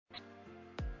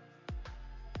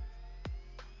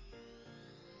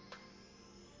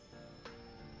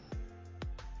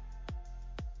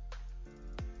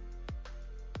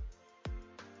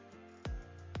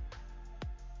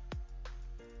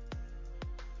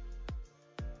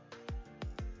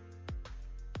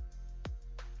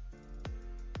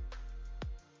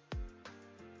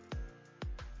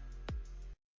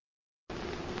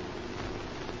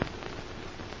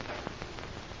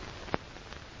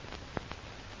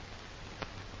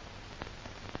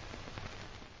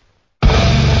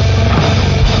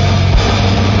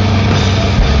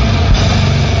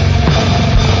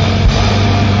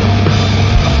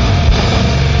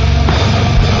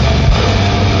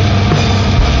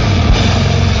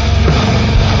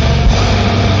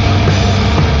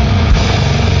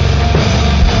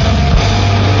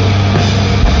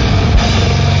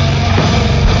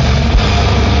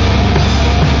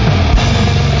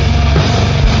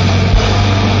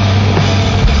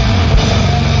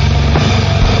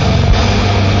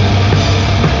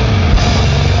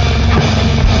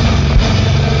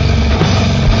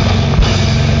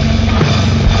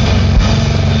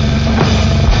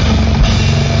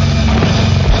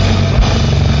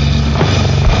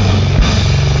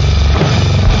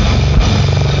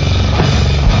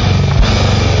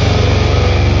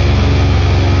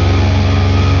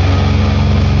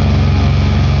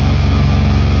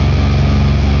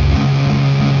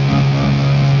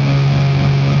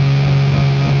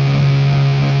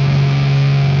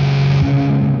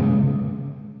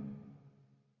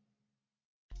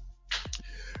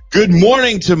Good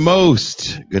morning to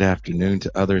most, good afternoon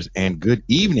to others, and good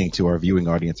evening to our viewing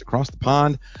audience across the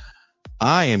pond.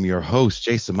 I am your host,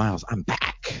 Jason Miles. I'm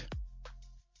back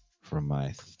from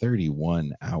my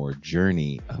 31-hour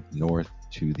journey up north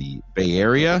to the Bay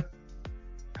Area.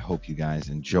 I hope you guys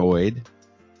enjoyed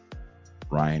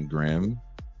Ryan Grimm,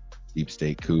 Deep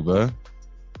State Cuba,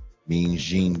 Mean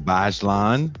Jean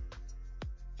Bajlan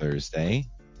Thursday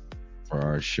for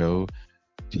our show,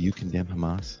 Do You Condemn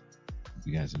Hamas?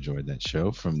 You guys enjoyed that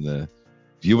show. From the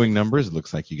viewing numbers, it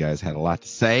looks like you guys had a lot to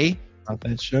say about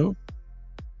that show.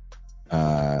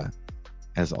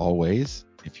 As always,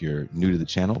 if you're new to the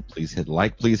channel, please hit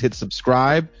like, please hit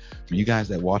subscribe. For you guys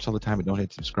that watch all the time and don't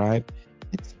hit subscribe,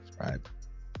 hit subscribe.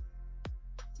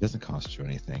 It doesn't cost you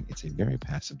anything. It's a very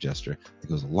passive gesture that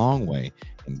goes a long way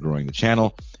in growing the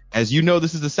channel. As you know,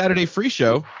 this is a Saturday free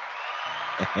show.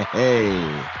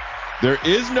 Hey, there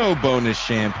is no bonus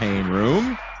champagne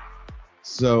room.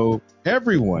 So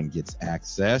everyone gets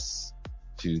access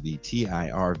to the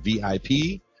TIR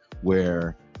VIP,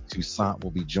 where Toussaint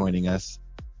will be joining us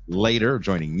later,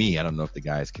 joining me. I don't know if the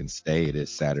guys can stay. It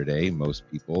is Saturday. Most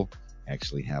people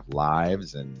actually have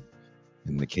lives, and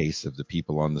in the case of the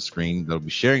people on the screen that'll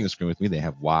be sharing the screen with me, they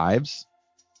have wives.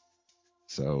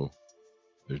 So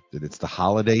it's the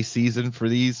holiday season for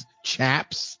these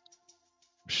chaps.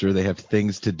 I'm sure they have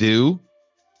things to do.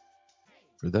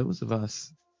 For those of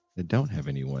us that don't have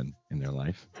anyone in their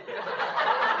life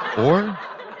or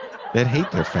that hate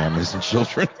their families and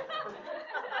children.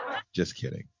 Just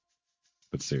kidding.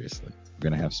 But seriously, we're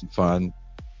going to have some fun.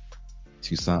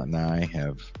 Toussaint and I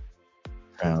have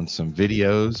found some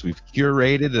videos. We've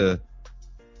curated a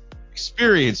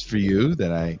experience for you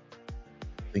that I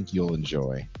think you'll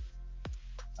enjoy.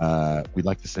 We'd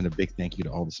like to send a big thank you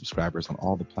to all the subscribers on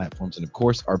all the platforms, and of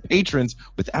course our patrons.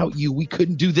 Without you, we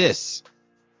couldn't do this.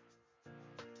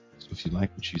 So if you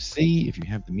like what you see, if you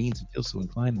have the means and feel so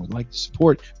inclined and would like to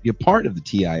support, be a part of the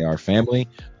TIR family,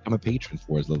 become a patron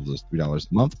for as little as $3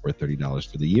 a month or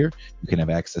 $30 for the year. You can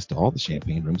have access to all the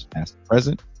champagne rooms, past and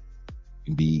present. You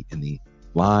can be in the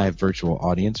live virtual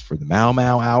audience for the Mau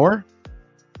Mau Hour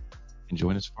and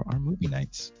join us for our movie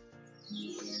nights.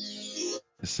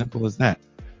 As simple as that.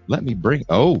 Let me bring,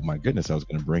 oh my goodness, I was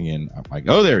going to bring in,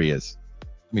 there he is.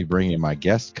 Let me bring in my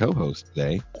guest co-host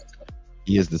today.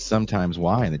 He is the sometimes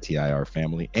why in the TIR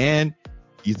family, and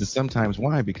he's the sometimes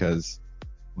why because he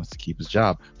wants to keep his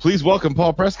job. Please welcome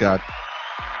Paul Prescott.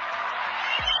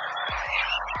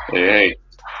 Hey.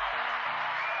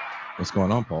 What's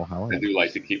going on, Paul? How are you? I do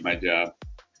like to keep my job.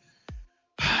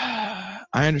 I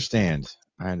understand,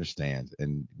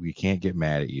 and we can't get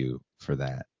mad at you for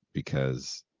that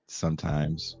because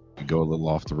sometimes we go a little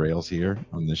off the rails here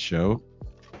on this show.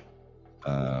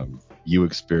 You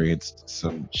experienced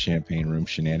some champagne room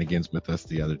shenanigans with us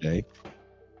the other day.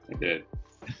 I did.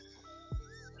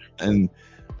 And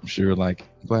I'm sure, I'm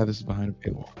glad this is behind a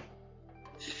paywall.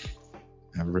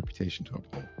 I have a reputation to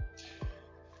uphold.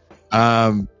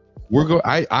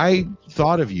 I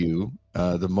thought of you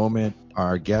the moment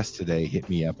our guest today hit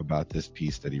me up about this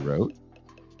piece that he wrote.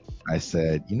 I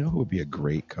said, you know who would be a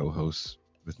great co-host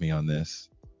with me on this?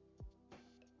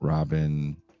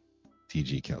 Robin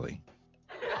T.G. Kelly.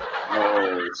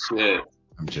 Oh, shit.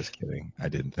 I'm just kidding. I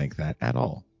didn't think that at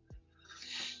all.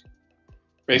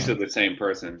 Basically the same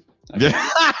person. If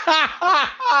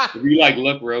you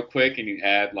look real quick and you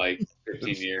add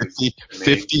 15 years.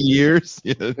 50 years?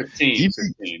 Yeah. 15.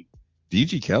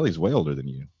 DG Kelly's way older than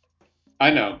you.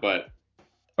 I know, but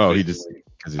I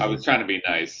was trying to be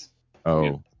nice. Oh,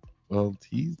 yeah. Well,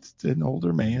 he's an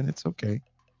older man. It's okay.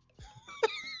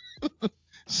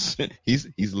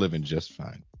 He's living just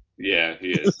fine. Yeah,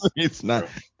 he is.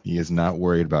 He is not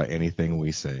worried about anything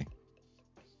we say.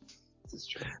 This is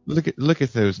true. Look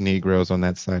at those Negroes on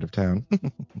that side of town.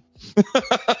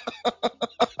 That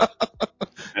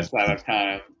side of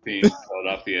town being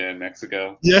Philadelphia and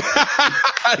Mexico. Yeah,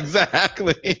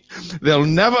 exactly. They'll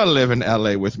never live in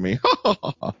LA with me.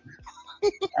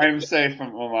 I'm safe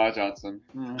from Umar Johnson.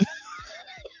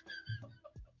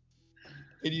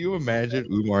 Can you imagine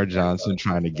Umar Johnson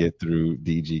trying to get through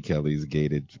DG Kelly's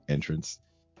gated entrance?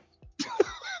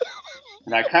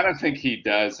 And I kind of think he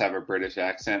does have a British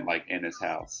accent, in his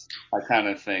house. I kind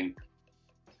of think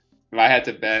if I had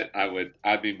to bet,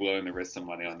 I'd be willing to risk some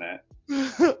money on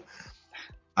that.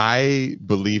 I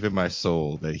believe in my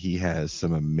soul that he has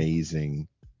some amazing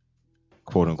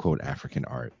quote unquote African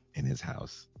art in his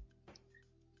house.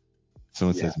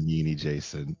 Someone says meanie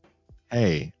Jason.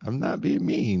 Hey, I'm not being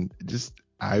mean.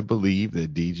 I believe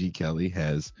that DG Kelly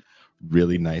has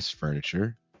really nice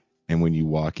furniture, and when you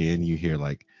walk in, you hear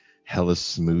hella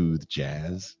smooth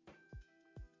jazz,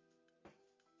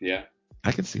 Yeah.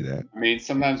 I can see that. I mean,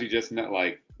 sometimes you just know,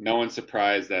 like, no one's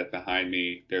surprised that behind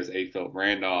me there's A. Philip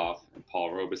Randolph and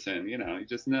Paul Robeson. You know, you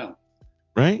just know.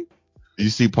 Right? You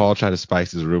see Paul try to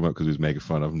spice his room up because he was making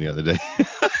fun of him the other day.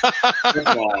 First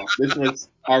of all, this was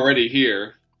already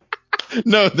here.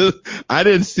 No, I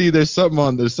didn't see. There's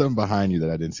something behind you that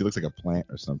I didn't see. It looks like a plant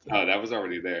or something. Oh, that was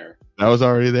already there. That was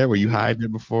already there. Were you hiding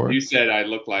it before? You said I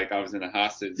looked like I was in a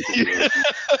hostage situation.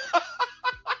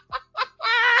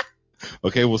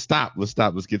 Okay, well, stop. Let's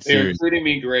stop. Let's get They're serious. treating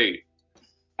me great.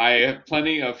 I have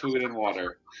plenty of food and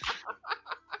water.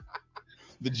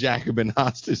 The Jacobin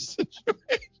hostage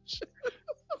situation.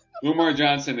 Umar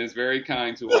Johnson is very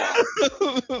kind to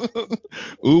all.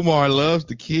 Umar loves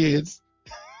the kids.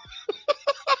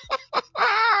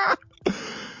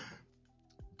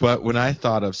 But when I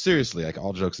thought of, seriously, like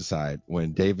all jokes aside,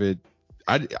 when David,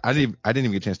 I didn't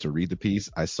even get a chance to read the piece.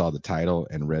 I saw the title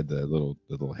and read the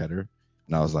little header,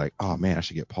 and I was like, oh man, I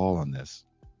should get Paul on this.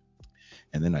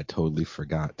 And then I totally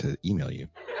forgot to email you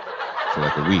for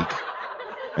like a week,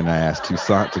 and I asked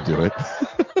Toussaint to do it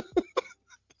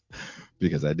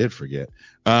because I did forget.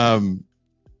 But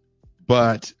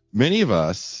many of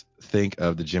us think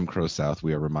of the Jim Crow South.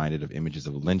 We are reminded of images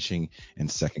of lynching and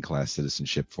second-class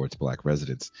citizenship for its black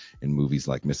residents. In movies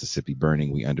like Mississippi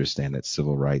Burning, we understand that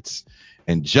civil rights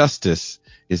and justice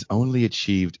is only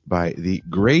achieved by the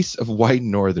grace of white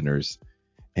Northerners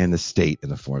and the state in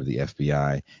the form of the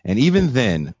FBI. And even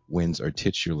then, wins are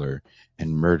titular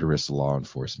and murderous law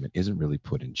enforcement isn't really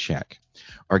put in check.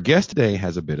 Our guest today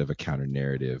has a bit of a counter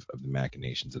narrative of the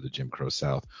machinations of the Jim Crow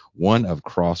South, one of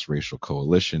cross-racial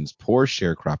coalitions, poor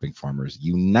sharecropping farmers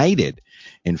united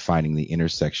in fighting the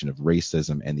intersection of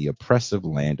racism and the oppressive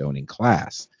landowning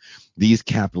class. These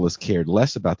capitalists cared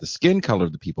less about the skin color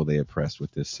of the people they oppressed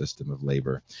with this system of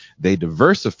labor. They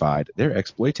diversified their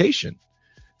exploitation.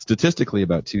 Statistically,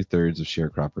 about 2/3 of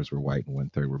sharecroppers were white and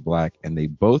 1/3 were black, and they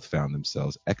both found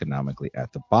themselves economically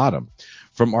at the bottom.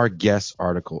 From our guest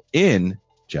article in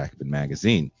Jacobin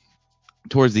magazine,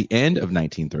 towards the end of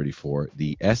 1934,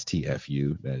 the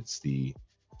STFU, that's the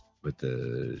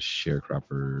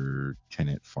Sharecropper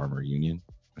Tenant Farmer Union,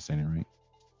 am I saying it right?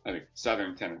 I think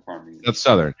Southern Tenant Farming. That's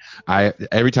Southern.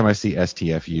 Every time I see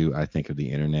STFU, I think of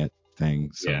the internet thing.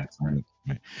 So Yeah. right.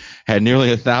 Had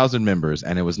nearly 1,000 members,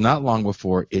 and it was not long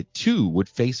before it too would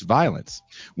face violence.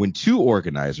 When two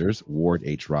organizers, Ward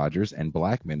H. Rogers and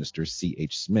black minister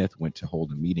C.H. Smith, went to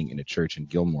hold a meeting in a church in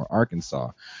Gilmore,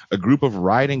 Arkansas, a group of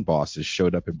rioting bosses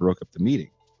showed up and broke up the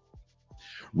meeting.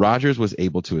 Rogers was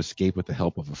able to escape with the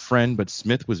help of a friend, but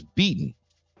Smith was beaten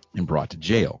and brought to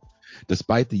jail.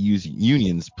 Despite the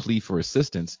union's plea for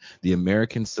assistance, the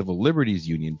American Civil Liberties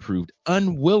Union proved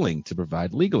unwilling to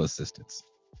provide legal assistance.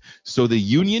 So the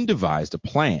union devised a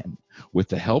plan. With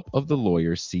the help of the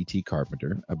lawyer C.T.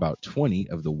 Carpenter, about 20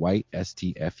 of the white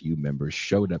STFU members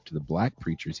showed up to the black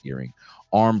preacher's hearing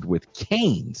armed with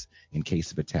canes in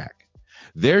case of attack.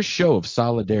 Their show of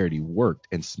solidarity worked,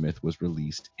 and Smith was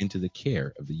released into the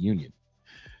care of the union.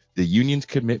 The union's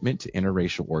commitment to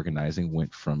interracial organizing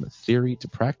went from theory to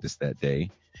practice that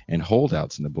day, and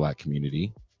holdouts in the black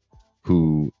community,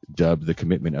 who dubbed the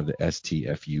commitment of the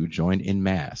STFU, joined in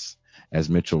mass. As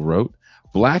Mitchell wrote,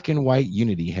 black and white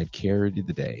unity had carried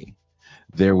the day.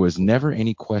 There was never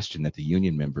any question that the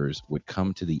union members would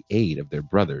come to the aid of their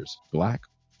brothers, black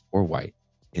or white,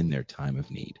 in their time of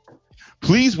need.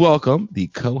 Please welcome the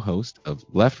co-host of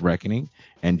Left Reckoning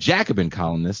and Jacobin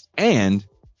columnist and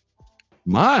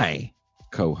my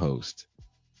co-host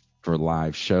for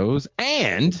live shows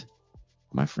and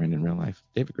my friend in real life,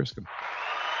 David Griscom.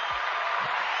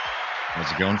 How's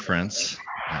it going, friends?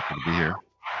 Happy to be here.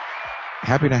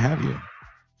 Happy to have you.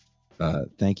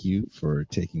 Thank you for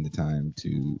taking the time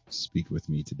to speak with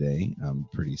me today. I'm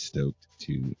pretty stoked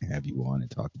to have you on and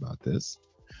talk about this.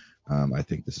 I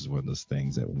think this is one of those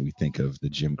things that when we think of the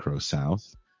Jim Crow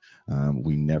South,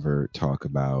 we never talk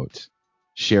about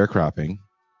sharecropping,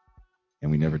 and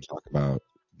we never talk about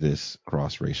this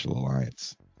cross-racial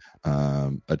alliance.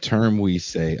 A term we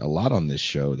say a lot on this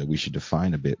show that we should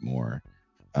define a bit more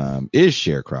is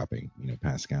sharecropping. You know,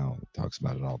 Pascal talks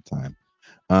about it all the time.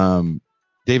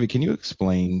 David, can you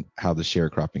explain how the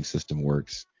sharecropping system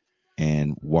works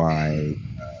and why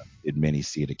did many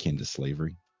see it akin to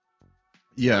slavery?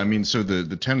 Yeah, I mean, so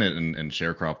the tenant and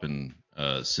sharecropping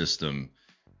system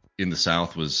in the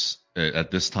South was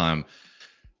at this time,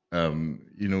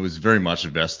 was very much a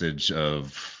vestige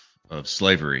of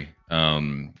slavery.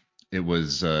 It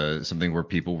was something where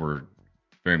people were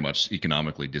very much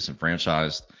economically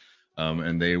disenfranchised,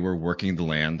 and they were working the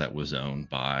land that was owned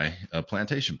by a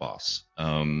plantation boss.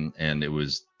 And it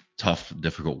was tough,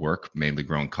 difficult work, mainly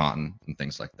growing cotton and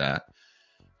things like that.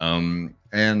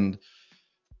 And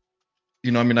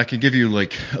I mean, I can give you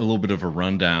like a little bit of a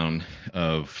rundown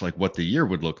of like what the year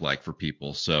would look like for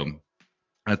people. So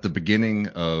at the beginning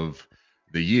of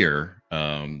the year,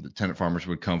 the tenant farmers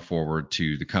would come forward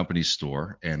to the company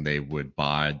store and they would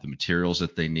buy the materials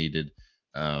that they needed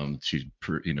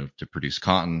to produce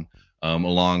cotton,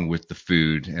 along with the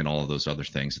food and all of those other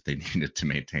things that they needed to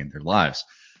maintain their lives.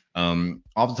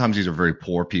 Oftentimes, these are very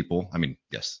poor people. I mean,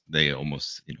 yes, they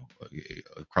almost,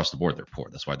 across the board, they're poor.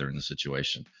 That's why they're in this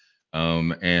situation.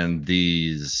 And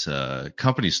these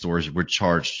company stores would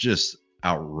charge just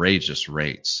outrageous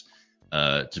rates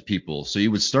to people. So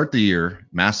you would start the year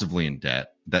massively in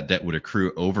debt. That debt would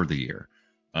accrue over the year.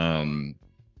 And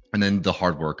then the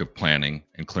hard work of planning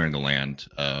and clearing the land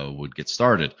would get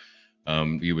started.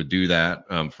 You would do that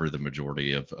for the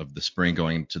majority of the spring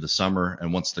going into the summer.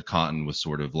 And once the cotton was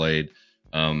sort of laid,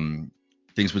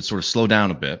 things would sort of slow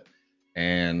down a bit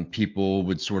and people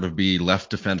would sort of be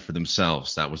left to fend for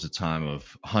themselves. That was a time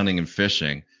of hunting and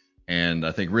fishing. And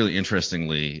I think really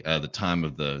interestingly, the time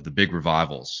of the big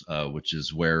revivals, which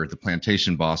is where the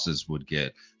plantation bosses would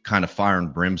get kind of fire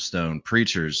and brimstone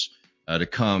preachers to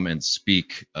come and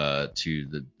speak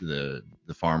to the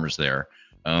farmers there.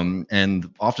 And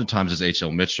oftentimes, as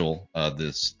H.L. Mitchell,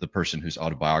 the person whose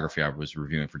autobiography I was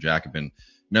reviewing for Jacobin,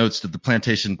 notes that the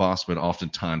plantation boss would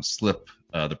oftentimes slip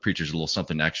the preachers a little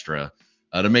something extra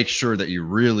to make sure that you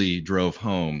really drove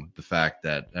home the fact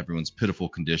that everyone's pitiful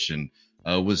condition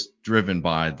was driven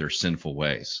by their sinful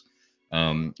ways,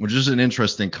 which is an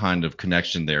interesting kind of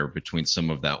connection there between some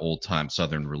of that old-time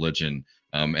Southern religion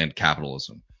and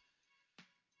capitalism.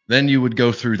 Then you would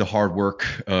go through the hard work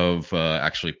of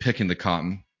actually picking the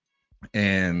cotton,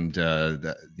 and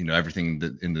everything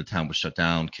that in the town was shut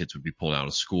down. Kids would be pulled out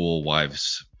of school.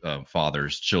 Wives,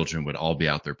 fathers, children would all be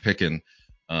out there picking.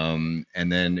 And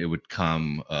then it would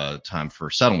come time for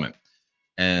settlement.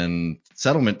 And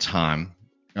settlement time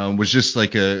was just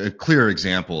like a clear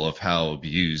example of how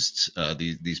abused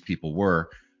these people were,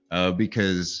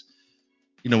 because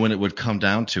when it would come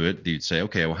down to it, you'd say,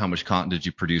 okay, well, how much cotton did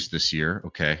you produce this year?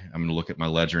 Okay, I'm going to look at my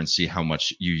ledger and see how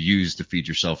much you used to feed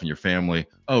yourself and your family.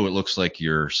 Oh, it looks like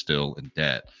you're still in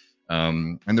debt.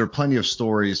 And there are plenty of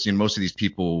stories. Most of these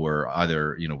people were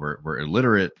either, were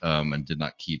illiterate and did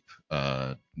not keep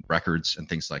records and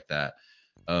things like that.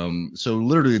 So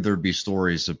literally, there'd be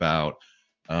stories about,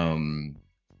 oh,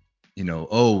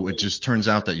 it just turns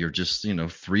out that you're just,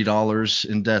 $3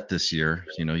 in debt this year.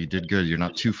 You did good. You're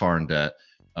not too far in debt.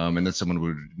 And then someone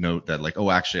would note that, like, oh,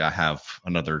 actually, I have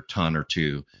another ton or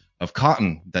two of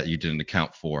cotton that you didn't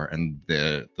account for. And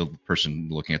the person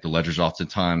looking at the ledgers,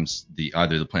 oftentimes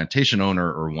either the plantation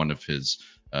owner or one of his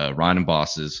riding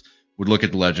bosses would look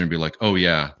at the ledger and be like, oh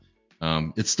yeah,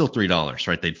 it's still $3,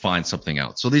 right? They'd find something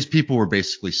else. So these people were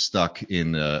basically stuck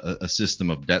in a system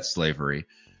of debt slavery.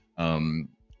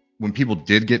 When people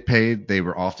did get paid, they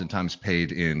were oftentimes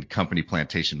paid in company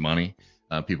plantation money.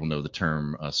 People know the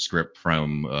term scrip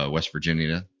from West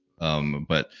Virginia,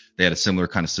 but they had a similar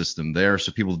kind of system there.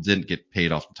 So people didn't get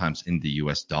paid oftentimes in the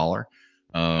U.S. dollar,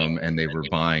 and they were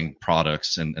buying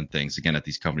products and things, again, at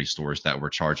these company stores that were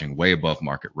charging way above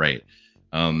market rate.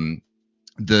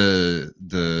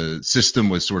 The system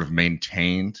was sort of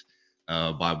maintained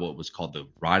by what was called the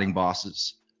riding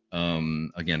bosses.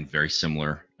 Again, very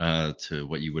similar to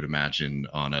what you would imagine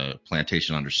on a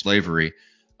plantation under slavery.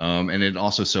 And it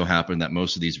also so happened that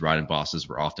most of these riding bosses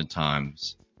were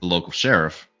oftentimes the local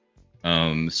sheriff.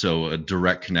 So a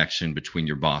direct connection between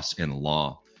your boss and the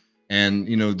law. And,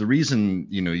 the reason,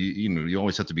 you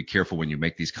always have to be careful when you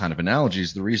make these kind of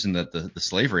analogies. The reason that the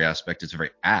slavery aspect is very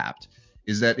apt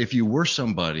is that if you were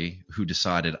somebody who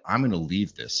decided, I'm going to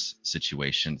leave this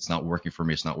situation, it's not working for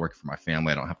me, it's not working for my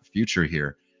family, I don't have a future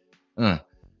here,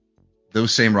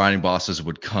 those same riding bosses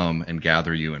would come and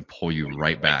gather you and pull you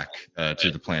right back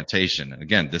to the plantation. And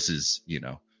again, this is,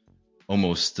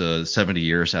 almost 70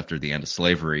 years after the end of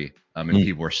slavery, and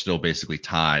people are still basically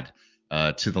tied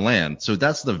to the land. So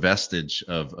that's the vestige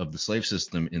of the slave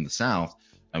system in the South.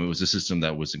 It was a system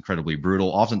that was incredibly brutal.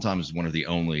 Oftentimes, one of the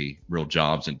only real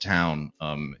jobs in town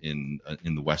in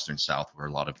the Western South, where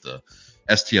a lot of the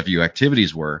STFU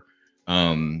activities were.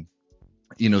 So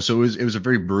it was a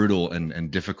very brutal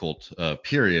and difficult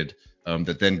period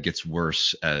that then gets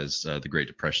worse as the Great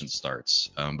Depression starts.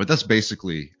 But that's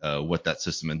basically what that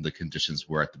system and the conditions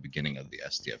were at the beginning of the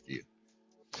STFU.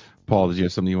 Paul, did you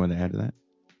have something you wanted to add to that?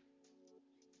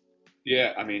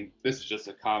 Yeah, I mean, this is just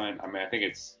a comment. I mean, I think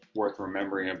it's worth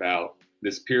remembering about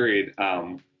this period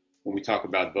when we talk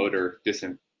about voter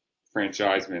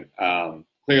disenfranchisement.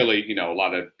 Clearly,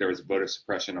 there was voter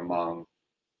suppression among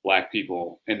Black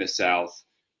people in the South.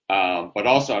 But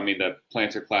also, I mean, the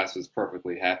planter class was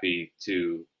perfectly happy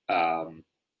to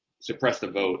suppress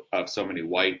the vote of so many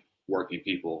white working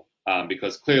people,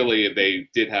 because clearly, if they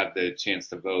did have the chance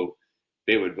to vote,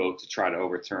 they would vote to try to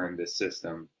overturn this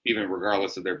system, even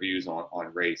regardless of their views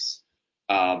on race.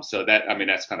 So that, I mean,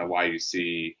 that's kind of why you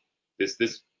see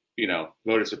this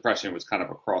voter suppression was kind of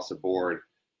across the board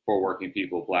for working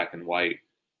people, black and white,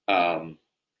 um,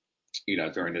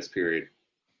 during this period.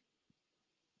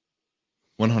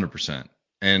 100%.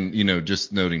 And,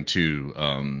 just noting too,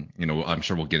 I'm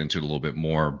sure we'll get into it a little bit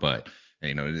more, but,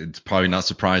 it's probably not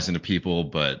surprising to people,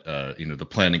 but, the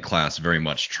planning class very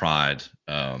much tried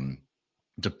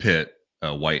to pit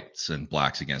whites and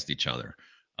blacks against each other.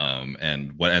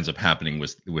 And what ends up happening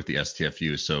with the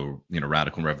STFU is so,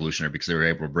 radical and revolutionary because they were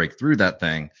able to break through that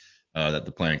thing that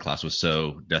the planning class was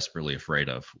so desperately afraid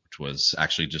of, which was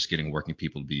actually just getting working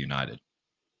people to be united.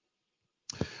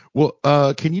 Well,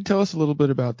 can you tell us a little bit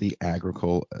about the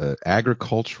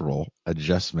Agricultural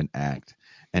Adjustment Act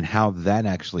and how that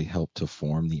actually helped to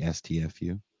form the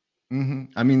STFU? Mm-hmm.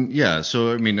 I mean, yeah.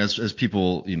 So, I mean, as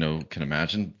people, can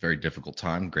imagine, very difficult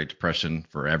time, Great Depression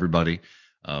for everybody.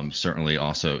 Certainly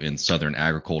also in Southern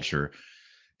agriculture.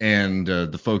 And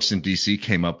the folks in D.C.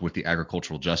 came up with the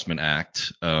Agricultural Adjustment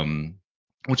Act,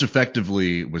 which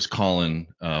effectively was calling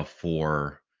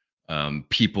for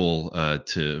people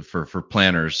for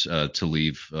planters to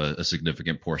leave a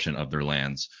significant portion of their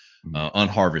lands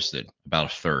unharvested, about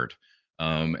a third.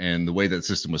 And the way that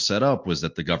system was set up was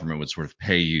that the government would sort of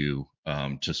pay you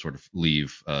to sort of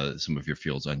leave some of your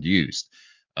fields unused.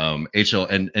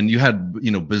 HL and you had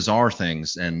bizarre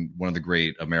things, and one of the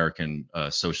great American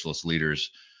socialist leaders,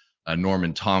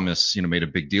 Norman Thomas, made a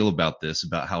big deal about this,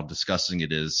 about how disgusting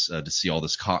it is to see all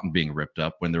this cotton being ripped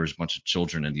up when there was a bunch of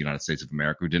children in the United States of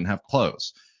America who didn't have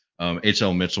clothes.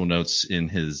 H.L. Mitchell notes in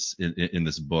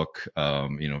this book,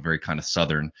 very kind of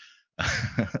Southern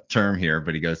term here,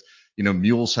 but he goes,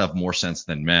 mules have more sense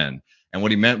than men. And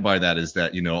what he meant by that is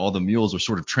that, all the mules were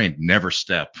sort of trained never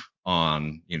step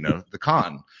on, the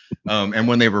cotton. And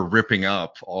when they were ripping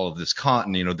up all of this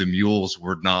cotton, the mules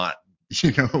were not,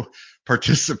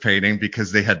 participating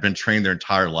because they had been trained their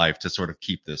entire life to sort of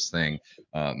keep this thing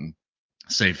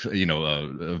safe,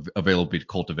 available to be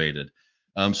cultivated.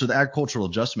 So the Agricultural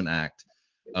Adjustment Act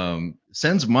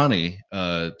sends money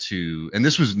to, and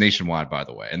this was nationwide, by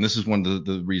the way, and this is one of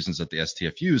the reasons that the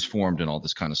STFU is formed and all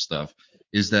this kind of stuff,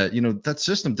 is that, that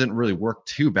system didn't really work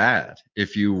too bad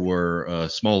if you were a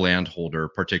small landholder,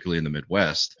 particularly in the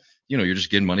Midwest. You're just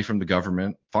getting money from the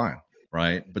government, fine,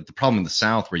 right? But the problem in the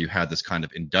South, where you had this kind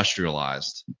of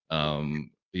industrialized,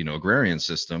 agrarian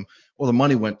system, well, the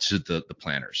money went to the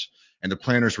planters, and the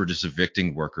planters were just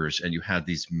evicting workers, and you had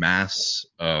these mass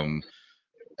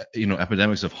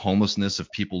epidemics of homelessness, of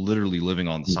people literally living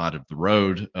on the side of the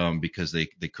road because they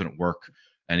couldn't work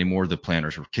anymore. The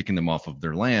planters were kicking them off of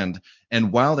their land.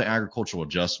 And while the Agricultural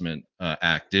Adjustment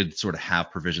Act did sort of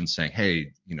have provisions saying,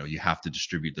 hey, you have to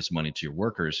distribute this money to your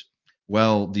workers,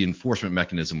 well, the enforcement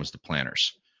mechanism was the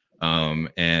planters. And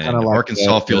Like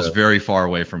Arkansas feels very far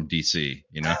away from DC,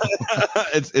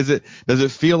 Does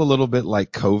it feel a little bit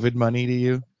like COVID money to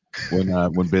you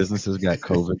when businesses got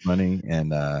COVID money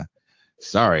and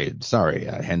sorry,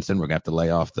 Henson, we're gonna have to lay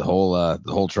off the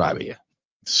whole tribe of you.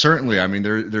 Certainly, I mean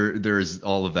there is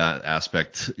all of that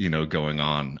aspect, going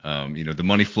on. The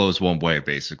money flows one way,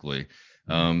 basically.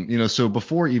 So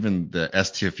before even the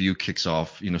STFU kicks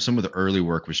off, some of the early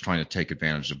work was trying to take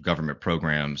advantage of government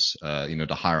programs, to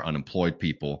hire unemployed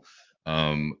people.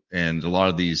 And a lot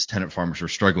of these tenant farmers were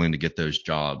struggling to get those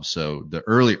jobs. So the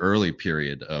early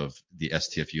period of the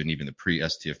STFU and even the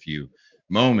pre-STFU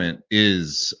moment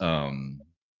is,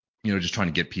 just trying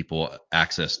to get people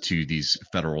access to these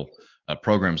federal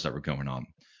programs that were going on.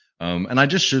 And I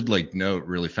just should note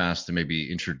really fast to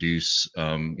maybe introduce,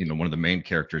 one of the main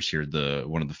characters here,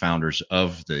 one of the founders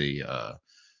of the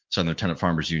Southern Tenant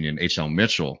Farmers Union, H.L.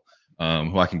 Mitchell,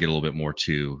 who I can get a little bit more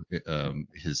to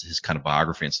his kind of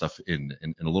biography and stuff in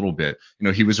a little bit.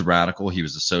 He was a radical. He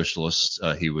was a socialist.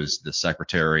 He was the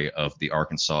secretary of the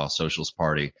Arkansas Socialist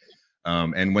Party.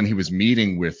 And when he was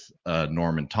meeting with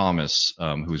Norman Thomas,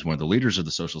 who was one of the leaders of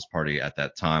the Socialist Party at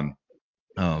that time,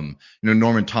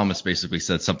 Norman Thomas basically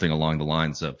said something along the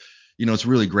lines of, it's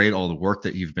really great all the work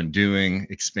that you've been doing,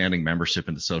 expanding membership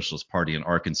in the Socialist Party in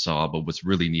Arkansas, but what's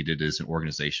really needed is an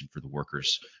organization for the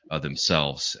workers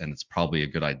themselves. And it's probably a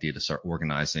good idea to start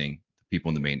organizing people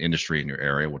in the main industry in your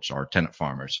area, which are tenant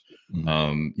farmers.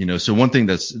 Mm-hmm. So one thing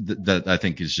that I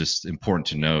think is just important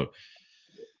to note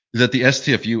is that the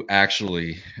STFU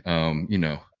actually,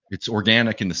 it's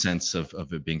organic in the sense of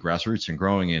it being grassroots and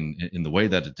growing in the way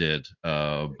that it did.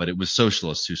 But it was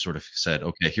socialists who sort of said,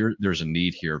 okay, there's a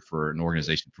need here for an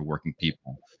organization for working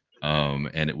people.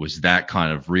 And it was that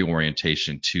kind of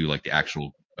reorientation to like the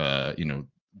actual,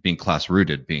 being class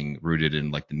rooted, being rooted in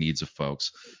like the needs of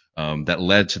folks, that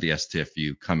led to the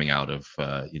STFU coming out of,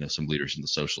 some leaders in the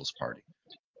Socialist Party.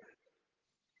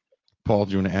 Paul,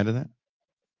 do you want to add to that?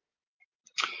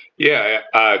 Yeah,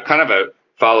 kind of a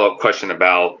follow-up question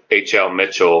about H.L.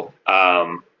 Mitchell.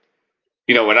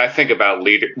 When I think about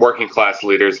working class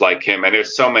leaders like him, and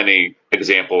there's so many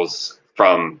examples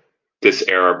from this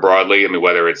era broadly. I mean,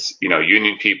 whether it's,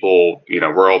 union people,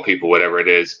 rural people, whatever it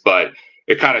is, but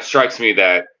it kind of strikes me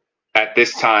that at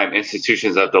this time,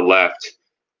 institutions of the left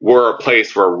were a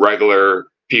place where regular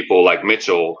people like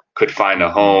Mitchell could find a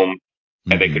home,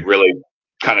 and they could really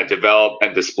kind of develop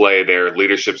and display their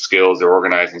leadership skills, their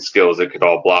organizing skills. It could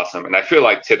all blossom. And I feel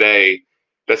like today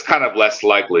that's kind of less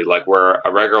likely, like where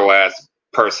a regular ass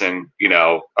person,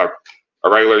 a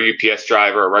regular UPS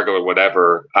driver, a regular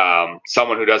whatever,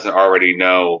 someone who doesn't already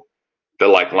know the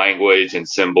like language and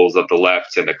symbols of the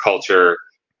left and the culture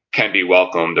can be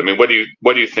welcomed. I mean, what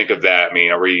do you think of that? I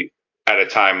mean, are we at a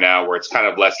time now where it's kind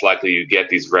of less likely you get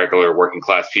these regular working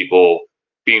class people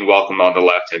being welcomed on the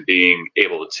left and being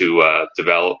able to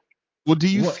develop? Well, do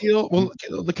you feel,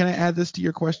 can I add this to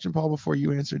your question, Paul, before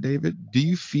you answer, David? Do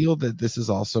you feel that this is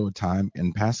also a time,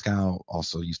 and Pascal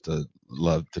also used to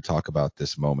love to talk about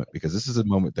this moment, because this is a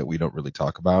moment that we don't really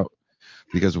talk about,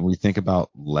 because when we think about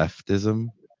leftism,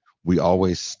 we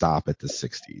always stop at the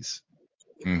 60s.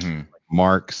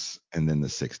 Marx and then the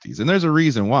 60s. And there's a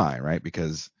reason why, right?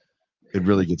 Because it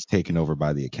really gets taken over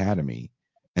by the academy.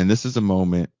 And this is a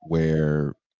moment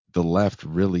where the left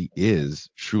really is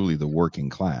truly the working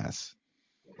class.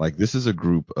 Like, this is a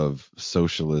group of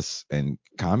socialists and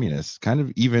communists, kind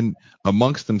of even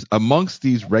amongst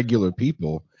these regular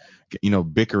people,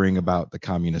 bickering about the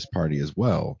Communist Party as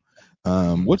well.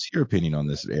 What's your opinion on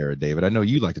this era, David? I know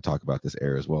you like to talk about this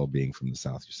era as well, being from the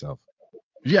South yourself.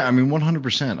 Yeah, I mean,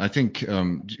 100%. I think,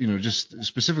 just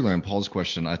specifically on Paul's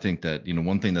question, I think that,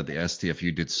 one thing that the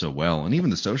STFU did so well, and even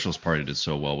the Socialist Party did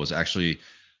so well, was actually,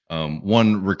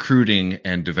 one, recruiting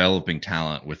and developing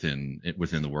talent within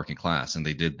the working class. And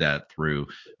they did that through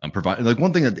providing, like,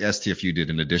 one thing that the STFU did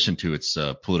in addition to its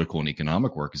political and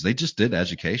economic work is they just did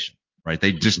education, right?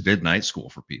 They just did night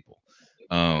school for people.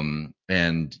 And,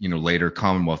 later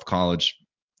Commonwealth College,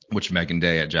 which Megan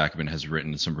Day at Jacobin has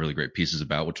written some really great pieces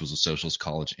about, which was a socialist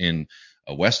college in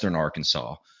Western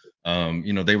Arkansas.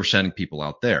 They were sending people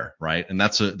out there, right? And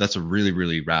that's a really,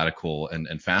 really radical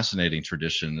and fascinating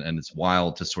tradition. And it's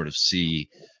wild to sort of see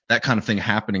that kind of thing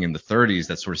happening in the 30s.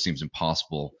 That sort of seems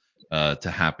impossible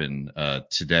to happen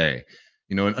today.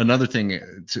 Another thing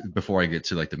before I get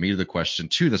to like the meat of the question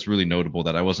too, that's really notable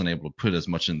that I wasn't able to put as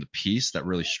much in the piece that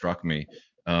really struck me,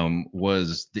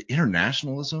 was the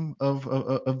internationalism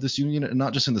of this union, and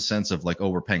not just in the sense of like, oh,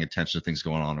 we're paying attention to things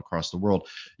going on across the world.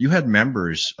 You had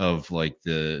members of like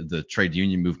the trade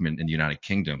union movement in the United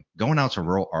Kingdom going out to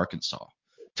rural Arkansas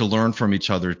to learn from each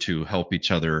other, to help each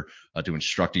other, to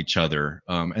instruct each other.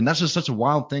 And that's just such a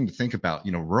wild thing to think about,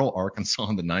 rural Arkansas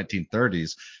in the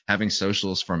 1930s, having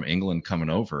socialists from England coming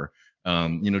over.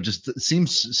 Just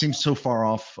seems so far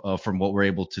off from what we're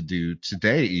able to do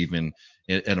today, even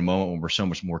at a moment when we're so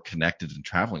much more connected and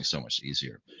traveling so much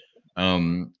easier.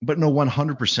 But no,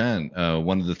 100%.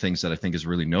 One of the things that I think is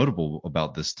really notable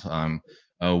about this time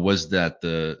was that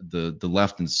the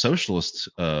left and socialist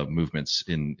movements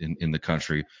in the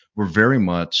country were very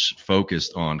much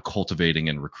focused on cultivating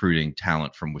and recruiting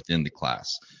talent from within the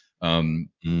class.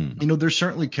 There's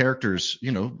certainly characters,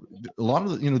 a lot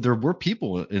of there were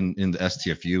people in the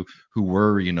STFU who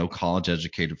were, college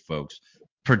educated folks,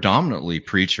 predominantly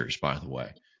preachers, by the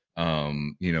way,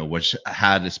 which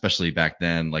had, especially back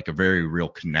then, like a very real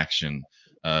connection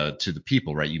to the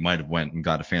people, right? You might have went and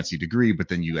got a fancy degree, but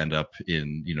then you end up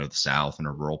in, the South in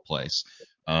a rural place.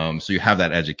 So you have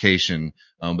that education,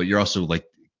 but you're also like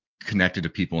connected to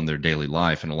people in their daily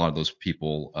life, and a lot of those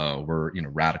people were,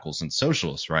 radicals and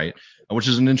socialists, right? Which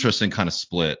is an interesting kind of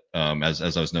split, as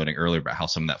I was noting earlier about how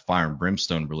some of that fire and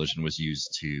brimstone religion was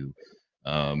used to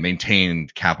maintain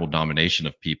capital domination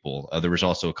of people. There was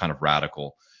also a kind of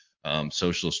radical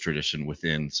socialist tradition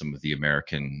within some of the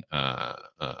American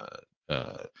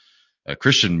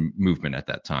Christian movement at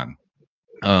that time.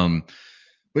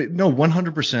 But no,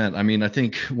 100%. I mean, I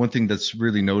think one thing that's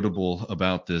really notable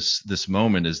about this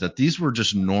moment is that these were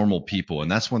just normal people,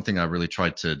 and that's one thing I really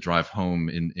tried to drive home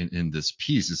in this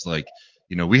piece. Is like,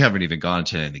 we haven't even gone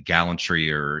into the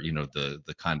gallantry or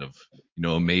the kind of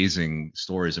amazing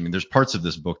stories. I mean, there's parts of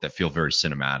this book that feel very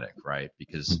cinematic, right?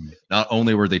 Because not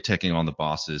only were they taking on the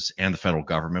bosses and the federal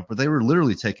government, but they were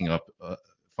literally taking up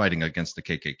fighting against the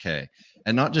KKK,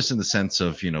 and not just in the sense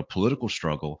of political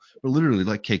struggle, but literally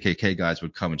like KKK guys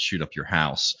would come and shoot up your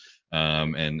house,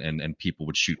 and people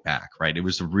would shoot back, right? It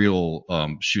was a real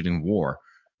shooting war.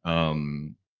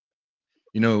 And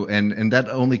that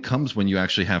only comes when you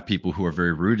actually have people who are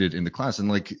very rooted in the class. And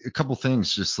like a couple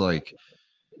things, just like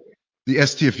the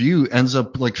STFU ends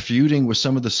up like feuding with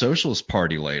some of the Socialist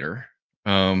Party later,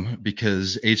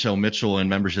 because H.L. Mitchell and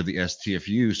members of the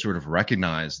STFU sort of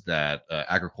recognized that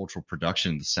agricultural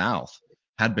production in the South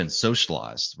had been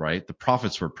socialized, right? The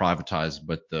profits were privatized,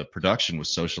 but the production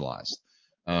was socialized.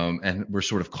 And we're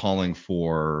sort of calling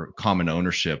for common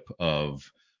ownership of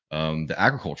the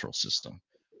agricultural system,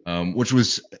 which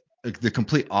was the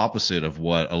complete opposite of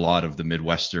what a lot of the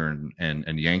Midwestern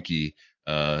and Yankee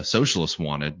socialists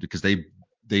wanted, because they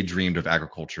dreamed of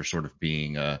agriculture sort of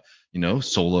being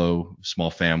solo, small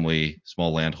family,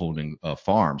 small landholding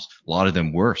farms. A lot of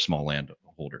them were small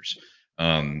landholders.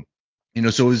 So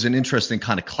it was an interesting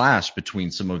kind of clash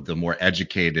between some of the more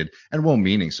educated and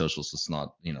well-meaning socialists. Let's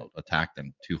not attack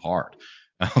them too hard,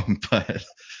 but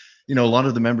a lot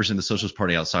of the members in the Socialist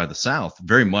Party outside the South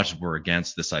very much were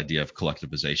against this idea of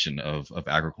collectivization of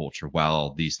agriculture,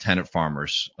 while these tenant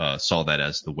farmers saw that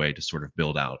as the way to sort of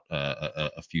build out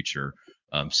a future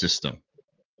system.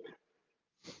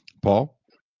 Paul?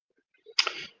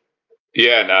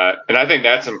 Yeah, and I think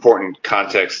that's important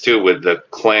context too with the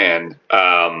Klan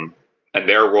and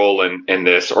their role in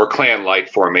this, or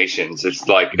Klan-like formations. It's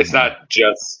like it's not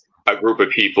just a group of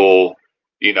people,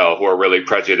 who are really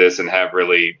prejudiced and have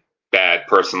really bad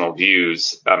personal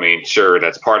views. I mean, sure,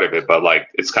 that's part of it, but like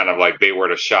it's kind of like they were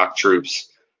the shock troops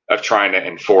of trying to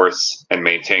enforce and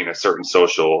maintain a certain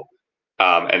social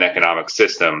and economic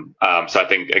system. So I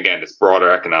think again, this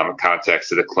broader economic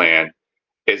context of the Klan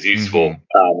is useful,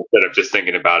 instead of just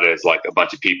thinking about it as like a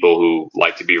bunch of people who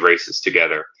like to be racist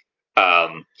together.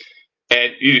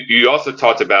 And you also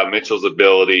talked about Mitchell's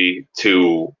ability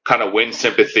to kind of win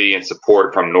sympathy and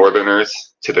support from Northerners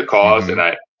to the cause. And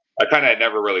I kind of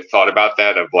never really thought about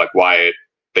that, of like why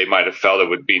they might have felt it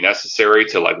would be necessary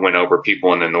to like win over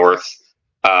people in the North.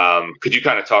 Could you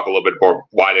kind of talk a little bit more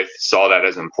why they saw that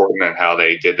as important and how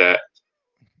they did that?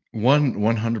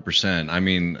 100%. I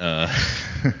mean,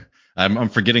 I'm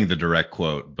forgetting the direct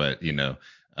quote, but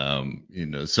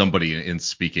somebody in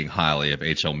speaking highly of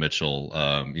H.L. Mitchell,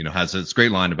 has this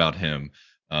great line about him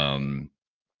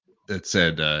that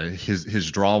said his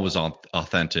drawl was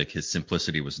authentic, his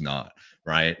simplicity was not.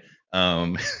 Right.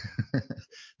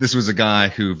 This was a guy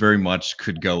who very much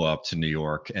could go up to New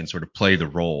York and sort of play the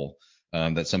role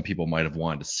that some people might have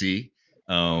wanted to see.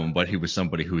 But he was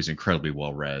somebody who was incredibly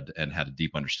well read and had a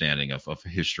deep understanding of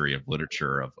history, of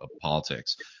literature, of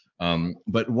politics.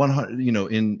 But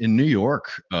in New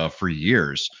York for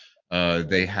years,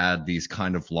 they had these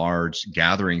kind of large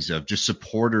gatherings of just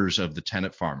supporters of the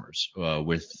tenant farmers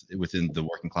within the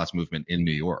working class movement in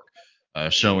New York,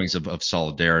 showings of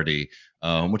solidarity,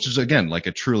 which is again like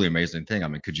a truly amazing thing. I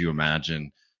mean, could you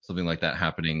imagine something like that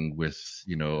happening with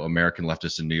American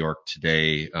leftists in New York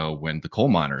today, when the coal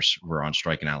miners were on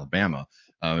strike in Alabama?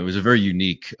 It was a very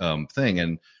unique thing,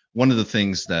 and one of the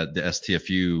things that the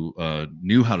STFU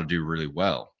knew how to do really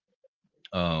well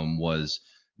was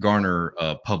garner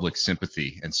public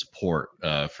sympathy and support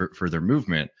for their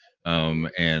movement,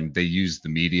 and they used the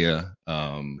media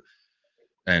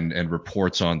and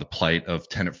reports on the plight of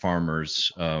tenant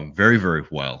farmers very, very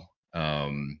well,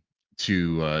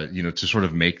 to sort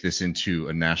of make this into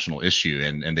a national issue,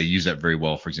 and they use that very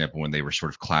well. For example, when they were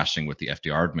sort of clashing with the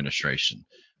FDR administration.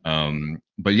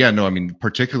 But yeah, no, I mean,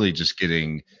 particularly just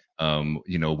getting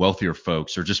wealthier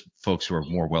folks, or just folks who are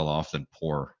more well off than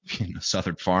poor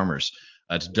Southern farmers,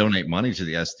 to donate money to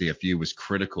the SDFU was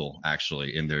critical,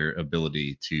 actually, in their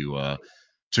ability to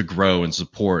grow and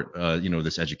support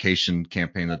this education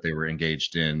campaign that they were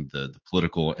engaged in, the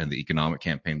political and the economic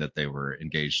campaign that they were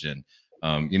engaged in.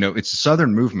 It's a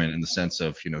Southern movement in the sense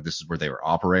of this is where they were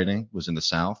operating, was in the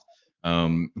South,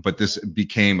 but this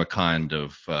became a kind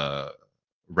of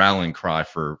rallying cry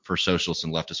for socialists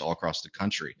and leftists all across the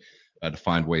country, to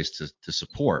find ways to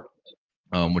support,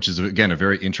 which is again a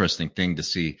very interesting thing to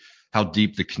see how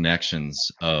deep the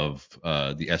connections of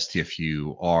the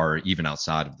STFU are even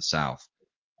outside of the South.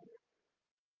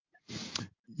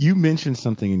 You mentioned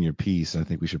something in your piece. I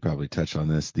think we should probably touch on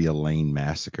this: the Elaine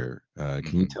massacre.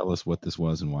 Can you tell us what this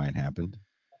was and why it happened?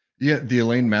 Yeah, the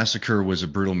Elaine massacre was a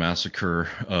brutal massacre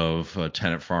of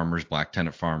tenant farmers, black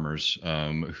tenant farmers,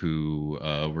 who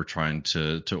were trying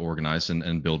to organize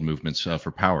and build movements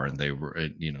for power, and they were,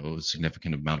 a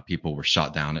significant amount of people were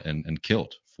shot down and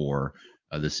killed for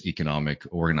this economic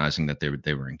organizing that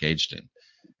they were engaged in,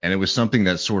 and it was something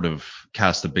that sort of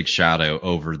cast a big shadow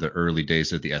over the early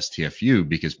days of the STFU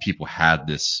because people had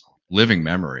this living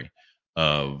memory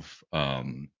of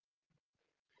um,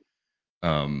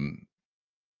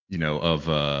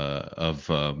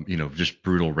 just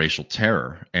brutal racial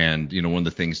terror. And one of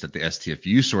the things that the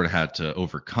STFU sort of had to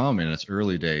overcome in its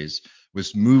early days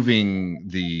was moving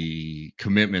the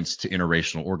commitments to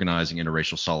interracial organizing,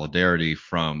 interracial solidarity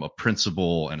from a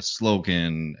principle and a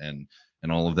slogan and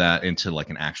all of that into like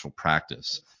an actual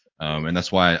practice. And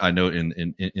that's why I note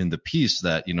in the piece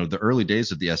that the early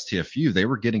days of the STFU, they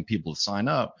were getting people to sign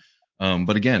up,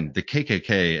 but again, the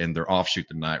KKK and their offshoot,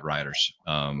 the Night Riders,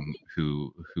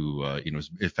 who is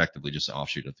effectively just an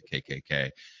offshoot of the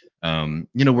KKK,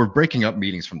 were breaking up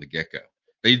meetings from the get go.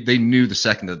 They knew the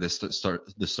second that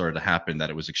this started to happen that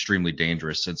it was extremely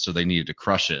dangerous, and so they needed to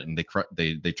crush it, and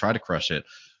they try to crush it,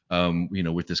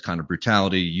 with this kind of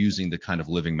brutality, using the kind of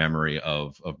living memory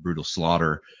of brutal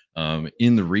slaughter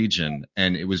in the region.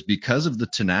 And it was because of the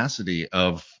tenacity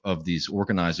of these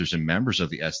organizers and members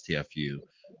of the STFU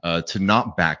to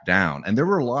not back down. And there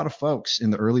were a lot of folks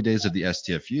in the early days of the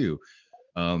STFU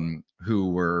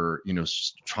who were,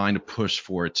 trying to push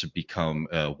for it to become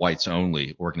a whites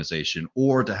only organization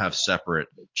or to have separate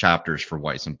chapters for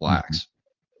whites and blacks.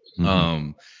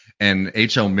 Mm-hmm. And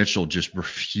H.L. Mitchell just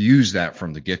refused that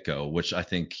from the get-go, which I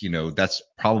think, that's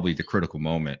probably the critical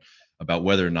moment about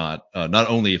whether or not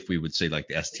only if we would say like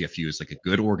the STFU is like a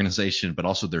good organization, but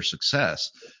also their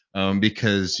success.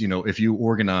 Because, if you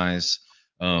organize,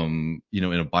 in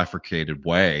a bifurcated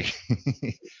way,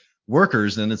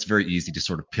 workers, then it's very easy to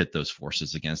sort of pit those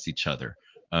forces against each other.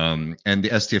 And the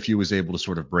STFU was able to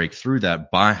sort of break through that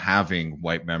by having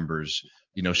white members,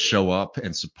 show up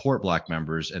and support black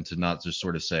members, and to not just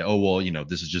sort of say, oh, well,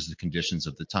 this is just the conditions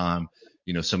of the time.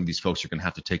 Some of these folks are going to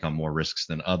have to take on more risks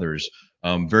than others.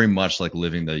 Very much like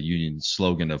living the union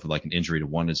slogan of like an injury to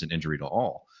one is an injury to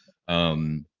all.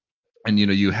 And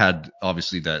you had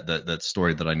obviously that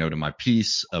story that I note in my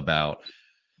piece about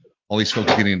all these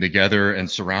folks getting together and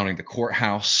surrounding the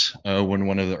courthouse when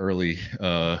one of the early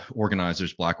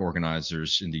black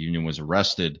organizers in the union, was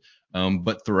arrested.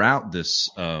 But throughout this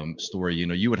story,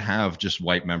 you would have just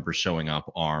white members showing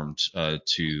up armed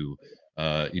to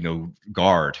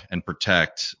guard and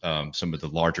protect some of the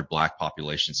larger black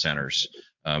population centers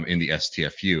in the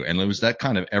STFU. And it was that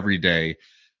kind of everyday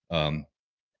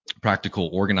practical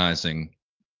organizing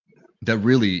that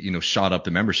really, shot up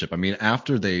the membership. I mean,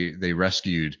 after they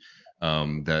rescued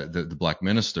the black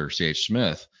minister, C.H.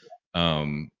 Smith,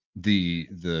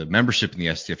 the membership in the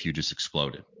STFU just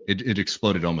exploded. It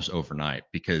exploded almost overnight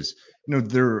because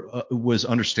there was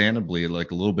understandably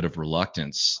like a little bit of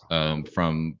reluctance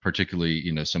from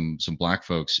particularly some black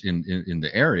folks in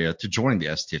the area to join the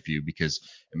STFU, because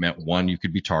it meant, one, you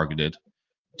could be targeted.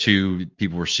 Two,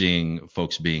 people were seeing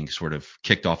folks being sort of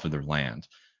kicked off of their land.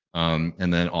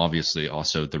 And then obviously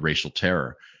also the racial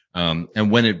terror. And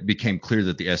when it became clear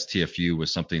that the STFU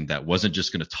was something that wasn't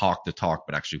just going to talk the talk,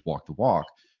 but actually walk the walk,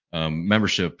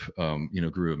 membership,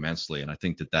 grew immensely. And I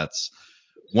think that that's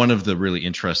one of the really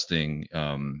interesting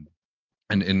and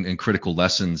critical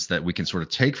lessons that we can sort of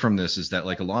take from this, is that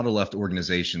like a lot of left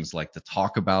organizations like to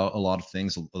talk about a lot of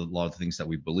things that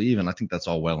we believe. And I think that's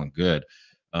all well and good.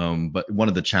 But one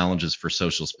of the challenges for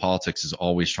socialist politics is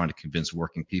always trying to convince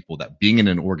working people that being in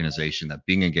an organization, that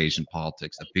being engaged in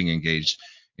politics, that being engaged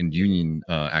in union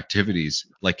activities,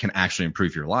 like, can actually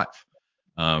improve your life.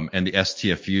 And the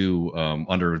STFU,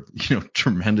 under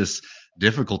tremendous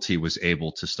difficulty, was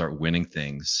able to start winning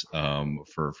things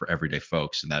for everyday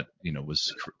folks, and that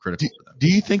was critical for them. Do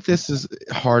you think this is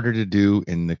harder to do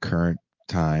in the current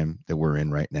time that we're in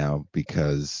right now,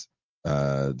 because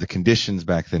the conditions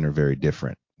back then are very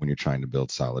different when you're trying to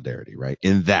build solidarity, right?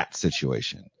 In that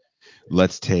situation,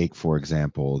 let's take, for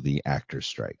example, the actors'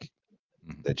 strike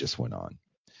that just went on.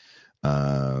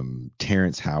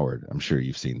 Terrence Howard, I'm sure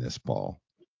you've seen this, Paul.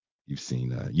 You've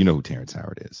seen, you know who Terrence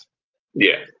Howard is.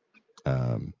 Yeah.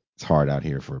 It's hard out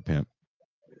here for a pimp.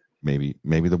 Maybe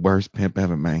the worst pimp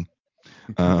ever, man.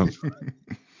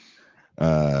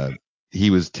 He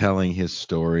was telling his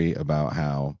story about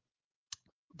how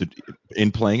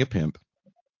in playing a pimp,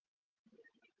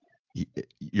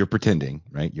 you're pretending,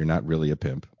 right? You're not really a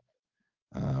pimp.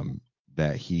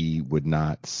 That he would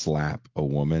not slap a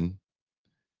woman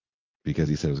because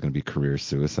he said it was going to be career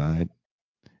suicide.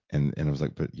 And I was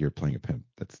like, but you're playing a pimp.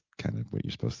 That's kind of what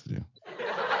you're supposed to do.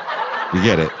 You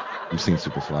get it. You've seen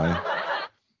Superfly.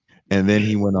 And then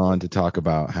he went on to talk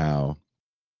about how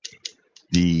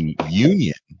the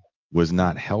union was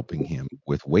not helping him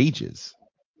with wages.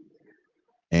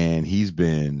 And he's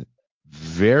been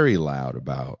very loud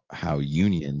about how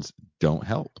unions don't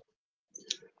help.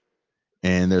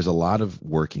 And there's a lot of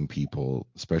working people,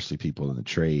 especially people in the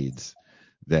trades,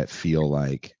 that feel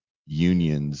like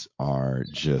unions are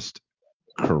just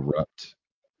corrupt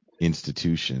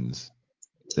institutions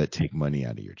that take money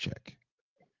out of your check.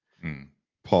 Hmm.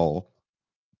 Paul,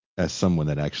 as someone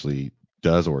that actually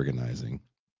does organizing,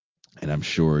 and I'm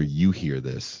sure you hear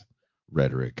this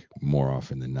rhetoric more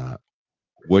often than not,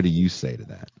 what do you say to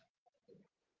that?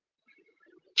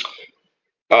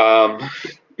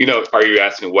 Are you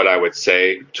asking what I would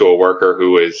say to a worker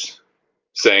who is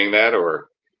saying that,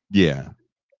 Yeah.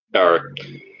 or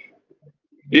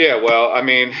yeah, well, I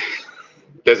mean,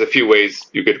 there's a few ways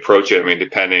you could approach it. I mean,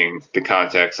 depending the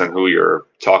context on who you're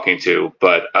talking to,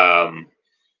 but I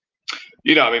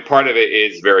mean, part of it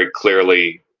is very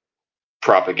clearly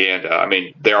propaganda. I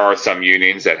mean, there are some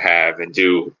unions that have and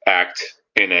do act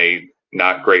in a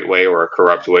not great way or a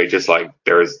corrupt way, just like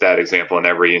there's that example in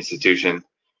every institution.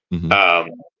 Mm-hmm.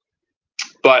 Um,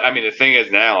 but I mean, the thing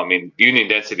is now, I mean, union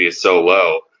density is so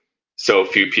low, so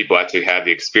few people actually have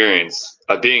the experience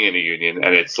of being in a union,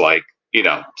 and it's like,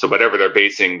 so whatever they're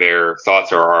basing their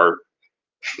thoughts are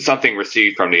something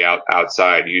received from the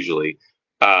outside usually.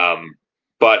 Um,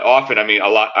 but often, I mean,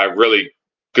 a really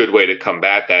good way to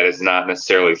combat that is not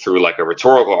necessarily through like a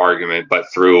rhetorical argument, but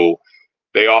through,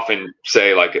 they often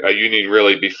say like a union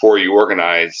really, before you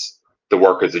organize the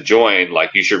workers to join,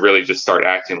 like you should really just start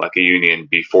acting like a union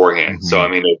beforehand. So,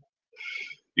 Mm-hmm. I mean,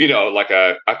 like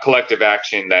a collective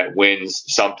action that wins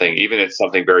something, even if it's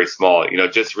something very small.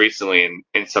 Just recently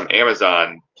in some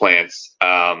Amazon plants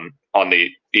on the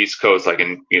East Coast, like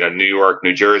in New York,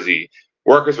 New Jersey,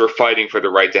 workers were fighting for the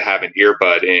right to have an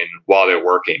earbud in while they're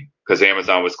working because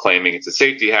Amazon was claiming it's a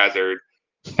safety hazard,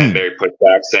 and they pushed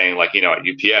back saying like, at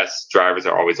UPS drivers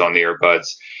are always on the earbuds.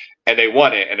 And they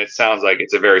won it, and it sounds like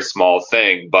it's a very small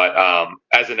thing, but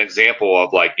as an example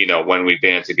of like, when we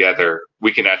band together,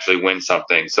 we can actually win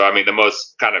something. So I mean, the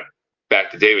most kind of,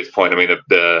 back to David's point, I mean,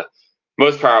 the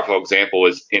most powerful example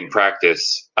is in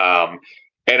practice. And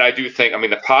I do think, I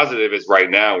mean, the positive is right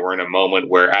now we're in a moment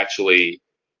where actually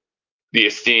the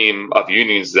esteem of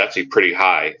unions is actually pretty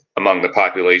high among the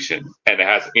population, and it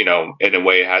has, in a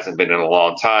way, it hasn't been in a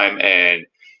long time. And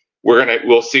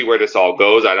we'll see where this all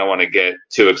goes. I don't want to get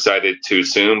too excited too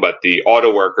soon, but the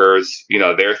auto workers,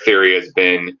 their theory has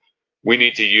been we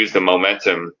need to use the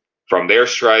momentum from their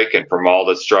strike and from all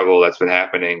the struggle that's been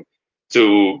happening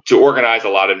to organize a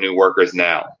lot of new workers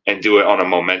now and do it on a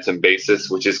momentum basis,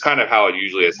 which is kind of how it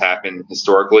usually has happened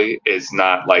historically. Is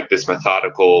not like this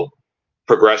methodical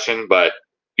progression, but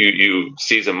you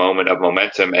seize a moment of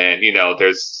momentum. And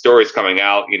there's stories coming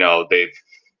out. They've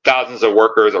thousands of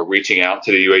workers are reaching out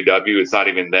to the UAW. It's not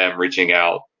even them reaching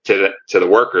out to the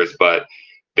workers, but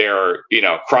they're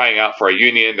crying out for a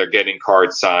union. They're getting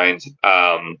cards signed.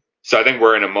 So I think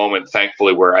we're in a moment,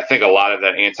 thankfully, where I think a lot of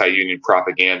that anti-union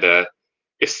propaganda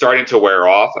is starting to wear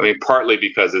off. I mean, partly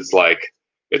because it's like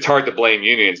it's hard to blame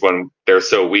unions when they're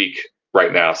so weak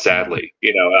right now. Sadly,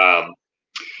 and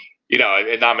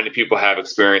not many people have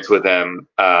experience with them.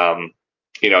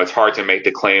 It's hard to make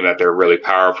the claim that they're really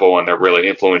powerful and they're really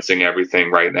influencing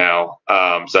everything right now.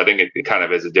 So I think it kind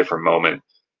of is a different moment.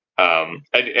 And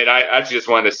I actually just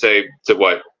wanted to say to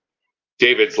what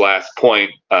David's last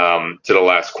point, to the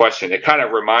last question, it kind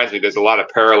of reminds me there's a lot of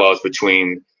parallels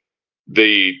between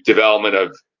the development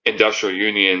of industrial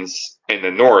unions in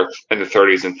the North in the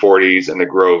 30s and 40s and the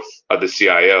growth of the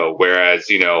CIO. Whereas,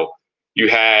 you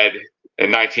had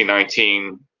in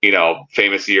 1919,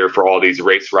 famous year for all these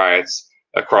race riots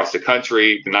across the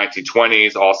country. The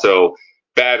 1920s, also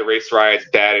bad race riots,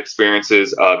 bad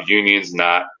experiences of unions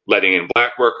not letting in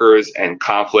black workers and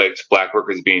conflict, black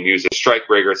workers being used as strike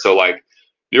breakers. So like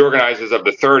the organizers of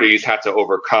the 30s had to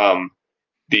overcome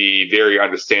the very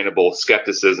understandable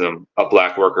skepticism of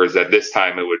black workers that this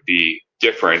time it would be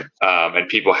different. And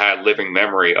people had living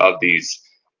memory of these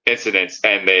incidents,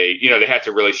 and they had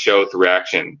to really show through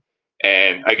action.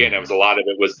 And again, it was a lot of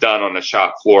it was done on the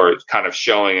shop floor, kind of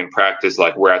showing in practice,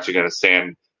 like we're actually going to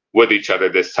stand with each other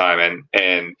this time.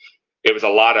 And it was a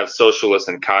lot of socialists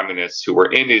and communists who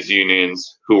were in these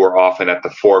unions who were often at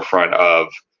the forefront of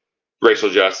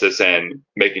racial justice and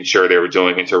making sure they were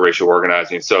doing interracial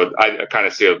organizing. So I kind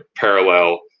of see a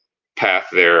parallel path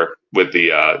there with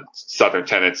the Southern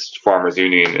Tenants Farmers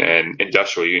Union and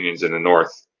industrial unions in the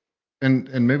North.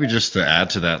 And maybe just to add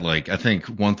to that, like I think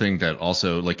one thing that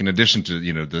also, like in addition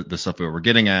to the stuff that we're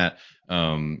getting at,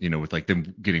 with like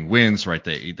them getting wins, right?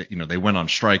 They went on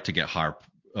strike to get higher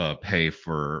pay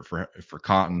for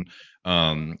cotton,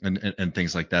 and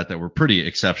things like that were pretty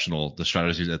exceptional. The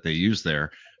strategies that they used there,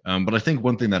 but I think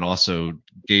one thing that also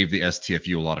gave the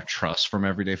STFU a lot of trust from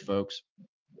everyday folks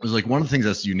was like one of the things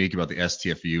that's unique about the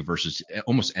STFU versus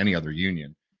almost any other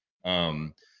union,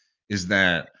 is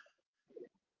that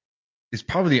it's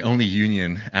probably the only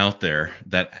union out there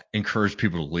that encouraged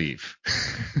people to leave.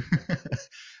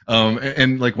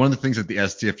 And like one of the things that the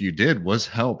STFU did was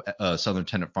help Southern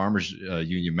Tenant Farmers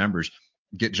Union members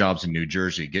get jobs in New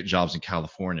Jersey, get jobs in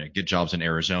California, get jobs in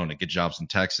Arizona, get jobs in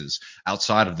Texas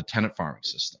outside of the tenant farming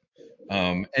system.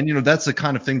 And that's the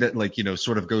kind of thing that like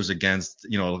sort of goes against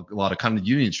a lot of kind of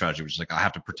union strategy, which is like I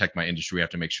have to protect my industry, I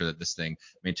have to make sure that this thing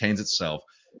maintains itself.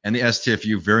 And the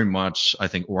STFU very much, I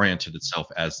think, oriented itself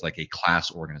as like a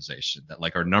class organization. That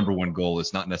like our number one goal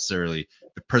is not necessarily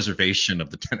the preservation of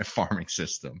the tenant farming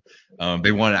system.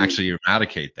 They want to actually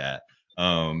eradicate that.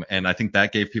 And I think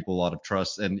that gave people a lot of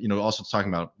trust. And also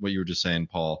talking about what you were just saying,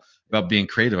 Paul, about being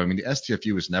creative. I mean, the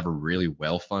STFU was never really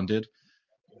well funded,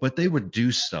 but they would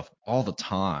do stuff all the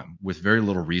time with very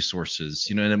little resources,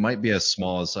 and it might be as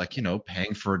small as like,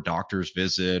 paying for a doctor's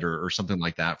visit or something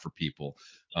like that for people.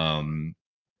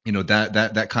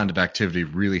 That kind of activity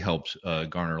really helped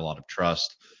garner a lot of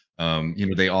trust.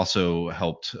 They also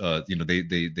helped,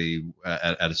 they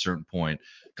at a certain point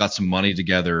got some money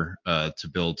together to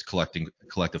build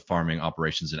collective farming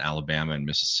operations in Alabama and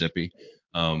Mississippi.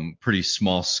 Pretty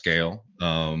small scale,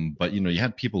 but you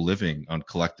had people living on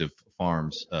collective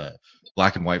farms,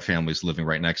 black and white families living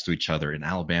right next to each other in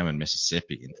Alabama and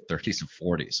Mississippi in the 30s and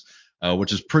 40s,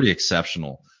 which is pretty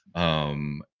exceptional, for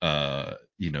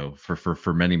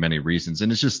many, many reasons.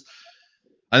 And it's just,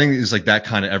 I think it's like that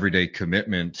kind of everyday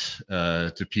commitment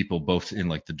to people, both in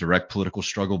like the direct political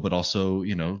struggle, but also,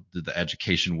 the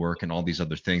education work and all these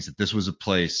other things, that this was a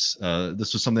place,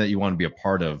 this was something that you want to be a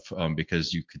part of,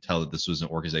 because you could tell that this was an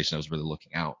organization that was really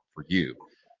looking out for you.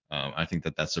 I think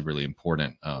that that's a really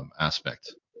important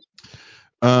aspect.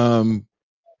 Another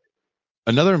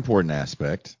important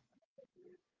aspect,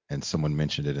 and someone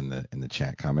mentioned it in the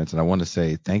chat comments, and I want to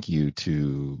say thank you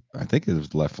to, I think it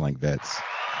was Left Flank Vets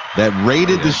that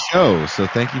rated the show. So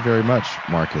thank you very much,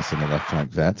 Marcus and the Left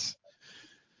Flank Vets.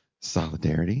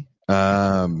 Solidarity.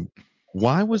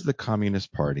 Why was the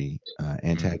Communist Party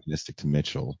antagonistic to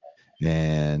Mitchell,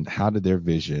 and how did their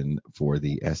vision for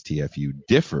the STFU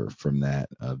differ from that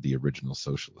of the original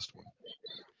socialist one?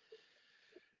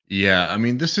 Yeah, I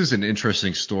mean, this is an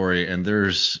interesting story, and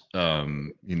there's,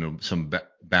 some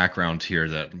background here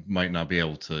that might not be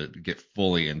able to get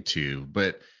fully into,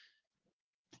 but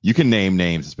you can name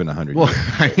names. It's been 100 well, years.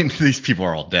 I mean, these people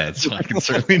are all dead, so I can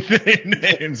certainly name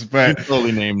names, but you can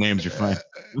totally name names. You're fine.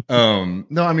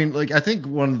 No, I mean, like, I think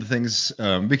one of the things,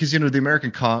 because, the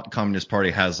American Communist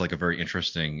Party has like a very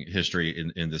interesting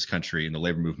history in this country, in the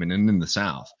labor movement and in the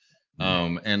South.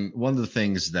 And one of the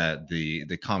things that the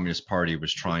Communist Party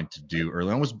was trying to do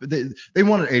early on was they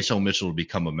wanted H.L. Mitchell to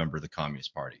become a member of the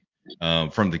Communist Party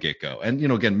from the get-go. And,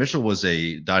 again, Mitchell was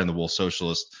a dyed-in-the-wool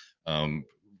socialist.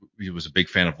 He was a big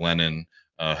fan of Lenin,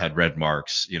 had read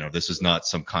Marx. This is not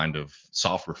some kind of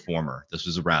soft reformer. This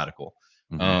was a radical.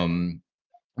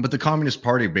 But the Communist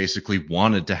Party basically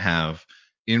wanted to have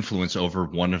influence over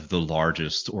one of the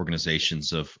largest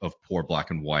organizations of poor black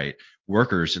and white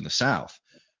workers in the South.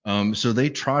 So they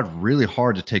tried really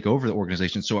hard to take over the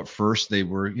organization. So at first they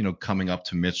were, coming up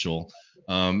to Mitchell.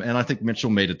 And I think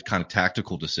Mitchell made a kind of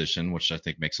tactical decision, which I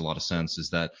think makes a lot of sense, is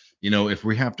that, if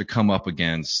we have to come up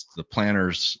against the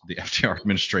planners, the FDR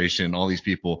administration, all these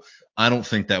people, I don't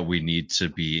think that we need to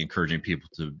be encouraging people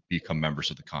to become members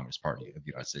of the Communist Party of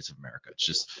the United States of America. It's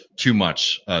just too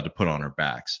much to put on our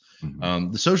backs.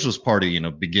 The Socialist Party,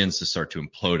 begins to start to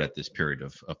implode at this period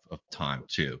of time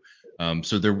too.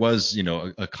 So there was,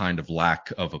 a kind of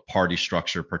lack of a party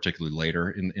structure, particularly later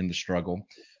in the struggle.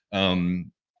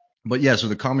 But yeah, so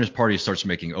the Communist Party starts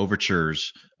making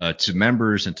overtures to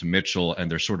members and to Mitchell, and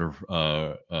they're sort of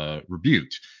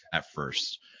rebuked at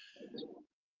first.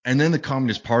 And then the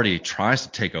Communist Party tries to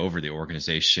take over the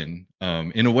organization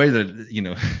in a way that,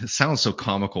 sounds so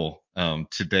comical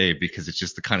today, because it's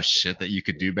just the kind of shit that you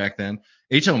could do back then.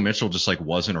 H.L. Mitchell just like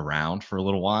wasn't around for a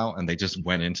little while, and they just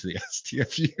went into the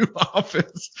STFU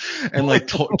office and like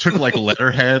took like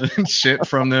letterhead and shit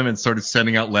from them and started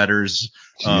sending out letters.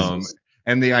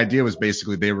 And the idea was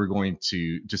basically they were going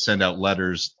to send out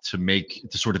letters to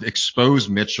sort of expose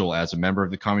Mitchell as a member of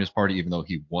the Communist Party, even though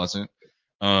he wasn't.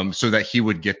 so that he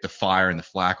would get the fire and the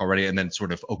flack already, and then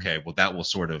sort of, okay, well, that will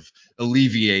sort of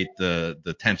alleviate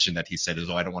the tension that he said is,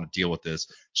 oh, I don't want to deal with this,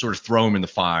 sort of throw him in the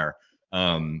fire.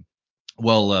 They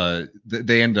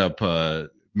end up,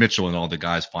 Mitchell and all the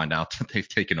guys find out that they've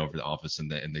taken over the office,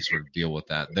 and they sort of deal with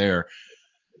that there.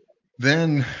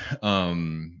 Then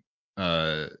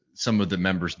some of the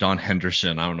members, Don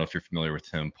Henderson, I don't know if you're familiar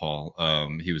with him, Paul.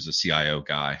 He was a CIO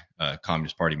guy,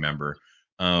 Communist Party member,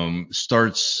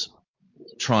 starts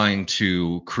trying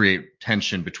to create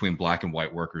tension between black and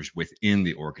white workers within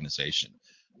the organization.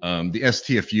 The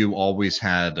STFU always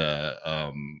had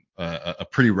a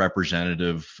pretty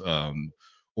representative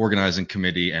organizing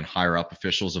committee and higher up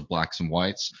officials of blacks and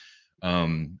whites.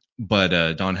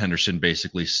 But Don Henderson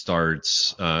basically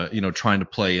starts, trying to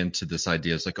play into this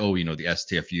idea. It's like, oh, the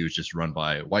STFU is just run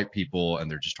by white people and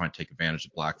they're just trying to take advantage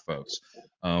of black folks.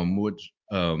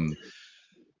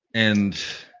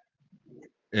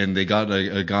 And they got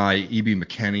a guy, E.B.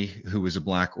 McKinney, who was a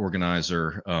black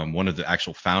organizer, one of the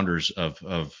actual founders of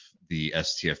the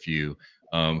STFU,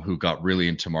 who got really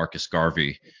into Marcus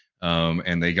Garvey.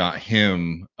 And they got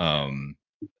him,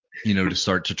 to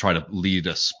start to try to lead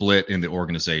a split in the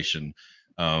organization.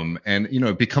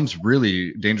 It becomes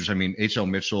really dangerous. I mean, H.L.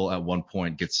 Mitchell at one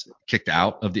point gets kicked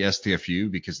out of the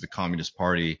STFU because the Communist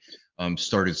Party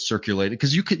started circulating.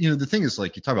 Because you could, the thing is,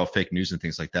 like, you talk about fake news and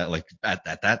things like that. Like at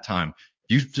that time,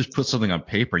 you just put something on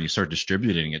paper and you start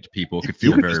distributing it to people. It could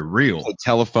feel very real. A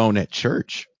telephone at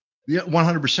church. Yeah,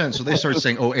 100%. So they started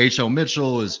saying, "Oh, H.L.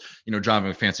 Mitchell is,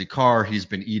 driving a fancy car. He's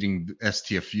been eating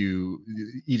through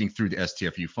the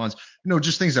STFU funds."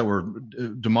 Just things that were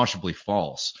demonstrably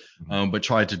false, but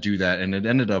tried to do that, and it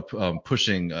ended up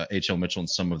pushing H.L. Mitchell and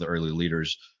some of the early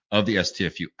leaders of the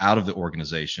STFU out of the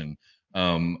organization.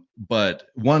 But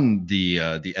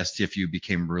the STFU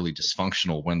became really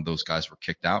dysfunctional when those guys were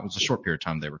kicked out. It was a short period of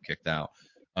time they were kicked out.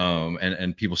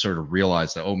 And people started to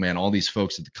realize that, oh man, all these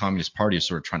folks at the Communist Party are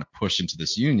sort of trying to push into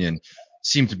this union,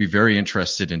 seem to be very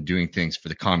interested in doing things for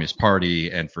the Communist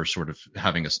Party and for sort of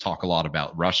having us talk a lot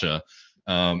about Russia,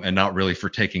 and not really for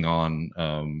taking on,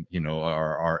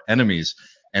 our enemies.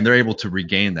 And they're able to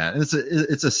regain that. And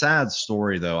it's a sad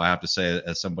story, though, I have to say,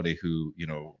 as somebody who,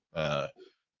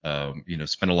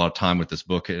 spent a lot of time with this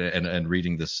book and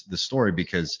reading this story,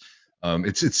 because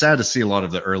it's sad to see a lot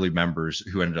of the early members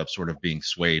who ended up sort of being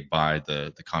swayed by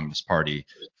the Communist Party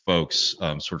folks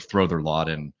sort of throw their lot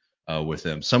in with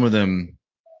them. Some of them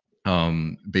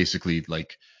basically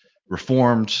like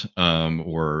reformed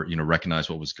or recognized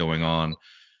what was going on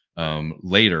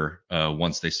later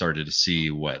once they started to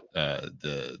see what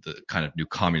the kind of new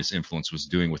communist influence was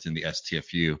doing within the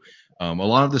STFU. A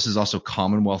lot of this is also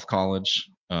Commonwealth College.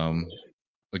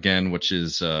 Again, which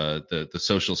is the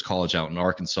socialist college out in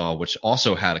Arkansas, which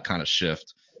also had a kind of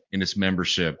shift in its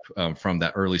membership from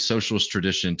that early socialist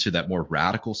tradition to that more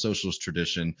radical socialist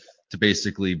tradition, to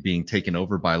basically being taken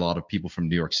over by a lot of people from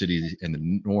New York City and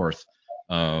the North,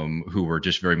 who were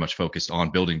just very much focused on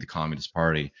building the Communist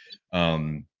Party.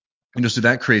 So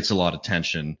that creates a lot of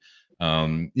tension. I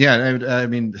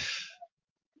mean,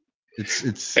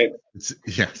 it's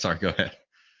yeah. Sorry, go ahead.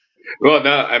 Well,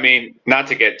 no, I mean, not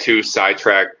to get too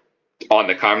sidetracked on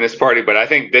the Communist Party, but I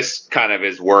think this kind of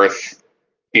is worth,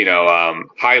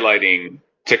 highlighting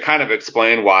to kind of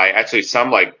explain why actually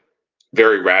some like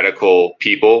very radical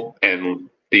people in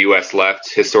the U.S.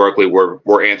 left historically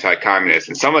were anti-communist.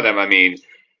 And some of them, I mean,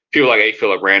 people like A.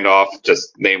 Philip Randolph,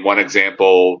 just name one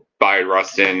example, Bayard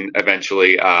Rustin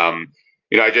eventually. I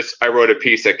wrote a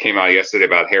piece that came out yesterday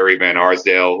about Harry Van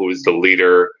Arsdale, who is the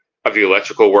leader of the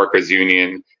Electrical Workers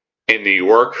Union in New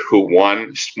York, who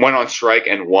went on strike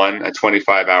and won a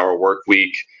 25-hour work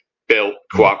week, built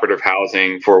cooperative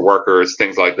housing for workers,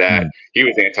 things like that. He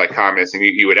was anti-communist, and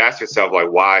you would ask yourself,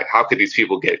 like, why? How could these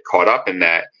people get caught up in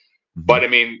that? But I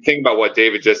mean, think about what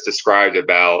David just described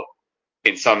about,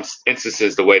 in some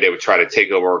instances, the way they would try to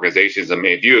take over organizations. I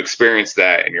mean, if you experience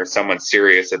that and you're someone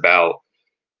serious about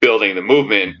building the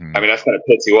movement, I mean, that's going to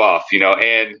piss you off,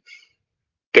 And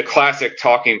the classic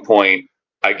talking point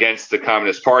against the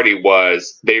Communist Party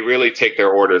was they really take their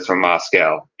orders from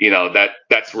Moscow.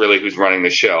 That's really who's running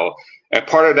the show. And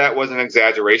part of that was an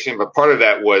exaggeration, but part of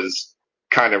that was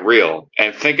kind of real.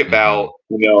 And think about,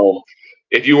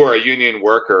 if you were a union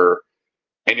worker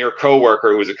and your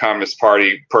coworker who was a Communist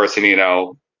Party person, in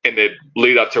the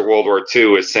lead up to World War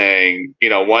II is saying,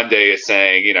 one day is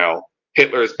saying,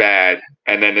 Hitler's bad.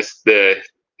 And then the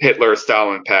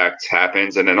Hitler-Stalin pact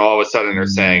happens, and then all of a sudden they're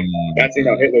saying that's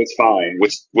Hitler's fine,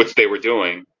 which they were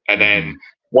doing, and then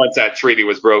once that treaty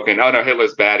was broken, oh no,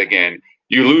 Hitler's bad again.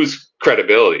 You lose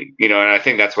credibility, and I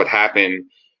think that's what happened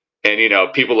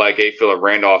And, people like A. Philip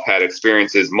Randolph had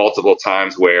experiences multiple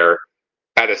times where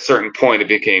at a certain point it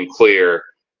became clear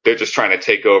they're just trying to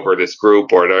take over this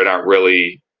group or they're not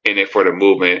really in it for the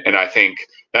movement. And I think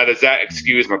now, does that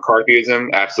excuse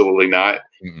McCarthyism? Absolutely not.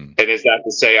 Mm-mm. And is that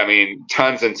to say, I mean,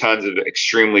 tons and tons of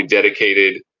extremely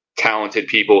dedicated, talented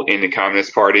people in the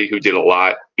Communist Party who did a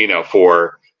lot,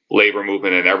 for labor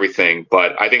movement and everything.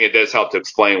 But I think it does help to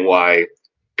explain why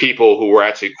people who were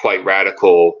actually quite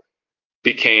radical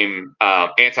became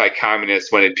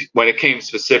anti-communist when it came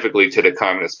specifically to the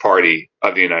Communist Party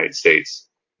of the United States.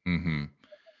 Mm-hmm.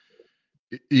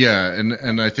 Yeah,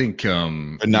 and I think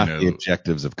but not the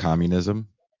objectives of communism.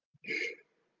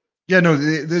 Yeah, no,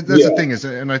 that's the Yeah. thing is,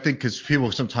 and I think because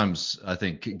people sometimes I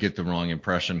think get the wrong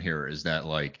impression here is that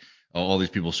like all these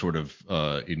people sort of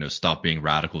stop being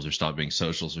radicals or stop being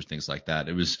socialists or things like that.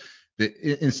 It was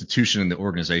the institution and the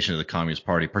organization of the Communist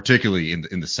Party, particularly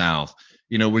in the South,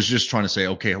 was just trying to say,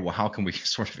 okay, well, how can we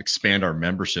sort of expand our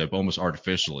membership almost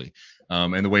artificially?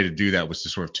 And the way to do that was to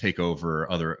sort of take over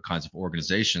other kinds of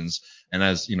organizations. And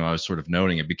as I was sort of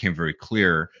noting, it became very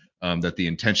clear that the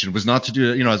intention was not to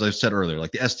do, as I said earlier,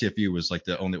 like the STFU was like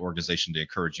the only organization to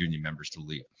encourage union members to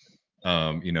leave,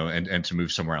 and to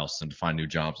move somewhere else and to find new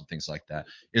jobs and things like that.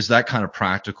 Is that kind of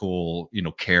practical,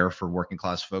 care for working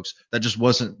class folks that just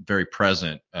wasn't very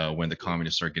present when the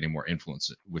communists started getting more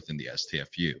influence within the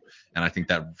STFU, and I think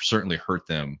that certainly hurt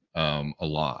them a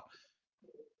lot.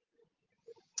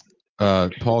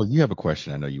 Paul, you have a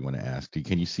question I know you want to ask.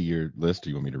 Can you see your list, or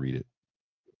you want me to read it?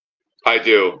 I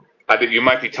do. You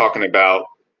might be talking about,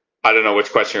 I don't know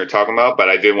which question you're talking about, but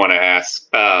I did want to ask.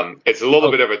 It's a little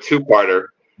bit of a two-parter.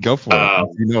 Go for it.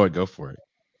 If you know it, go for it.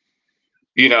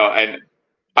 And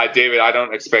David, I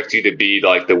don't expect you to be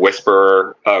like the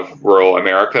whisperer of rural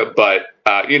America, but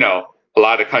a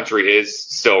lot of country is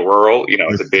still rural.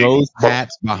 It's With a big. those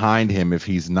hats behind him, if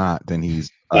he's not, then he's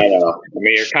I know. I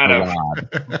mean, you're kind of.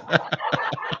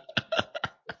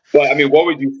 But I mean, what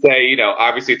would you say?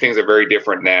 Obviously things are very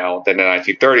different now than the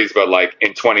 1930s, but like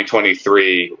in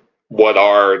 2023, what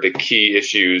are the key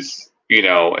issues,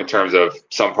 in terms of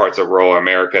some parts of rural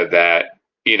America that,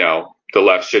 the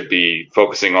left should be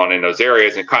focusing on in those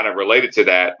areas? And kind of related to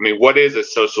that, I mean, what is a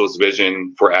socialist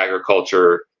vision for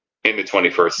agriculture in the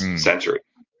 21st century?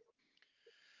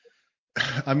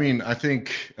 I mean, I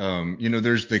think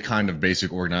there's the kind of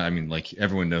basic organize. I mean, like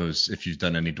everyone knows if you've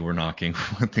done any door knocking,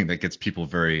 one thing that gets people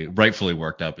very rightfully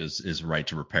worked up is right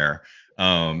to repair.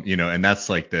 And that's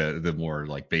like the more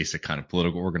like basic kind of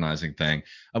political organizing thing.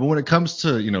 But when it comes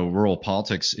to rural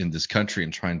politics in this country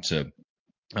and trying to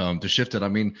shift it. I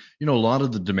mean, a lot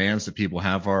of the demands that people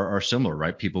have are similar,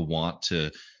 right? People want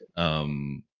to,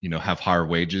 have higher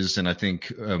wages. And I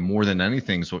think more than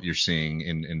anything is what you're seeing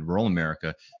in rural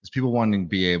America is people wanting to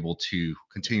be able to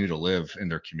continue to live in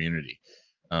their community.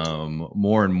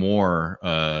 More and more,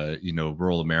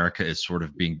 rural America is sort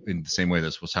of being in the same way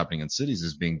that's what's happening in cities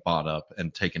is being bought up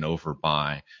and taken over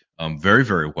by very,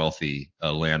 very wealthy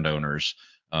landowners.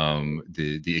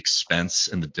 The expense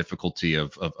and the difficulty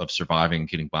of surviving,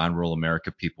 getting by in rural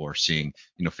America. People are seeing,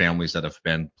 families that have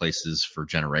been places for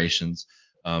generations,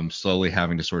 slowly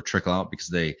having to sort of trickle out because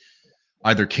they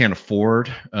either can't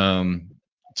afford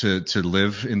to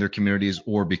live in their communities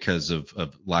or because of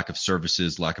lack of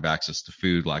services, lack of access to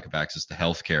food, lack of access to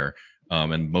healthcare,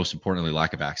 and most importantly,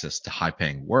 lack of access to high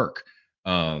paying work.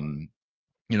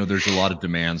 There's a lot of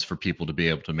demands for people to be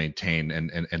able to maintain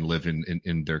and live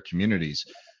in their communities.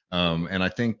 And I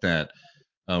think that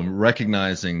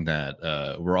recognizing that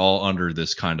we're all under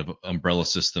this kind of umbrella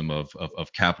system of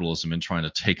capitalism and trying to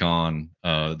take on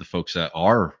the folks that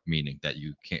are meaning that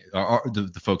you can't, are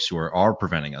the folks who are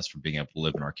preventing us from being able to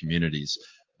live in our communities,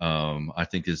 I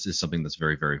think is something that's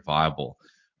very, very viable.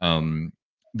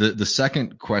 The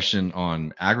second question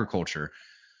on agriculture,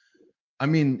 I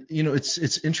mean,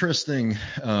 it's interesting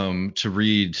to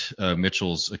read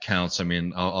Mitchell's accounts. I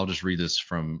mean, I'll just read this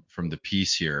from the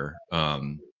piece here.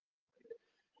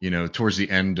 Towards the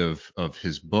end of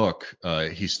his book,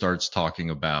 he starts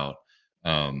talking about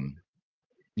the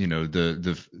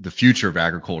future of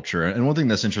agriculture. And one thing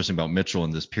that's interesting about Mitchell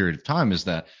in this period of time is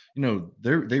that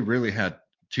they really had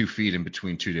 2 feet in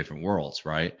between 2 different worlds,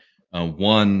 right?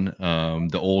 One,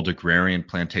 the old agrarian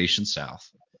plantation South,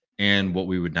 and what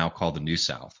we would now call the New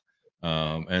South.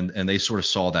 And they sort of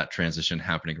saw that transition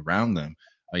happening around them.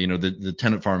 The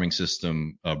tenant farming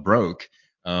system broke.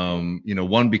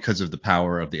 One, because of the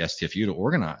power of the STFU to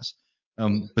organize,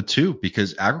 but 2,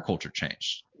 because agriculture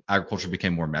changed. Agriculture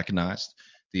became more mechanized.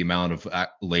 The amount of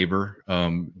labor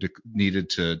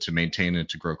needed to maintain and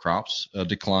to grow crops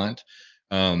declined.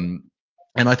 And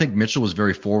I think Mitchell was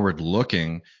very forward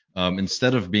looking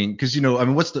Instead of being, because I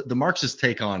mean, what's the Marxist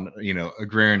take on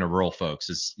agrarian or rural folks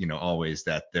is always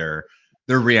that they're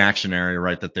reactionary,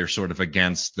 right? That they're sort of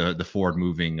against the forward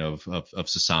moving of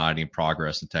society and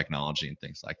progress and technology and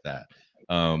things like that.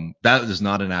 That is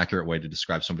not an accurate way to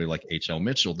describe somebody like H.L.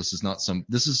 Mitchell. This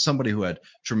is somebody who had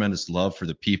tremendous love for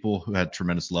the people, who had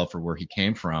tremendous love for where he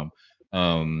came from.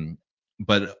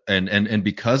 But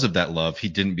because of that love, he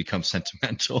didn't become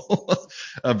sentimental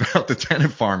about the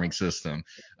tenant farming system.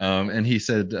 And he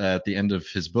said at the end of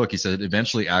his book, he said,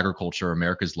 eventually agriculture,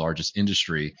 America's largest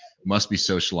industry, must be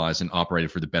socialized and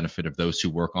operated for the benefit of those who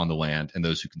work on the land and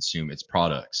those who consume its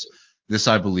products. This,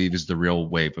 I believe, is the real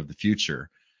wave of the future.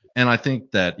 And I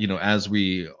think that, as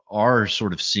we are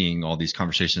sort of seeing all these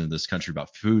conversations in this country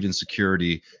about food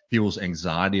insecurity, people's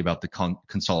anxiety about the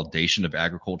consolidation of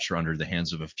agriculture under the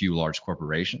hands of a few large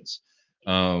corporations,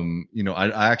 I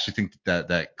actually think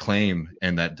that claim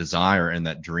and that desire and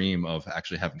that dream of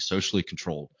actually having socially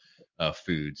controlled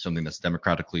food, something that's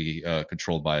democratically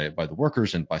controlled by the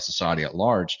workers and by society at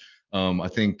large, I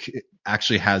think it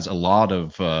actually has a lot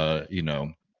of,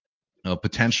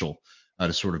 potential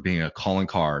to sort of being a calling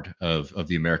card of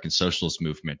the American socialist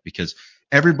movement, because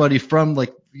everybody from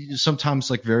like sometimes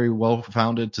like very well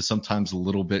founded to sometimes a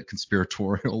little bit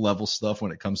conspiratorial level stuff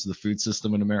when it comes to the food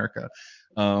system in America.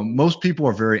 Most people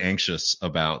are very anxious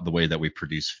about the way that we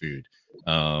produce food,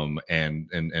 and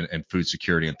food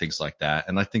security and things like that.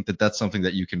 And I think that that's something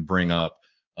that you can bring up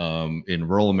in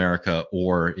rural America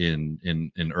or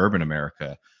in urban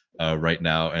America right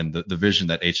now, and the vision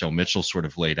that H.L. Mitchell sort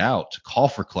of laid out to call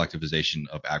for collectivization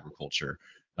of agriculture,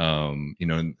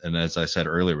 and as I said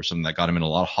earlier, was something that got him in a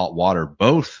lot of hot water,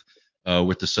 both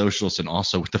with the socialists and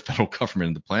also with the federal government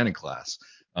and the planning class.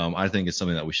 I think it's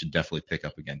something that we should definitely pick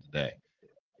up again today.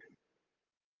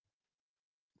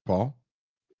 Paul?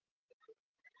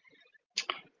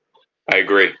 I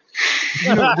agree.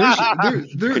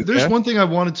 There's one thing I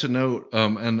wanted to note,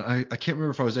 and I can't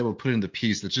remember if I was able to put in the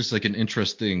piece. That's just like an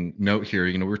interesting note here.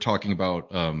 We're talking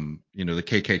about the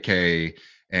KKK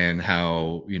and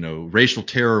how racial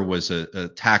terror was a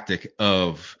tactic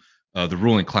of the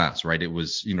ruling class, right? It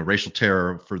was racial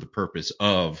terror for the purpose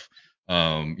of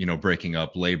breaking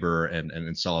up labor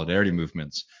and solidarity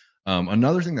movements.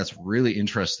 Another thing that's really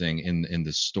interesting in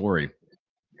this story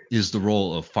is the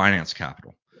role of finance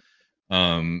capital.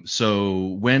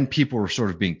 So when people were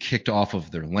sort of being kicked off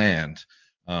of their land,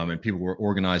 and people were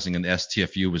organizing and the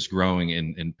STFU was growing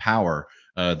in power,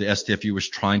 the STFU was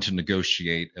trying to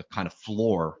negotiate a kind of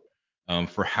floor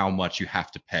for how much you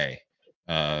have to pay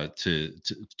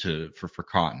for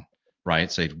cotton,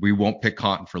 right? Say we won't pick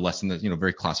cotton for less than the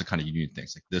very classic kind of union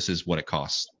things. Like this is what it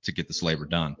costs to get this labor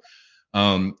done.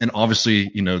 And obviously,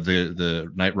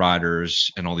 the Night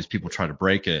Riders and all these people try to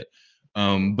break it.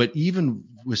 But even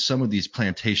with some of these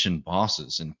plantation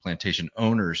bosses and plantation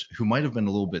owners who might have been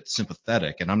a little bit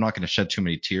sympathetic, and I'm not going to shed too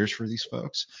many tears for these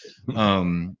folks,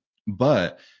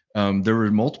 but there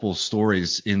were multiple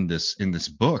stories in this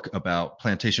book about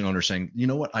plantation owners saying, you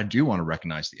know what, I do want to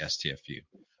recognize the STFU.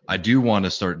 I do want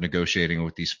to start negotiating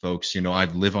with these folks. I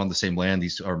live on the same land.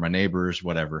 These are my neighbors,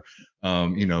 whatever.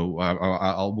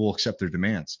 We'll accept their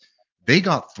demands. They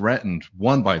got threatened,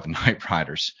 one, by the Night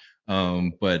Riders,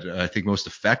 but I think most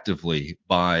effectively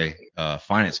by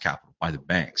finance capital, by the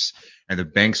banks. And the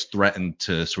banks threatened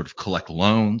to sort of collect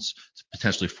loans, to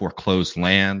potentially foreclose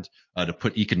land, to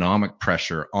put economic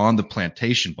pressure on the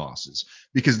plantation bosses,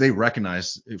 because they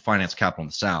recognize finance capital in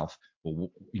the South. Well,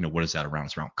 what is that around?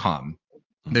 It's around cotton.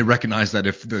 They recognized that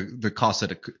if the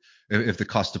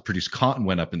cost to produce cotton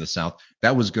went up in the South,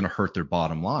 that was going to hurt their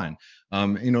bottom line.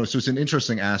 So it's an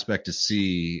interesting aspect to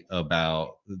see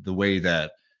about the way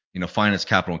that finance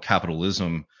capital and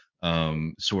capitalism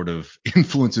sort of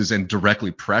influences and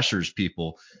directly pressures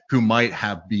people who might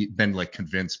have been like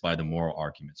convinced by the moral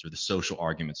arguments or the social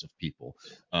arguments of people,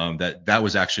 that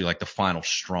was actually like the final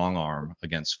strong arm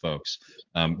against folks.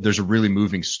 There's a really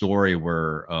moving story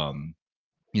where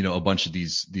a bunch of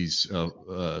these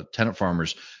tenant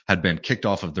farmers had been kicked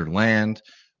off of their land,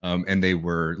 and they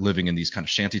were living in these kind of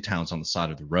shanty towns on the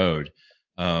side of the road.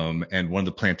 And one of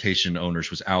the plantation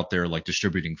owners was out there like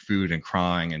distributing food and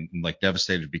crying and like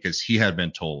devastated because he had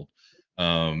been told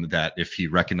that if he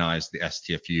recognized the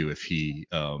STFU, if he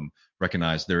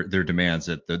recognized their demands,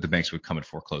 that the banks would come and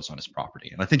foreclose on his property.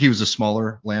 And I think he was a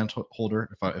smaller landholder,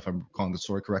 if I'm recalling the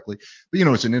story correctly. But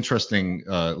it's an interesting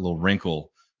little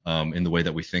wrinkle in the way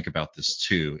that we think about this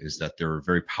too, is that there are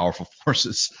very powerful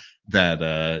forces that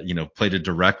played a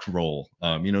direct role.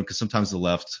 Because sometimes the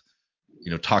left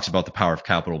talks about the power of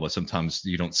capital, but sometimes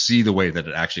you don't see the way that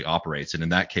it actually operates. And in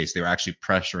that case, they were actually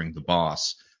pressuring the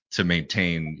boss to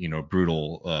maintain,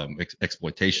 brutal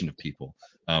exploitation of people,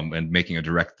 and making a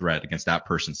direct threat against that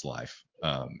person's life,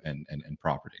 and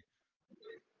property.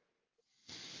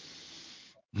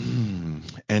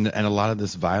 And a lot of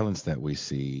this violence that we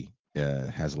see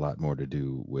has a lot more to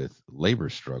do with labor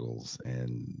struggles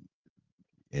and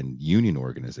union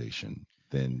organization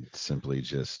than simply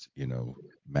just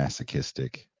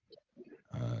masochistic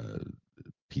uh,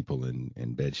 people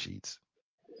in bed sheets.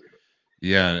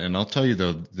 Yeah, and I'll tell you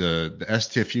though, the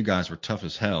STFU guys were tough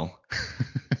as hell.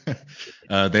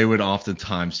 They would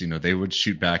oftentimes, they would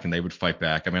shoot back and they would fight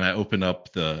back. I mean, I open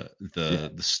up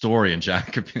the story in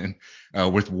Jacobin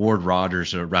with Ward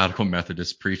Rogers, a radical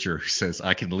Methodist preacher, who says,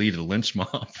 "I can lead a lynch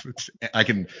mob. I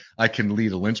can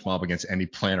lead a lynch mob against any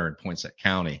planter in Poinsett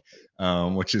County,"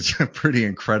 which is a pretty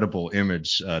incredible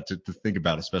image to think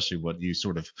about, especially what you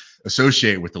sort of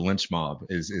associate with the lynch mob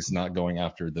is not going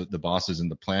after the bosses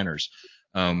and the planners.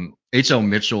 H.L.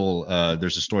 Mitchell,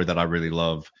 there's a story that I really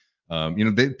love.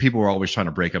 People were always trying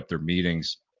to break up their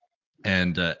meetings,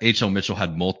 and H.L. Mitchell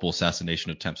had multiple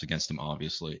assassination attempts against him,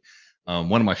 obviously.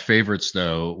 One of my favorites,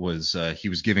 though, was he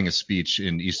was giving a speech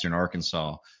in eastern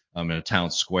Arkansas, in a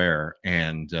town square.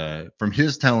 And from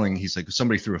his telling, he's like,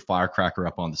 somebody threw a firecracker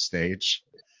up on the stage.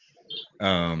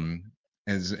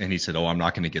 And he said, "Oh, I'm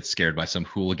not going to get scared by some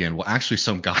hooligan." Well, actually,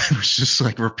 some guy was just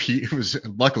like luckily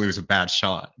it was a bad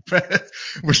shot, but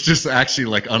was just actually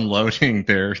like unloading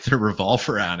their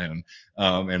revolver at him,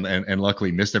 and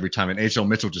luckily missed every time. And H.L.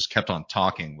 Mitchell just kept on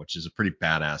talking, which is a pretty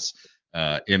badass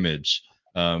image.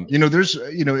 There's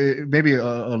maybe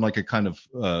on like a kind of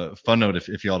fun note,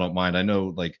 if y'all don't mind. I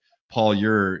know, like, Paul,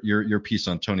 your piece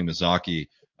on Tony Mazzocchi,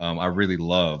 I really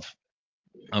love.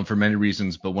 For many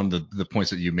reasons, but one of the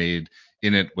points that you made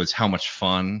in it was how much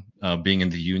fun being in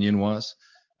the union was.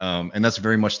 And that's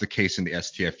very much the case in the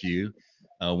STFU.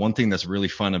 One thing that's really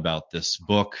fun about this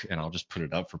book, and I'll just put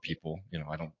it up for people,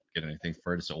 I don't get anything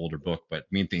for it. It's an older book, but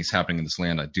Mean Things Happening in This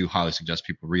Land, I do highly suggest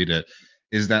people read it,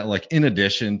 is that, like, in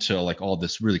addition to like all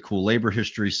this really cool labor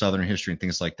history, Southern history, and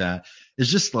things like that, it's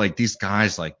just like these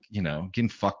guys, like, getting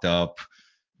fucked up,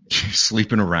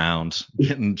 sleeping around,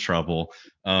 getting in trouble.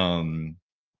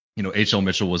 H.L.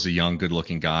 Mitchell was a young,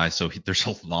 good-looking guy, so there's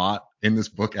a lot in this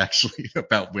book actually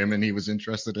about women he was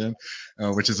interested in,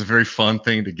 which is a very fun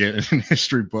thing to get in a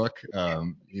history book.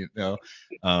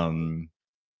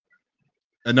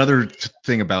 Another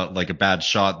thing about, like, a bad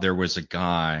shot, there was a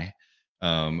guy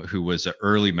who was an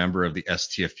early member of the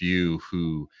STFU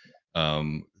who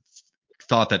um,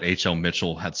 thought that H.L.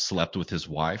 Mitchell had slept with his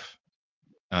wife,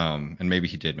 and maybe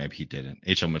he did, maybe he didn't.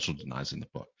 H.L. Mitchell denies in the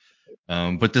book.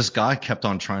 But this guy kept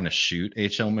on trying to shoot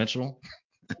H.L. Mitchell.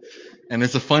 And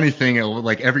it's a funny thing,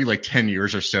 like every 10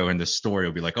 years or so in this story,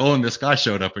 it'll be like, "Oh, and this guy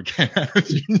showed up again at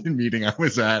a union meeting I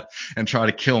was at and tried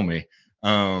to kill me."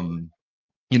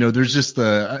 There's just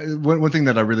one thing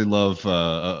that I really love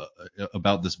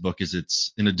about this book is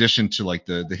it's, in addition to like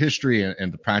the history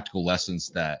and the practical lessons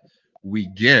that we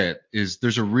get, is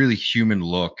there's a really human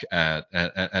look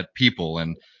at people.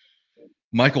 And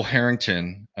Michael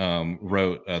Harrington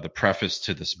wrote the preface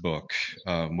to this book,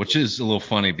 which is a little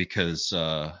funny because,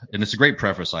 and it's a great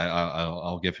preface.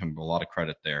 I'll give him a lot of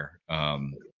credit there,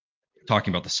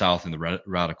 talking about the South and the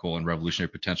radical and revolutionary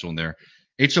potential in there.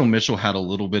 H.L. Mitchell had a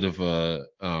little bit of a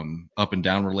up and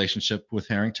down relationship with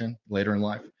Harrington later in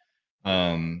life.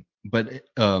 But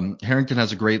Harrington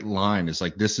has a great line. It's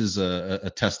like, this is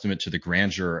a testament to the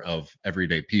grandeur of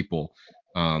everyday people.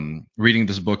 Reading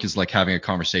this book is like having a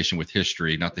conversation with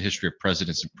history, not the history of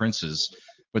presidents and princes,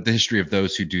 but the history of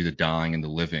those who do the dying and the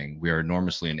living. We are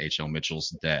enormously in H.L. Mitchell's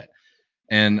debt.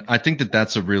 And I think that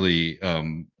that's a really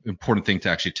important thing to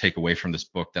actually take away from this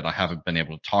book that I haven't been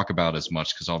able to talk about as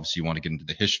much, because obviously you want to get into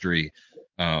the history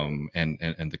and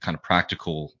the kind of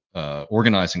practical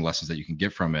organizing lessons that you can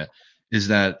get from it. Is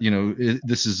that,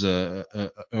 this is a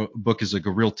book is like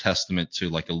a real testament to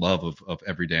like a love of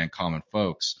everyday and common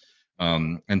folks.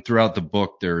 And throughout the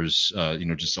book, there's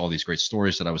just all these great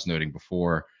stories that I was noting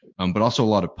before, but also a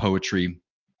lot of poetry.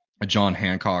 John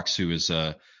Hancock's, who is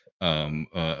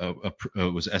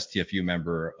was STFU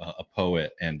member, a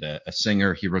poet, and a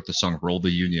singer. He wrote the song "Roll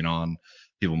the Union On."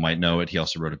 People might know it. He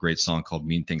also wrote a great song called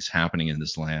 "Mean Things Happening in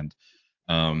This Land."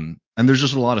 And there's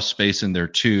just a lot of space in there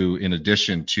too, in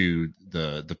addition to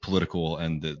the political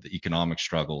and the economic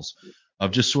struggles,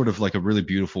 of just sort of like a really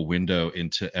beautiful window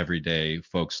into everyday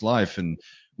folks' life. And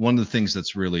one of the things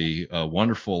that's really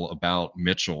wonderful about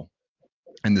Mitchell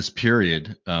in this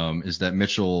period is that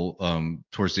Mitchell,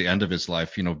 towards the end of his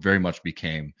life, very much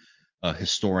became a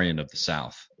historian of the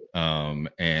South.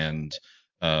 And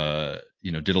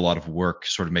did a lot of work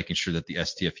sort of making sure that the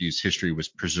STFU's history was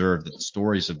preserved, that the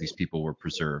stories of these people were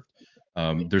preserved.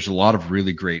 There's a lot of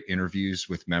really great interviews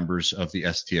with members of the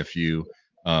STFU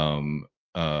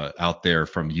out there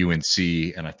from UNC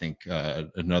and I think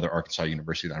another Arkansas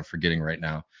university that I'm forgetting right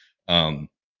now.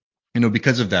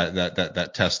 Because of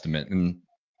that testament. And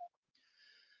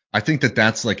I think that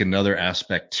that's like another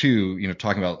aspect too,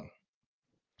 talking about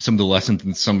some of the lessons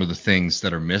and some of the things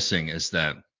that are missing is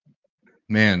that,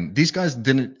 man, these guys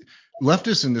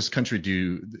leftists in this country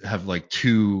do have like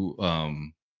two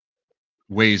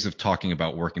ways of talking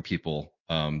about working people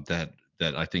that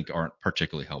I think aren't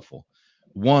particularly helpful.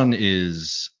 One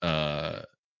is the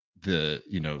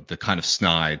kind of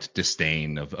snide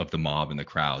disdain of the mob and the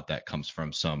crowd that comes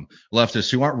from some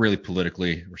leftists who aren't really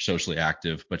politically or socially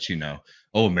active, but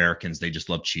Americans, they just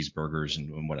love cheeseburgers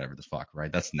and whatever the fuck,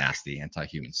 right? That's nasty,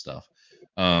 anti-human stuff.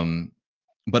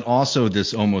 But also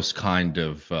this almost kind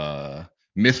of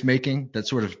myth making that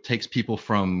sort of takes people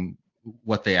from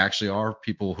what they actually are,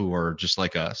 people who are just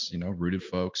like us, rooted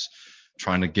folks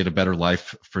trying to get a better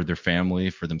life for their family,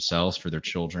 for themselves, for their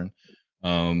children.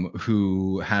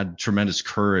 Who had tremendous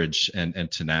courage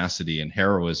and tenacity and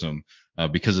heroism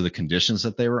because of the conditions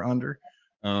that they were under.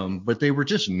 But they were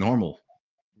just normal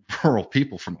rural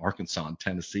people from Arkansas and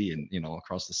Tennessee and,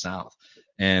 across the South.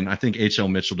 And I think H.L.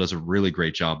 Mitchell does a really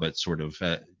great job at sort of,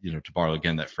 to borrow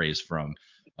again that phrase from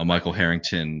Michael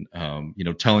Harrington,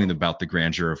 telling about the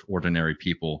grandeur of ordinary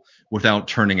people without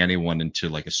turning anyone into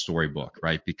like a storybook,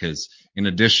 right? Because in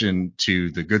addition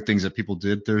to the good things that people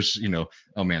did, there's,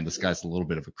 oh man, this guy's a little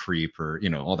bit of a creep or,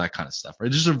 all that kind of stuff, right?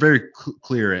 Just a very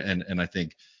clear and I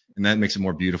think, and that makes it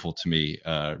more beautiful to me,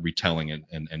 retelling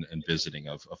and visiting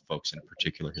of folks in a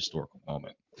particular historical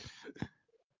moment.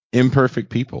 Imperfect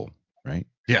people, right?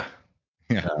 Yeah.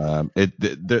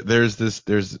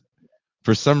 There's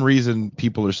for some reason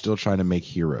people are still trying to make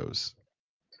heroes,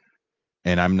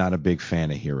 and I'm not a big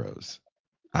fan of heroes.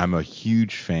 I'm a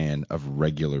huge fan of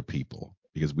regular people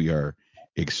because we are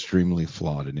extremely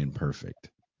flawed and imperfect.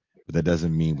 But that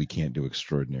doesn't mean we can't do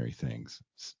extraordinary things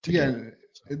together.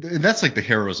 Yeah, and that's like the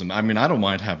heroism. I mean, I don't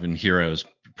mind having heroes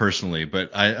personally, but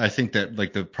I think that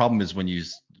like the problem is when you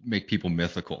make people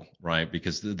mythical, right?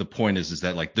 Because the point is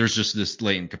that like there's just this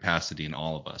latent capacity in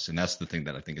all of us, and that's the thing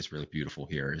that I think is really beautiful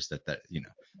here is that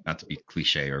not to be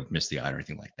cliche or misty-eyed or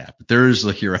anything like that, but there is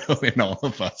a hero in all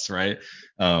of us, right?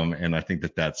 And I think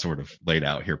that that's sort of laid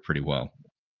out here pretty well.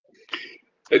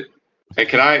 And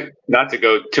can I, not to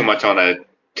go too much on a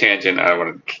tangent, I don't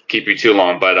want to keep you too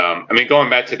long, but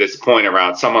going back to this point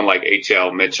around someone like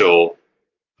H.L. Mitchell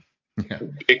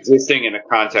existing in a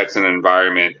context and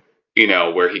environment,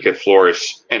 where he could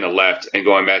flourish in the left, and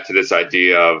going back to this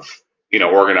idea of,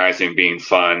 organizing being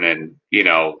fun and, in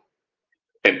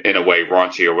a way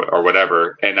raunchy or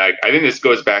whatever. And I think this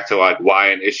goes back to like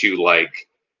why an issue like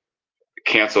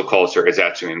cancel culture is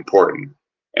actually important.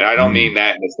 And I don't mean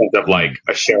that in the sense of like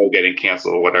a show getting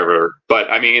canceled or whatever, but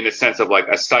I mean in the sense of like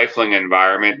a stifling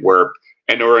environment where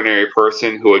an ordinary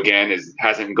person who again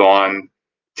hasn't gone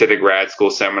to the grad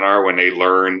school seminar when they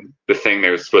learn the thing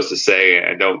they're supposed to say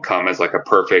and don't come as like a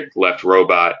perfect left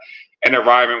robot, an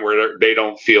environment where they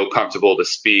don't feel comfortable to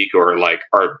speak or like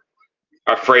are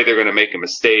afraid they're going to make a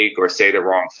mistake or say the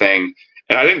wrong thing.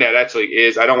 And I think that actually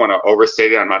is, I don't want to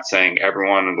overstate it. I'm not saying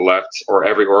everyone on the left or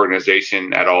every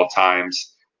organization at all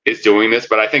times is doing this,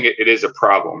 but I think it is a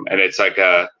problem. And it's like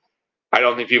I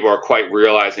don't think people are quite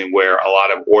realizing where a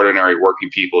lot of ordinary working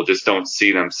people just don't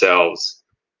see themselves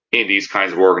in these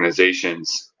kinds of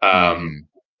organizations.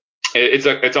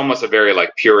 It's almost a very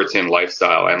like Puritan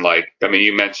lifestyle. And like, I mean,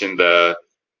 you mentioned the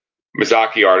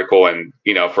Mizaki article, and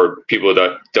for people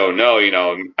that don't know,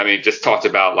 I mean, it just talked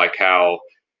about like how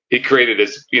he created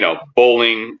this,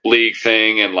 bowling league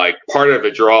thing, and like part of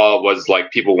the draw was like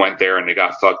people went there and they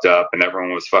got fucked up, and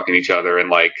everyone was fucking each other, and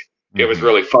like it was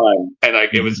really fun, and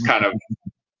like it was kind of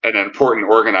an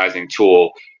important organizing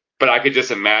tool. But I could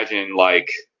just imagine like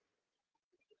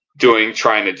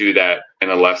trying to do that in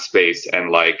a left space, and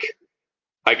like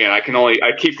again, I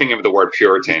keep thinking of the word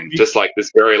Puritan, just like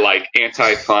this very like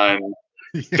anti-fun,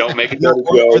 don't make a dirty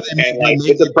joke, and like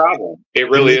it's a problem. It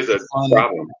really is a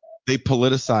problem. They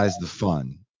politicize the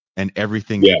fun, and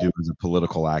everything they do is a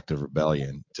political act of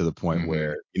rebellion to the point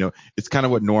where it's kind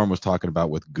of what Norm was talking about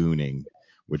with gooning,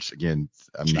 which again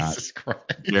I'm not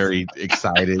very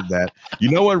excited that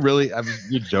what really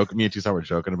you're joking. Me and Tucson were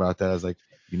joking about that. I was like,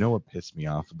 what pissed me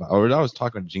off about, or I was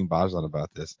talking to Gene Bobson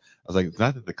about this. I was like, it's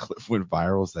not that the clip went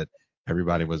viral, it's that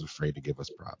everybody was afraid to give us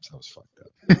props. That was fucked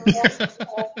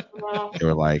up. They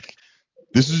were like,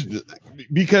 this is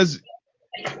because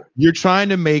you're trying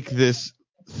to make this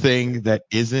thing that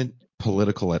isn't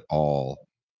political at all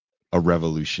a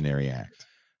revolutionary act.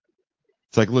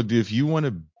 It's like, look, dude, if you want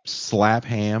to slap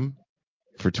ham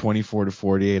for 24 to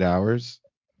 48 hours,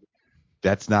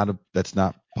 that's not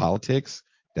politics.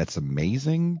 That's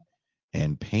amazing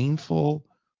and painful,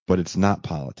 but it's not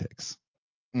politics,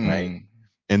 right?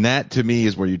 And that to me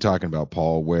is where you're talking about,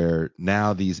 Paul, where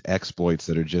now these exploits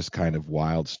that are just kind of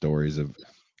wild stories of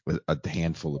a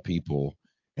handful of people,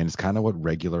 and it's kind of what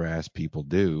regular ass people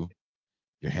do.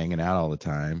 You're hanging out all the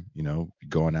time,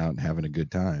 going out and having a good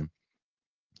time.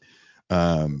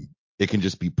 It can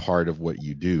just be part of what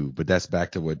you do. But that's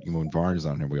back to what, when Varn is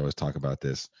on here, we always talk about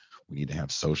this. We need to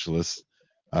have socialist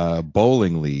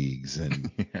bowling leagues and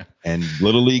and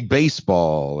little league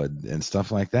baseball and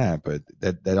stuff like that. But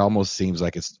that almost seems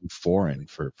like it's foreign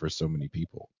for so many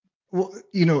people. Well,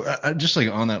 just like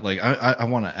on that, like I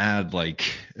want to add like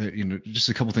just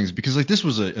a couple things, because like this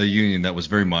was a union that was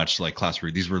very much like class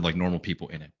free. These were like normal people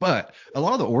in it, but a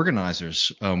lot of the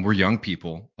organizers were young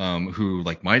people who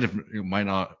like might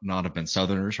not have been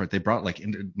Southerners, right? They brought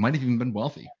might have even been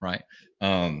wealthy, right?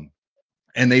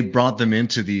 And they brought them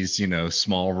into these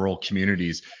small rural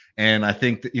communities. And I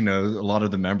think that, a lot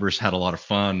of the members had a lot of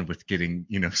fun with getting,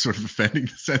 sort of offending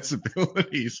the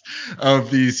sensibilities of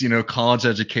these, college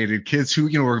educated kids who,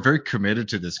 were very committed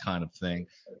to this kind of thing.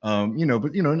 But,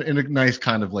 in a nice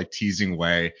kind of like teasing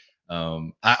way.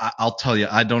 I'll tell you,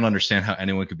 I don't understand how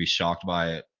anyone could be shocked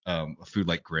by it. A food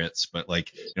like grits, but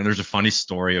like, there's a funny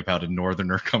story about a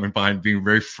northerner coming by and being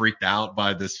very freaked out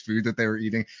by this food that they were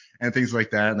eating and things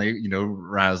like that. And they,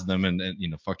 razzed them and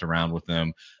fucked around with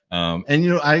them.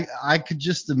 And I could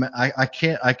just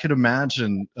I could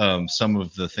imagine some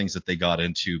of the things that they got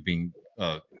into being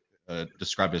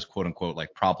described as quote unquote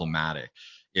like problematic.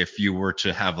 If you were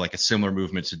to have like a similar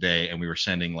movement today and we were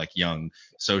sending like young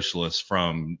socialists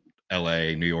from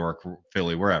LA, New York,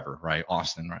 Philly, wherever, right?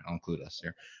 Austin, right? I'll include us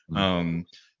here.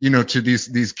 To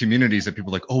these communities that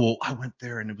people are like, oh, well, I went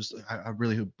there and it was, I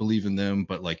really believe in them,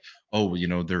 but like, oh,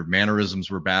 their mannerisms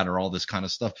were bad or all this kind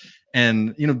of stuff.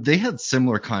 And, they had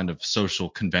similar kind of social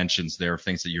conventions there,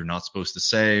 things that you're not supposed to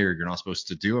say or you're not supposed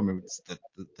to do. I mean, it's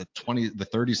the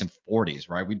 30s and 40s,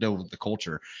 right? We dealt with the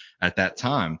culture at that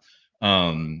time.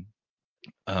 And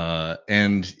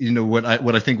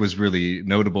what I think was really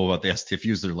notable about the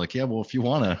STFUs, they're like, yeah, well, if you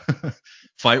want to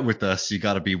fight with us, you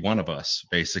got to be one of us,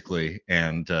 basically,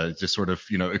 and just sort of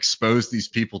expose these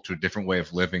people to a different way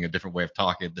of living, a different way of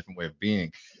talking, a different way of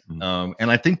being. And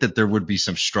I think that there would be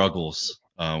some struggles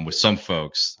with some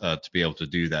folks to be able to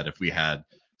do that if we had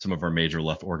some of our major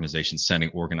left organizations sending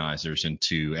organizers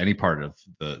into any part of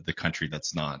the country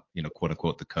that's not quote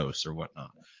unquote the coast or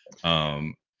whatnot.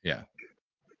 Yeah.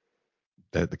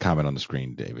 The comment on the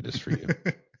screen, David, is for you.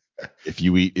 If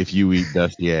you eat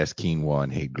dusty ass quinoa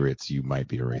and hate grits, you might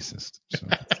be a racist. So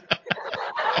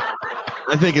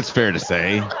I think it's fair to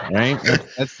say, right?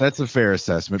 That's a fair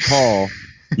assessment. Paul,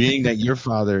 being that your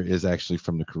father is actually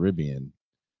from the Caribbean,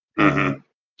 do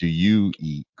you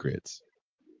eat grits?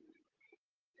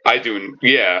 I do,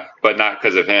 yeah, but not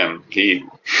because of him. He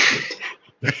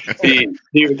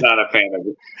was not a fan of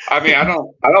it. I mean, I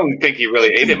don't think he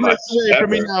really ate it much. Away from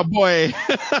me now, boy.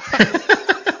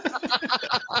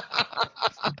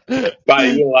 But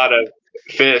I eat a lot of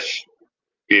fish,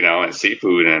 and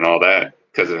seafood and all that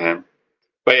because of him.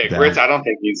 But yeah, grits, I don't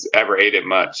think he's ever ate it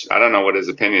much. I don't know what his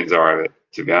opinions are of it,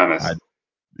 to be honest.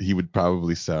 He would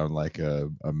probably sound like a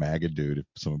MAGA dude if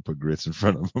someone put grits in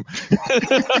front of him.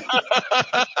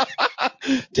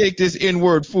 Take this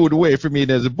N-word food away from me.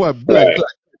 There's a blood.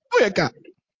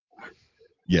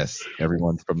 Yes,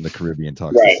 everyone from the Caribbean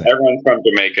talks the same. Everyone's from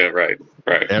Jamaica, right.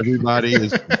 Everybody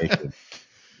is Jamaican.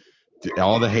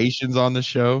 All the Haitians on the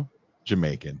show,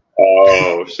 Jamaican.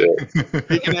 Oh, shit.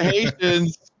 Speaking of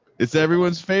Haitians, it's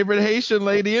everyone's favorite Haitian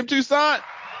lady in Toussaint.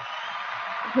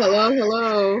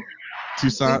 Hello.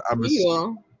 Toussaint,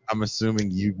 I'm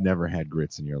assuming you've never had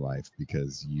grits in your life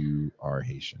because you are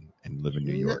Haitian and live in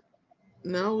New York.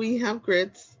 No, we have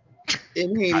grits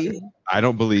in Haiti. I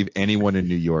don't believe anyone in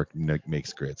New York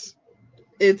makes grits.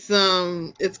 It's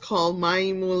called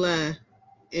maï moulin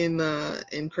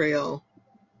in Creole.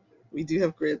 We do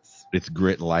have grits. It's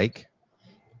grit-like?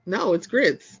 No, it's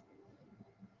grits.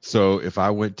 So if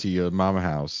I went to your mama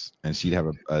house and she'd have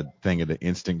a thing of the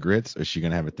instant grits, or is she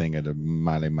gonna have a thing of the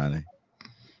male?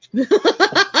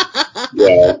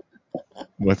 Yeah.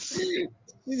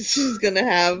 She's gonna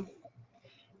have.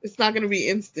 It's not gonna be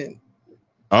instant.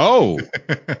 Oh,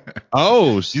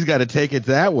 she's got to take it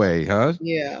that way, huh?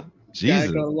 Yeah. Jesus.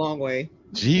 Gotta go a long way.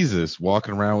 Jesus,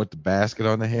 walking around with the basket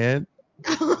on the head.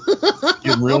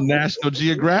 Getting real National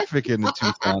Geographic in the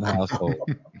Toussaint household.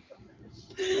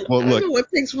 Well, I look, know what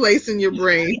takes place in your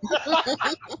brain.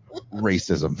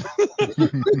 racism.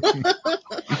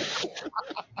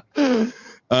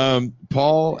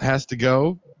 Paul has to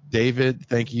go. David,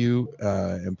 thank you,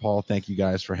 and Paul, thank you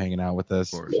guys for hanging out with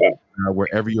us. Of course.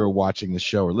 Wherever you're watching the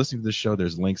show or listening to the show,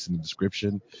 there's links in the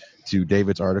description to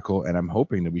David's article, and I'm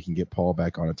hoping that we can get Paul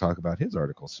back on and talk about his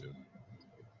article soon.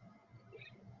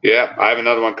 Yeah, I have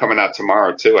another one coming out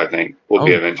tomorrow too. I think will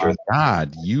be of interest. My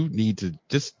God, you need to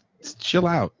just chill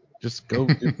out. Just go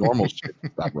do normal shit.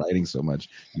 Stop writing so much.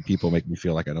 You people make me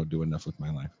feel like I don't do enough with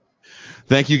my life.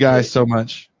 Thank you guys so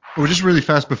much. Well, just really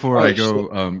fast before Oh, I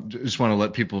go, just want to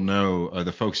let people know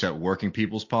the folks at Working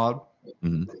People's Pod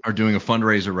are doing a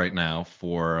fundraiser right now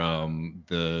for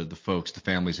the folks, the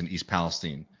families in East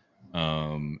Palestine.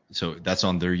 So that's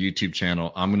on their YouTube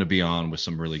channel. I'm going to be on with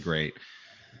some really great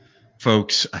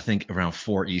folks, I think around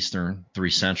 4 Eastern,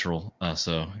 3 Central.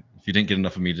 So if you didn't get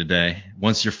enough of me today,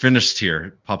 once you're finished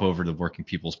here, pop over to Working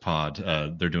People's Pod.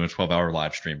 They're doing a 12-hour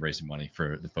live stream raising money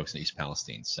for the folks in East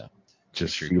Palestine. So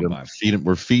just sure feed them.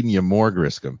 We're feeding you more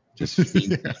Griscom. Just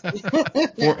feed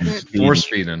force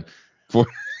feeding.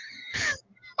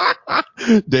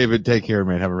 David, take care,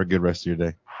 man. Have a good rest of your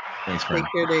day. Thanks, friend.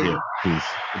 Take care, David. Peace.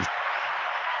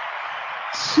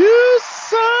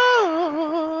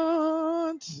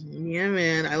 Yeah,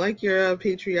 man. I like your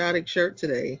patriotic shirt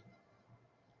today.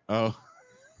 Oh.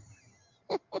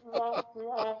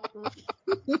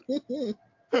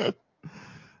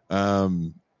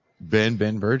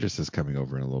 Ben Burgess is coming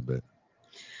over in a little bit.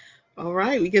 All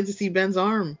right, we get to see Ben's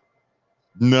arm.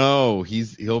 No,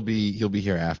 he'll be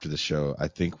here after the show. I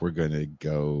think we're gonna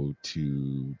go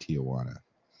to Tijuana.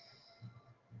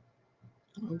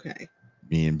 Okay.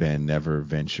 Me and Ben never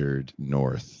ventured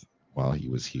north while he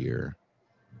was here.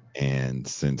 And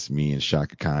since me and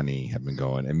Shaka Kani have been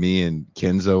going, and me and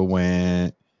Kenzo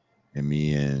went, and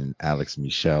me and Alex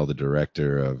Michel, the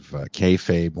director of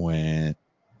Kayfabe, went.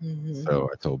 Mm-hmm. So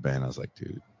I told Ben, I was like,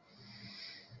 dude,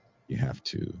 you have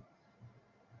to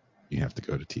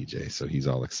go to TJ. So he's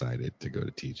all excited to go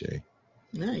to TJ.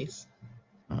 Nice.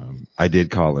 I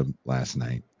did call him last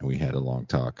night, and we had a long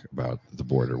talk about the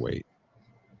border wait,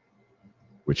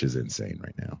 which is insane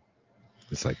right now.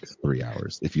 It's like 3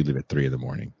 hours if you leave at 3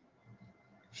 a.m.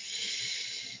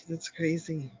 That's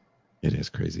crazy. It is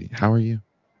crazy. How are you?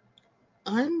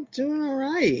 I'm doing all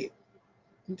right.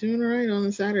 I'm doing all right on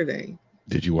a Saturday.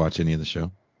 Did you watch any of the show?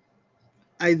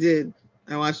 I did.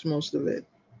 I watched most of it.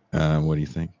 What do you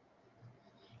think?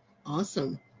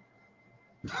 Awesome.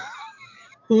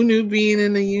 Who knew being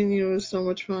in the union was so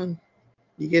much fun?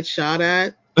 You get shot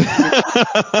at. You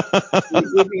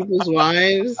get people's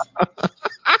wives.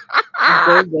 You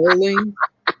go bowling.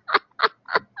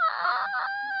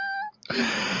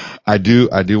 I do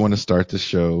want to start the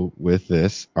show with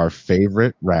this. Our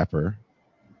favorite rapper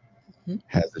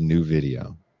has a new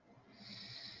video.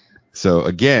 So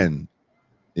again,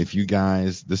 if you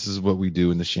guys, this is what we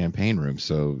do in the champagne room.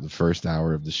 So the first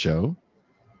hour of the show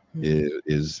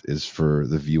is for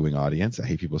the viewing audience. I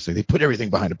hate people say they put everything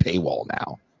behind a paywall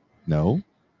now. No,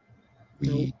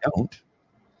 we don't.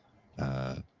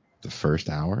 The first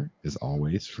hour is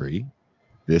always free.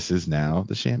 This is now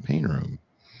the champagne room.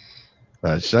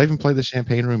 Should I even play the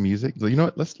champagne room music? You know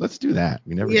what? Let's do that.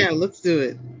 We never. Yeah, let's do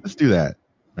it. Let's do that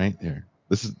right there.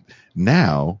 This is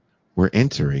now we're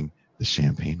entering the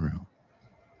champagne room.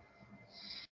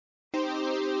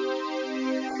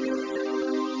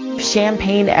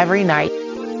 Champagne every night.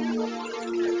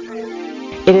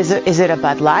 Is it a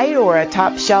Bud Light or a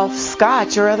top shelf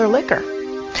scotch or other liquor?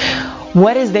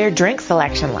 What is their drink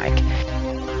selection like?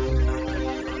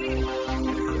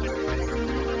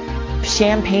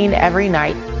 Champagne every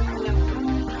night.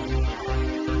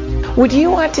 Would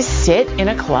you want to sit in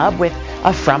a club with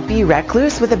a frumpy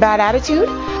recluse with a bad attitude?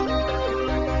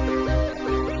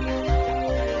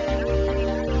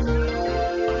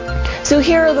 So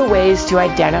here are the ways to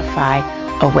identify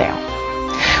a whale.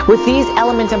 With these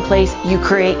elements in place, you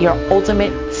create your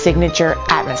ultimate signature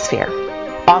atmosphere,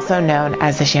 also known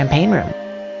as the champagne room.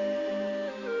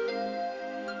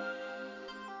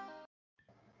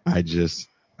 I just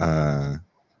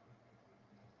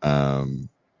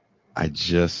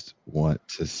want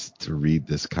to read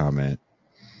this comment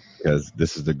because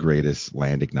this is the greatest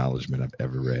land acknowledgement I've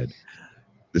ever read.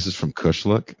 This is from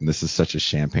Kushlook, and this is such a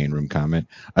champagne room comment.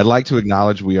 I'd like to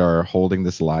acknowledge we are holding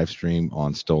this live stream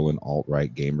on stolen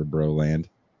alt-right gamer bro land.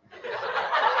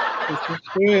 This is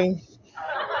true.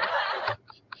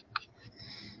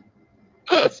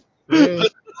 It's true.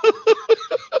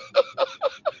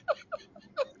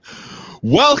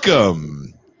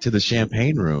 Welcome to the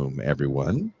champagne room,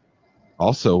 everyone.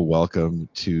 Also, welcome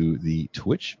to the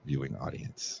Twitch viewing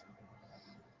audience.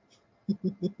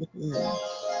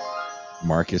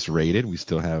 Marcus rated. We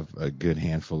still have a good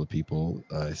handful of people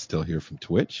still here from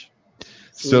Twitch.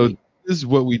 So Sweet. this is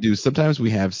what we do. Sometimes we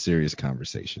have serious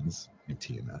conversations,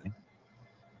 T and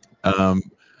I.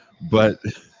 But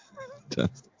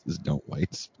just don't white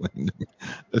explain to me.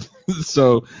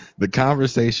 So the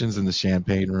conversations in the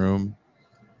champagne room,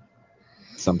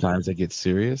 sometimes they get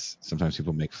serious. Sometimes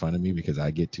people make fun of me because I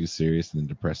get too serious and then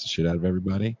depress the shit out of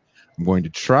everybody. I'm going to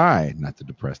try not to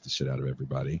depress the shit out of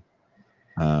everybody.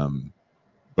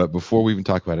 But before we even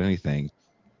talk about anything,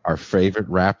 our favorite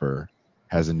rapper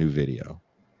has a new video.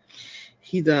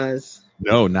 He does.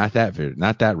 No, not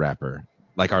that rapper.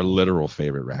 Like our literal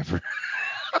favorite rapper.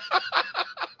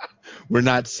 We're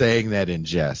not saying that in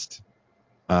jest.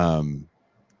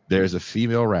 There's a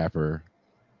female rapper.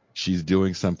 She's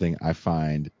doing something I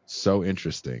find so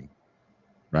interesting,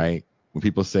 right? When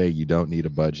people say you don't need a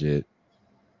budget,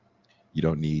 you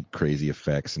don't need crazy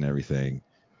effects and everything,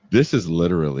 this is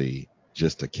literally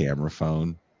just a camera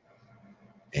phone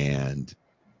and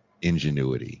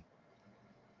ingenuity.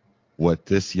 What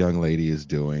this young lady is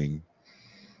doing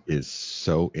is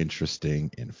so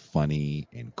interesting and funny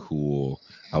and cool.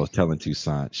 I was telling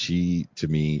Toussaint, she to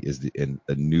me is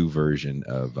a new version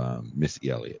of Missy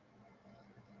Elliott.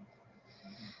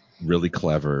 Really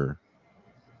clever.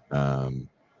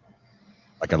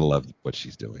 Like I love what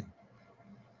she's doing.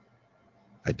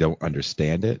 I don't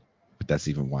understand it, but that's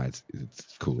even why it's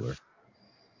cooler.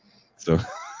 So,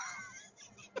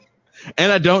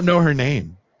 and I don't know her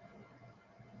name.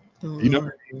 Don't You know know.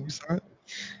 her name, Toussaint?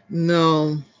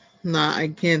 No, nah, I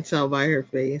can't tell by her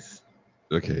face.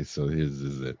 Okay, so here's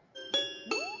is it.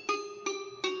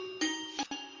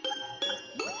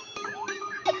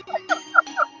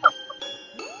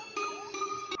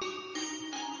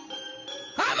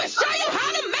 I'ma show you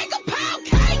how to make a pound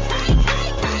cake.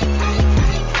 Make a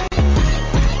pound cake.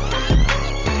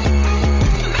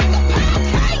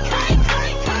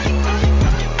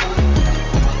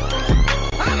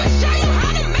 I'ma show you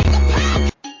how to make a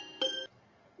pound.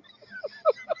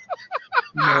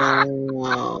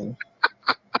 Wow.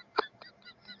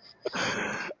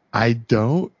 I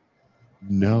don't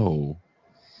know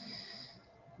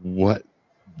what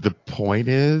the point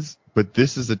is, but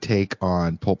this is a take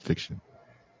on Pulp Fiction.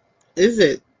 Is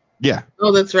it? Yeah,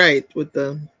 Oh, that's right. With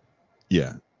the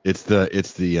yeah. It's the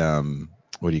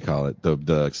what do you call it?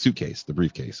 The suitcase, the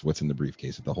briefcase. What's in the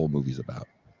briefcase that the whole movie's about.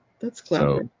 that's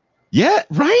clever. So, yeah,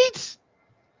 right?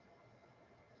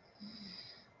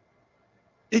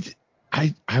 It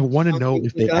I want to know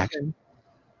if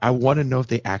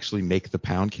they actually make the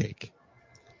pound cake.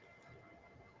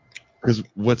 Because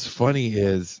what's funny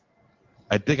is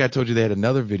I think I told you they had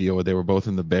another video where they were both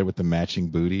in the bed with the matching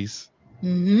booties,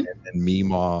 Mm-hmm. and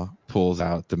Meemaw pulls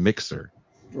out the mixer.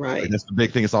 Right. Like, that's the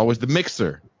big thing. It's always the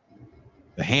mixer,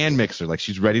 the hand mixer. Like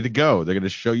she's ready to go. They're going to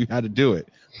show you how to do it,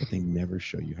 but they never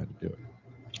show you how to do it.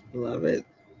 Love it.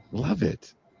 Love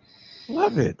it.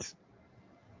 Love it.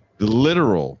 The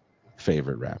literal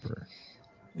favorite rapper.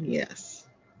 Yes.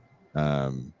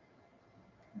 When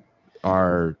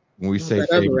we Not say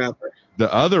that other favorite, rapper.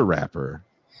 the other rapper.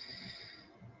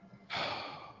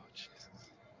 Jesus.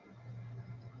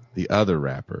 The other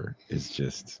rapper is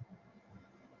just.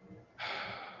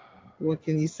 What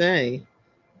can you say?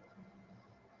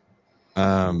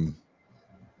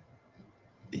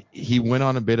 He went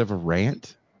on a bit of a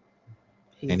rant,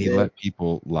 He and he did. let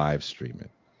people live stream it.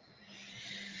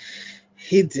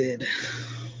 He did.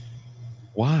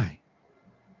 Why?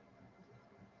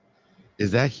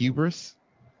 Is that hubris?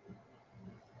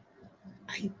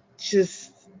 I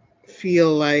just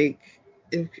feel like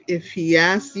if he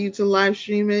asks you to live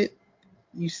stream it,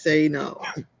 you say no.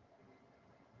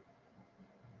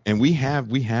 And we have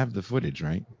the footage,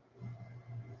 right?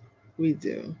 We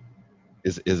do.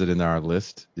 Is it in our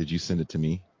list? Did you send it to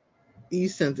me? You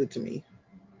sent it to me.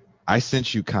 I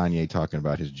sent you Kanye talking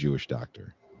about his Jewish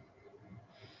doctor.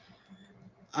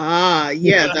 Ah,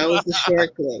 yeah, that was the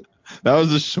short clip. That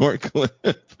was a short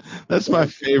clip. That's my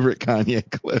favorite Kanye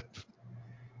clip.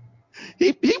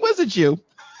 He was a Jew.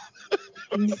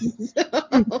 Where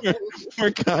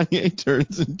Kanye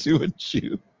turns into a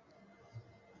Jew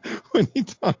when he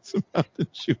talks about the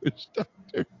Jewish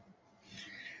doctor.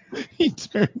 He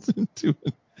turns into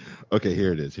a... Okay,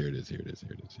 here it is.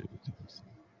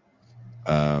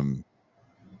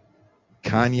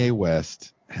 Kanye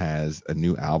West has a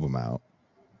new album out,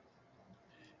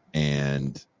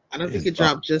 and I don't think it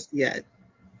dropped just yet.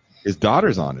 his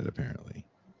daughter's on it apparently.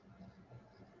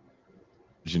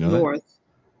 Did you know that? North.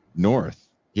 North.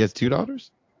 He has two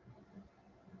daughters?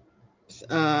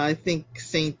 I think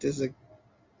Saint is a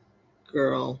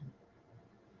girl.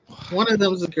 One of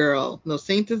them's a girl. No,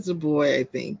 Saint is a boy, I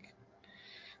think.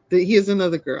 Here's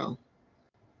another girl.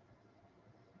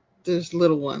 There's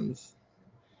little ones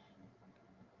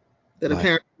that Like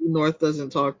apparently North doesn't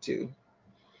talk to.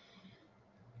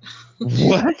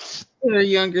 what? Her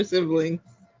younger siblings.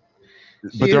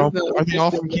 But She they're has all no are they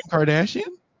all interest from in Kim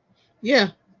Kardashian? Yeah.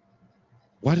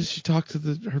 Why does she talk to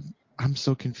her? I'm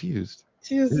so confused.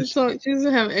 She doesn't talk. She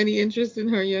doesn't have any interest in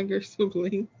her younger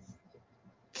siblings.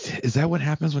 Is that what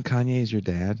happens when Kanye is your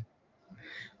dad?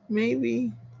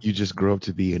 Maybe You just grow up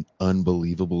to be an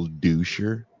unbelievable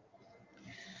doucher.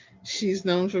 she's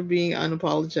known for being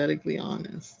unapologetically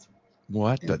honest.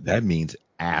 What? And That means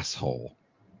asshole.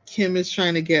 Kim is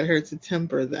trying to get her to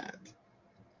temper that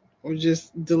or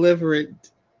just deliver it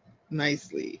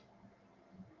nicely.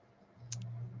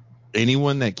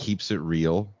 Anyone that keeps it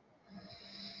real,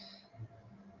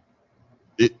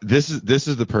 this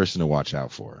is the person to watch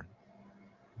out for.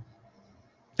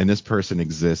 And this person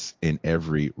exists in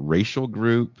every racial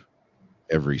group,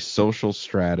 every social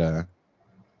strata.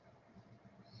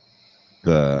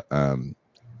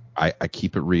 I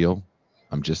keep it real.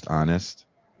 I'm just honest,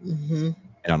 Mm-hmm.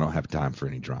 and I don't have time for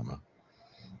any drama.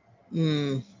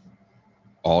 Mm,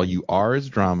 All you are is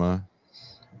drama,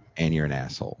 and you're an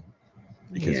asshole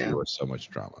because yeah. you are so much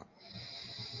drama.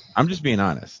 I'm just being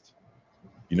honest.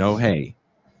 Hey,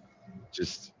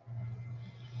 just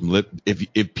live.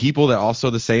 If people that also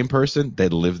the same person, they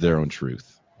live their own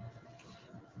truth.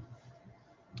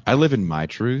 I live in my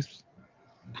truth.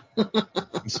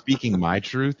 I'm speaking my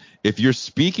truth. If you're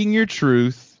speaking your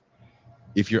truth,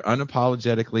 if you're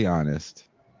unapologetically honest,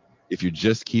 if you're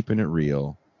just keeping it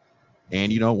real,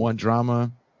 and you don't want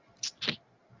drama,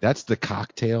 that's the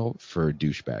cocktail for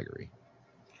douchebaggery,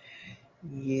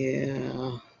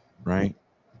 Yeah. right?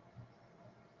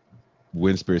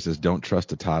 Winspirit says, "Don't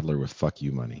trust a toddler with fuck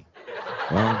you money."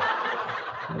 Well,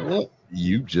 Yep.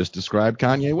 you just described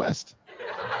Kanye West.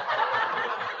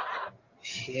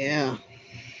 Yeah.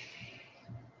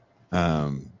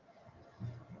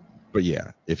 But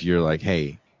yeah, if you're like,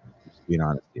 hey, just being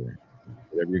honest here,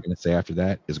 whatever you're going to say after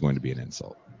that is going to be an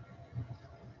insult.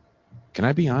 Can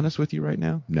I be honest with you right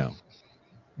now? No.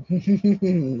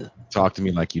 Talk to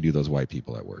me like you do those white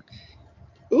people at work.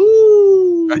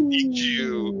 Ooh. I need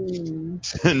you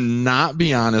to not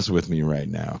be honest with me right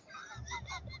now.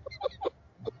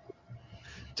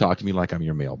 Talk to me like I'm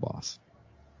your male boss.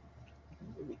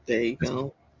 There you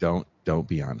go. Don't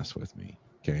be honest with me,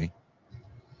 okay?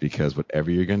 Because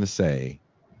whatever you're going to say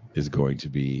is going to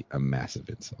be a massive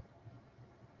insult,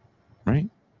 right?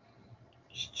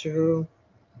 It's true.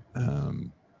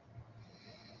 Can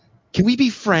we be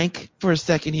frank for a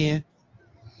second here?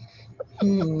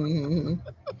 Hmm.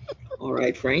 All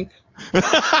right, Frank.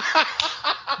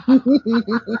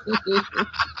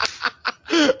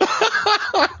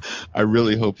 I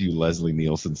really hope you Leslie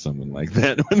Nielsen someone like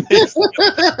that when they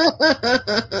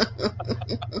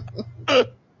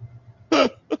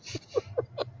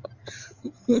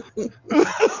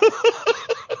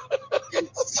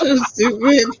So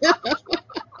stupid.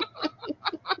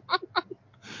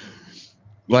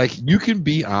 like you can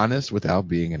be honest without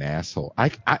being an asshole.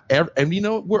 And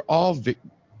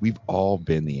we've all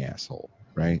been the asshole,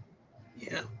 right?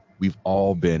 Yeah. We've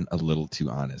all been a little too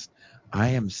honest. I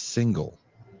am single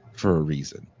for a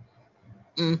reason.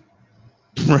 Mm.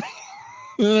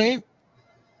 Right?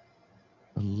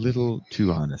 A little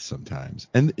too honest sometimes.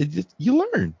 And you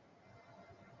learn.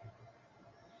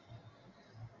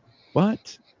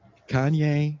 But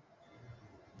Kanye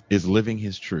is living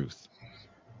his truth.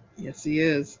 Yes, he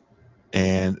is.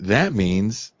 And that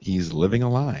means he's living a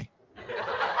lie.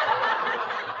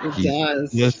 It He's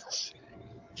does.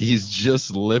 he's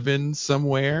just living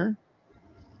somewhere,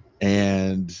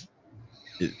 and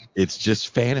it's just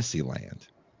fantasy land.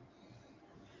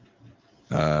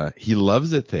 He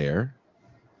loves it there.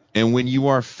 And when you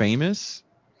are famous,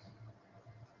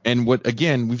 and what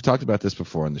again, we've talked about this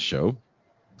before on the show.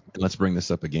 And let's bring this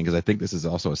up again because I think this is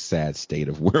also a sad state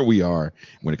of where we are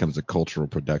when it comes to cultural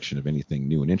production of anything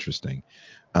new and interesting.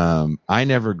 I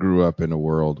never grew up in a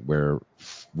world where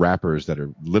rappers that are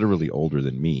literally older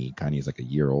than me, Kanye's like a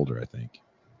year older, I think,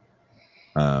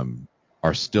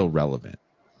 are still relevant.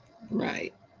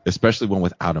 Right. Especially one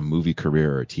without a movie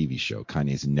career or a TV show.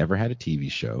 Kanye's never had a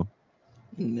TV show.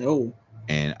 No.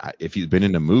 And if he's been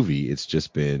in a movie, it's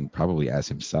just been probably as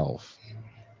himself.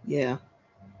 Yeah.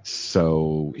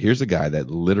 So here's a guy that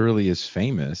literally is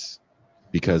famous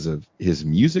because of his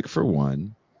music for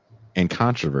one and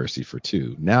controversy for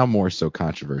two. Now more so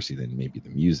controversy than maybe the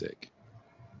music.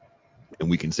 And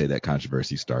we can say that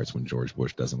controversy starts when George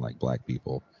Bush doesn't like black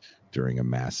people during a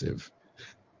massive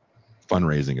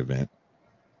fundraising event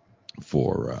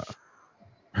for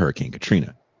Hurricane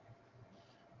Katrina.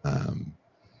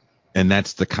 And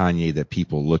that's the Kanye that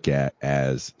people look at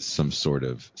as some sort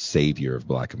of savior of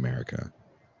black America.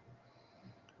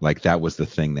 Like that was the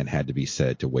thing that had to be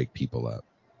said to wake people up.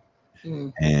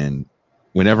 Mm. And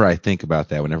whenever I think about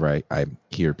that, whenever I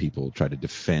hear people try to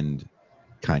defend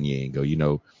Kanye and go, you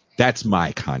know, that's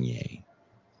my Kanye.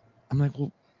 I'm like,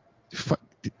 well,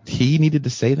 he needed to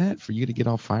say that for you to get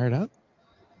all fired up?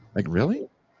 Like, really?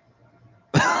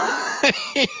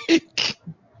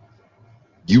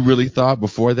 You really thought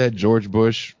before that George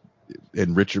Bush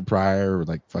and Richard Pryor were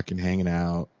like fucking hanging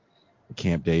out at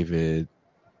Camp David,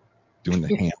 doing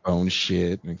the ham bone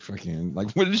shit and fucking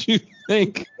like, what did you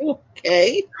think?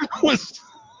 Okay.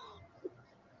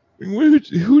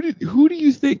 Who do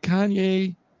you think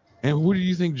Kanye and who do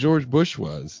you think George Bush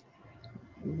was?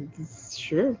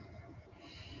 Sure.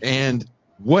 And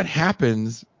what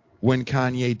happens when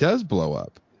Kanye does blow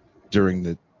up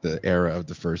during the era of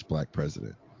the first black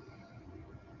president?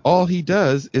 All he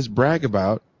does is brag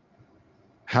about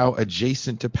how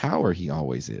adjacent to power he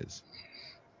always is.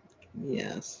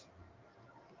 Yes.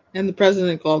 And the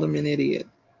president called him an idiot.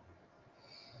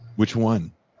 Which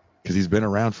one? Because he's been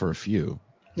around for a few.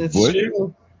 That's Bush,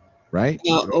 true. right?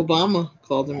 Obama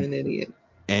called him an idiot.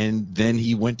 And then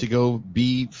he went to go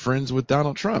be friends with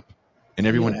Donald Trump. And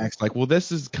everyone acts like, well,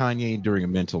 this is Kanye during a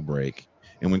mental break.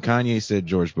 And when Kanye said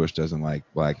George Bush doesn't like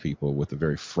black people with a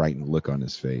very frightened look on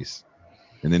his face,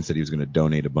 and then said he was going to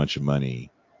donate a bunch of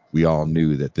money, we all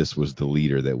knew that this was the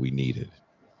leader that we needed.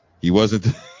 He wasn't.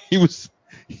 He was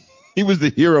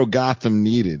the hero Gotham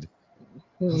needed.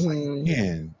 I was like,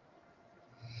 man,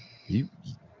 you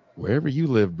wherever you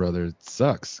live, brother, it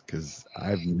sucks because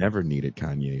I've never needed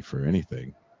Kanye for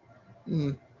anything,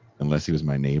 unless he was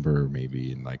my neighbor,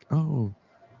 maybe, and like, oh,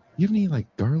 you have any like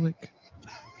garlic?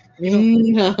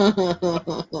 You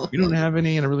don't have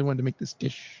any, and I really wanted to make this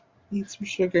dish. Need some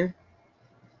sugar.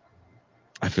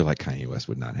 I feel like Kanye West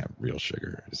would not have real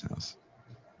sugar at his house.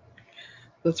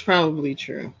 That's probably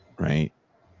true. Right?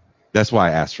 That's why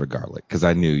I asked for garlic, because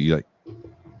I knew you like,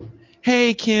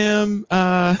 hey Kim,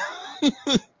 guys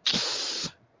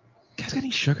got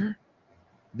any sugar?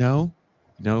 No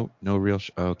real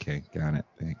okay, got it.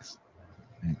 Thanks.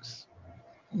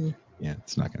 Yeah,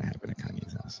 it's not gonna happen at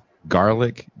Kanye's house.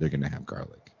 Garlic, they're gonna have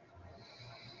garlic.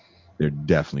 They're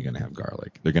definitely gonna have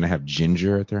garlic. They're gonna have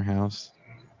ginger at their house.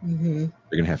 Mm-hmm.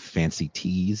 They're gonna have fancy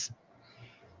teas.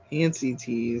 Fancy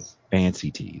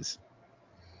teas.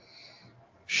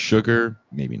 Sugar,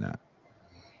 maybe not.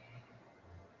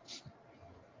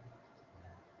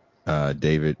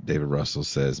 David Russell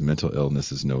says mental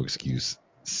illness is no excuse.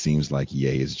 Seems like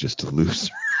Ye is just a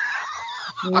loser.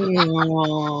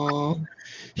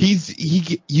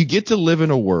 You get to live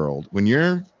in a world when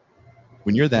you're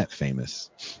that famous,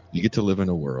 you get to live in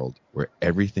a world where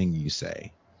everything you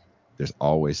say, there's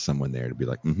always someone there to be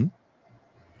like, mm-hmm.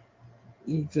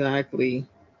 Exactly.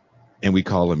 And we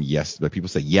call them yes, but people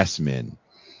say yes men.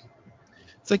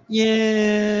 It's like,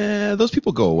 yeah, those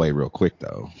people go away real quick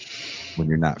though. When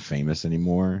you're not famous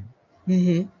anymore,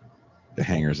 Mm-hmm. the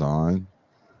hangers on.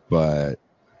 But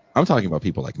I'm talking about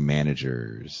people like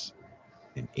managers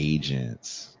and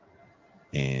agents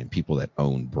and people that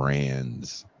own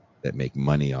brands that make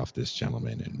money off this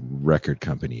gentleman and record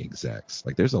company execs.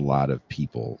 Like there's a lot of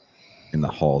people in the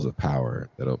halls of power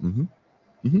that'll,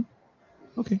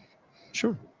 okay,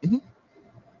 sure.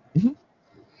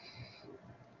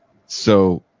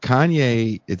 So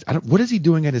Kanye, what is he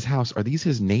doing at his house? Are these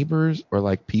his neighbors or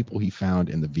like people he found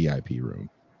in the VIP room?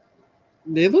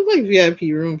 They look like VIP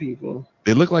room people.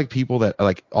 They look like people that,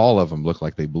 like, all of them look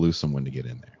like they blew someone to get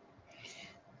in there.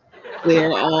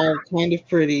 They're all kind of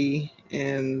pretty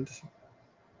and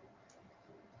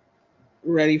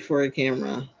ready for a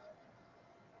camera.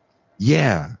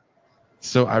 Yeah.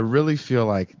 So I really feel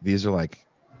like these are like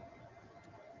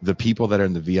the people that are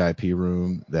in the VIP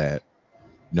room that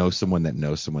know someone that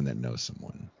knows someone that knows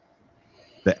someone.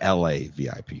 The LA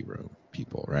VIP room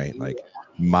people, right? Like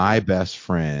my best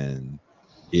friend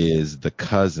is the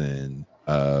cousin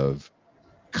of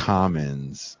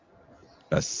Common's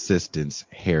assistant's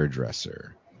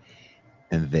hairdresser,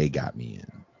 and they got me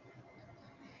in.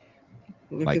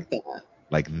 Look at that.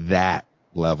 Like that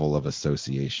level of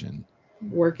association.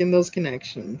 Working those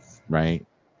connections. Right?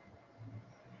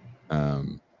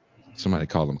 Somebody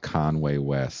called him Conway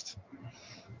West.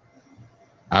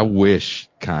 I wish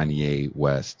Kanye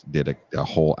West did a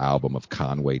whole album of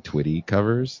Conway Twitty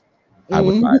covers. I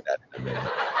would buy that in a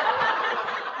minute.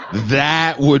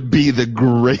 That would be the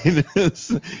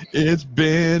greatest. It's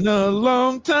been a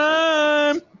long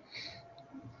time.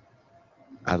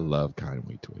 I love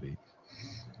Conway Twitty.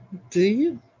 Do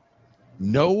you?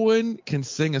 No one can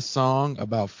sing a song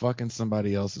about fucking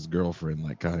somebody else's girlfriend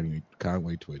like Conway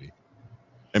Twitty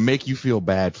and make you feel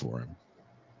bad for him.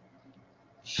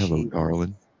 Hello, Jeez.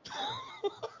 darling.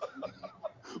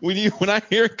 When I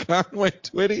hear Conway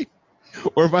Twitty,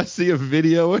 or if I see a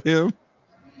video of him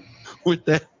with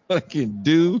that fucking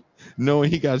dude, knowing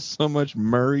he got so much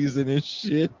Murray's in his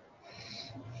shit,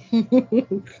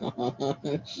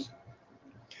 Gosh.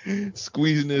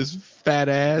 squeezing his fat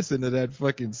ass into that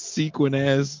fucking sequin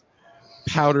ass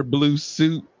powder blue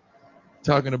suit,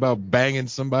 talking about banging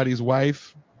somebody's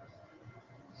wife.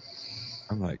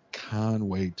 I'm like,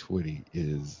 Conway Twitty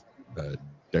is a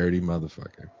dirty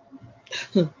motherfucker.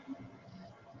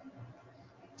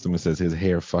 Someone says his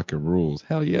hair fucking rules.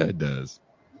 Hell yeah, it does.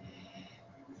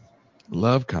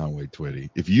 Love Conway Twitty.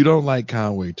 If you don't like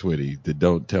Conway Twitty, then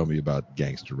don't tell me about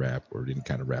gangster rap or any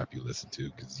kind of rap you listen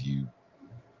to, because you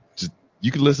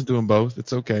can listen to them both.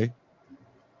 It's okay.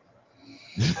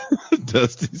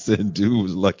 Dusty said, dude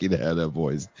was lucky to have that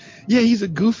voice. Yeah, he's a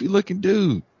goofy looking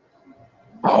dude.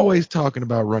 Always talking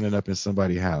about running up in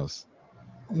somebody's house.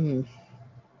 Mm.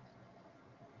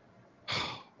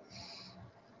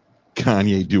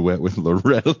 Kanye duet with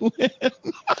Loretta Lynn.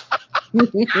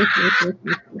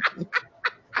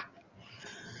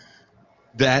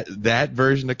 That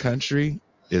version of country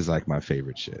is like my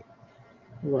favorite shit.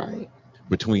 Right.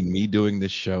 Between me doing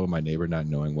this show, my neighbor not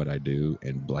knowing what I do,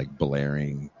 and like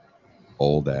blaring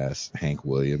old ass Hank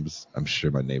Williams, I'm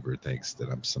sure my neighbor thinks that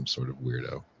I'm some sort of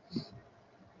weirdo.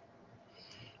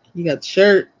 You got the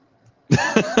shirt.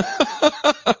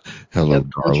 Hello, You got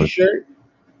the country darling. shirt.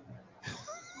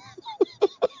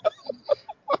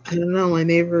 I don't know. My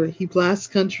neighbor, he blasts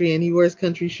country and he wears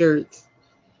country shirts.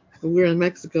 But we're in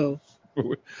Mexico.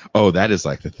 Oh, that is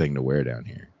like the thing to wear down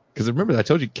here. Because remember, I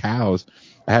told you cows.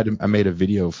 I made a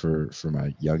video for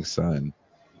my young son,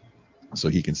 so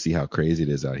he can see how crazy it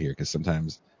is out here. Because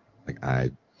sometimes, like,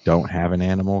 I don't have an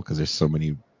animal because there's so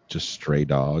many just stray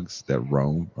dogs that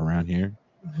roam around here.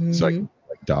 Mm-hmm. So I can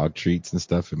like dog treats and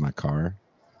stuff in my car,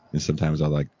 and sometimes I'll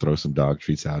like throw some dog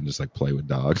treats out and just like play with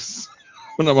dogs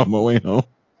when I'm on my way home.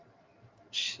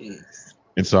 Jeez.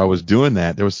 And so I was doing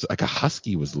that. There was like a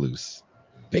husky was loose,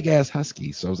 big ass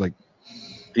husky. So I was like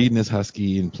feeding this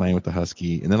husky and playing with the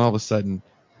husky, and then all of a sudden,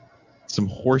 some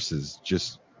horses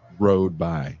just rode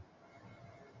by.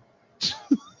 So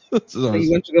I was You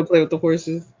like, went to go play with the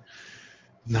horses?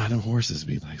 nah, them horses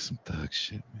be like some thug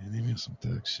shit, man. They be some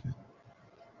thug shit.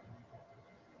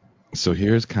 So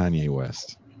here's Kanye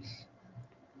West.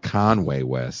 Conway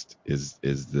West is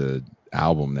the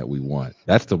album that we want.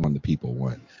 That's the one the people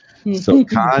want. So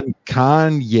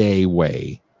Kanye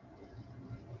Way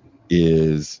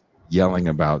is yelling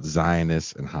about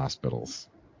Zionists and hospitals.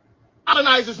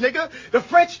 Colonizers, nigga. The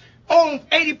French own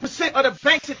 80% of the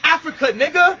banks in Africa,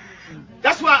 nigga.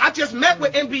 That's why I just met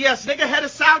with MBS, nigga, head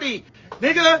of Saudi.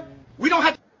 Nigga, we don't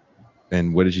have to.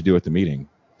 And what did you do at the meeting?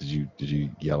 Did you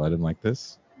yell at him like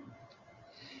this?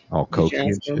 All Did you cokey and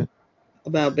ask him shit?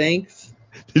 about banks?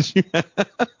 Did you?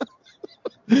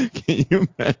 Can you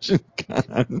imagine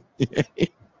Kanye?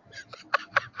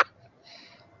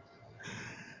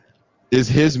 Is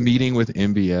his meeting with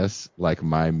MBS like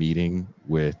my meeting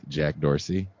with Jack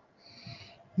Dorsey?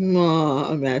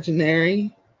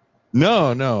 Imaginary.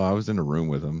 No, I was in a room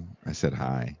with him. I said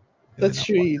hi. And That's then I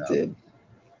true, walked you out. did.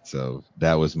 So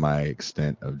that was my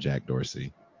extent of Jack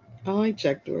Dorsey. I like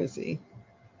Jack Dorsey.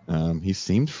 He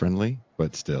seemed friendly,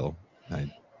 but still.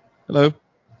 Hello.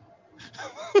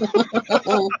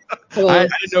 Hello. I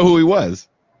didn't know who he was.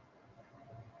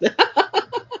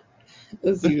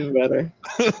 That's even better.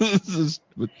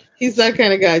 He's that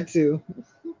kind of guy too.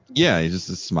 Yeah, he's just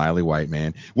a smiley white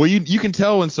man. Well, you can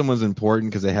tell when someone's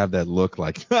important because they have that look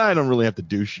like, I don't really have to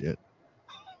do shit.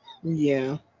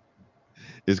 Yeah.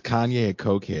 Is Kanye a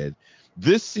cokehead?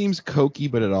 This seems cokey,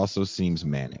 but it also seems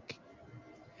manic.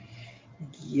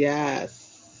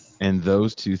 Yes. And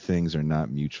those two things are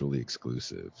not mutually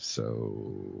exclusive.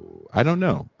 So I don't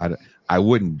know. I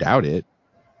wouldn't doubt it.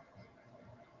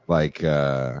 Like,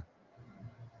 I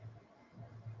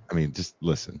mean, just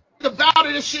listen. The value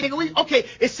of this shit, nigga. Okay,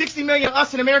 it's 60 million of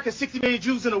us in America, 60 million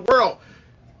Jews in the world.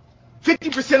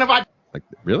 50% of our. Like,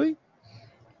 really?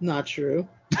 Not true.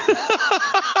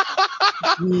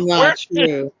 Not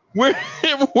true. Where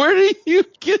do you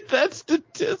get that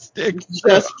statistic?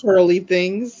 Just Pearly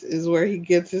Things is where he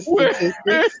gets his statistics.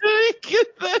 Where did he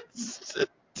get that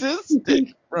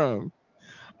statistic from?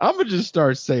 I'm gonna just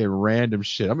start saying random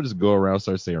shit. I'm gonna just go around and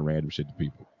start saying random shit to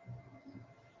people.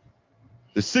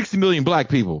 There's 60 million black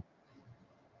people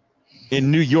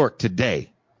in New York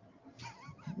today.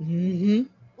 Mm-hmm.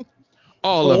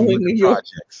 All of them in live New in York.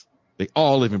 projects. They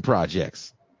all live in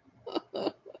projects.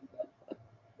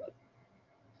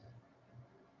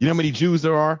 You know how many Jews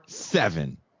there are?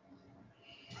 7.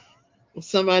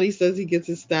 Somebody says he gets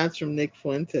his stats from Nick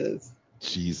Fuentes.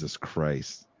 Jesus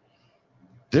Christ.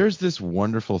 There's this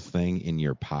wonderful thing in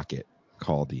your pocket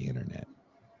called the internet.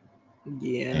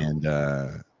 Yeah. And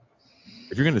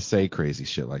if you're going to say crazy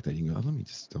shit like that, you can go, let me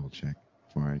just double check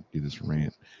before I do this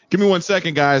rant. Give me 1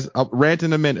 second, guys. I'll rant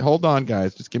in a minute. Hold on,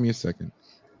 guys. Just give me a second.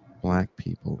 Black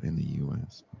people in the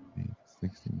U.S.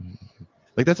 60 million.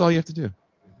 Like, that's all you have to do.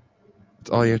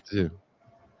 That's all you have to do.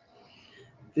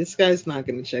 This guy's not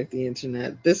going to check the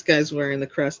internet. This guy's wearing the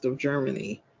crest of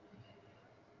Germany.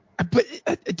 But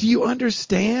do you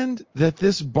understand that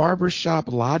this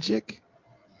barbershop logic?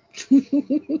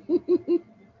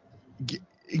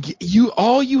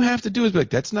 All you have to do is be like,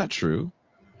 that's not true,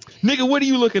 nigga. What are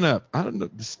you looking up? I don't know.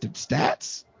 The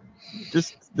stats.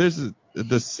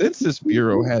 The Census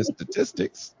Bureau has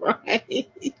statistics. Right.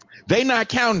 They not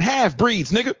counting half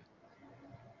breeds, nigga.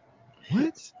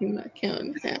 What? You're not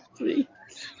counting half breeds.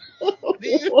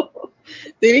 They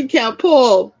didn't count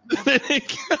Paul.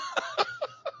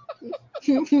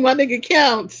 My nigga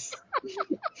counts.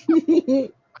 I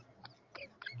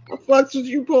fucks with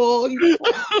you, Paul. You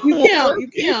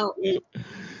count.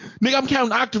 Nigga, I'm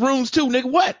counting octoroons too,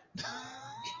 nigga. What?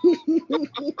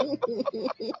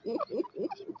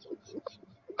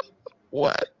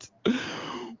 What?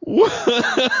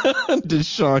 Does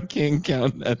Sean King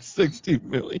count at 60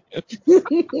 million?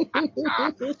 I'm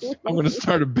gonna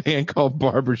start a band called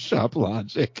Barbershop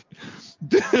Logic.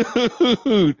 Dude,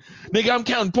 nigga, I'm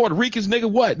counting Puerto Ricans, nigga.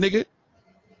 What, nigga?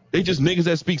 They just niggas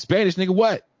that speak Spanish, nigga.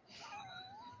 What?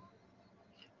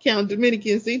 Count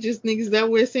Dominicans, they just niggas that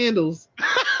wear sandals.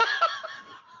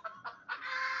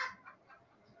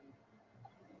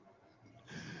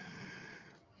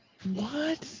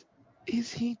 What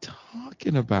is he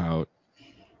talking about?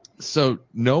 So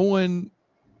no one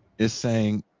is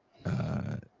saying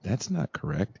that's not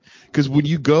correct, because when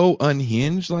you go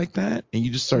unhinged like that and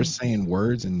you just start saying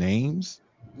words and names,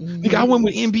 nigga, I went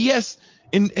with MBS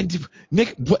and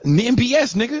nigga, what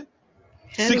MBS, nigga?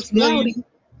 6 million.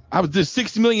 There's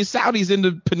 60 million Saudis in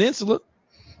the peninsula.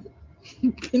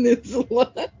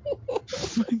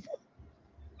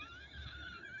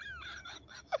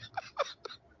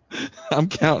 I'm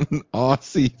counting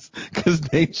Aussies because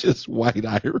they just white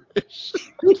Irish.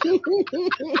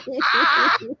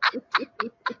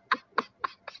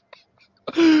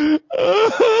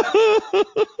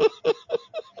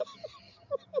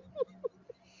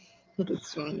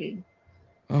 That's funny.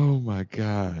 Oh my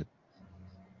God.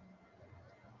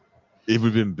 It would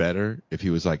have been better if he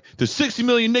was like, there's 60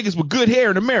 million niggas with good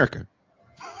hair in America.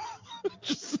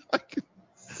 Just like,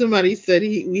 somebody said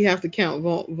we have to count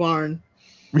Varn.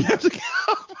 We have to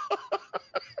count.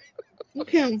 You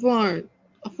count Varn.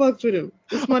 I fucked with him.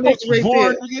 That's my nigga right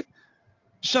Varn, there. nigga.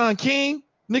 Sean King,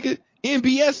 nigga.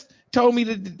 MBS told me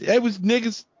that it was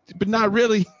niggas, but not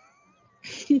really.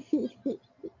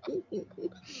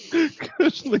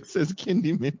 Kushlik says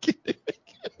Kindyman.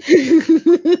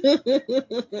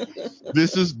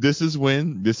 This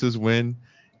is when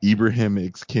Ibrahim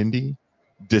X Kendi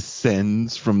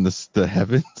descends from the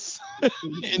heavens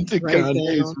into right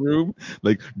Kanye's down. room,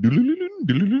 like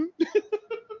fucking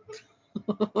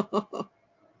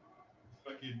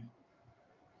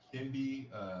Kendi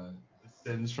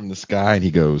descends from the sky and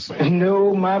he goes,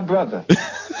 "No, my brother."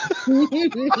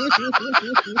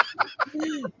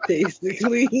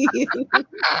 Basically.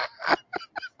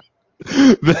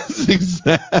 That's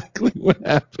exactly what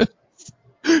happens.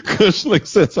 Kushlik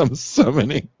says, I'm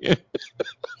summoning you.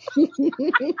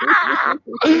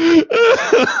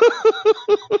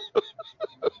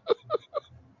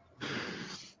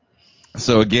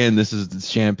 So again, this is the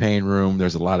champagne room.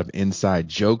 There's a lot of inside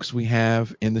jokes we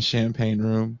have in the champagne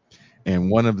room.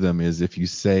 And one of them is if you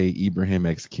say Ibrahim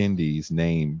X Kendi's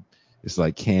name, it's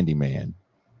like Candyman.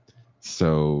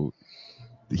 So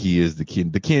he is the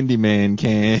Candyman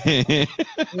can.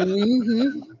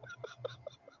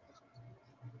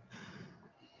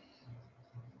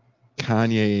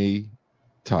 Kanye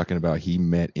talking about he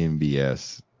met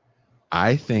MBS.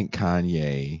 I think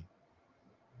Kanye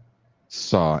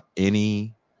saw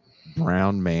any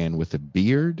brown man with a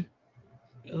beard.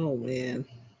 Oh man.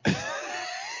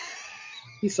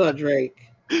 He saw Drake.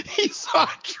 He saw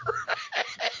Drake.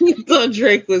 He thought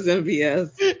Drake was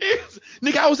MBS.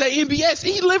 Nigga, I was at MBS.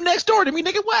 He lived next door to me.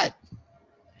 Nigga, what?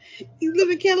 He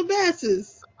lived in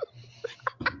Calabasas.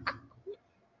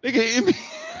 Nigga,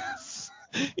 MBS.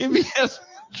 MBS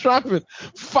dropping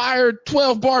fire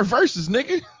 12-bar verses,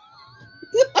 nigga.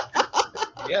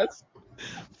 Yes.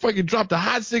 Fucking dropped a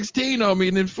hot 16 on me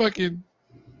and then fucking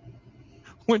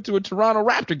went to a Toronto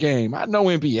Raptor game. I know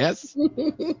MBS.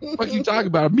 What you talking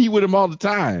about? I meet with him all the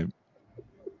time.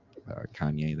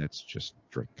 Kanye, that's just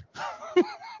Drake.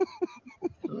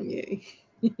 Kanye.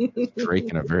 Drake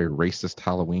in a very racist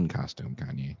Halloween costume,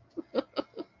 Kanye.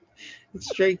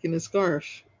 It's Drake in a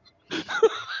scarf.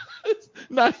 It's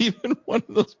not even one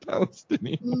of those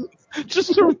Palestinian ones.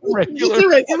 Just a regular, Just a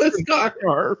regular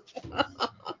scarf.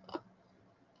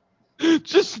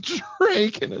 Just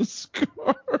Drake in a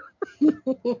scarf.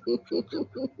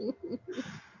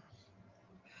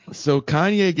 So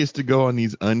Kanye gets to go on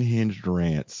these unhinged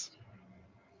rants.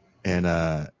 And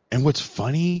what's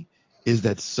funny is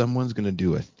that someone's going to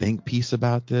do a think piece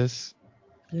about this.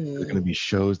 There's going to be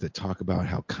shows that talk about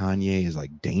how Kanye is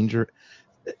like danger.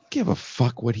 Give a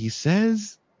fuck what he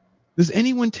says. Does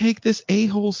anyone take this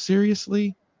a-hole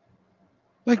seriously?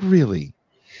 Like, really?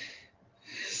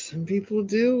 Some people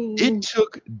do. It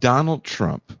took Donald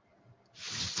Trump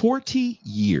 40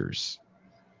 years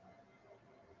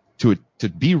to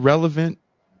be relevant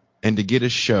and to get a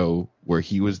show where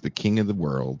he was the king of the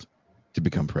world to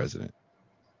become president.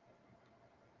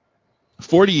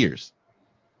 40 years.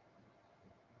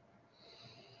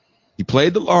 He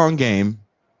played the long game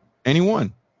and he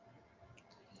won.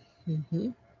 Mm-hmm.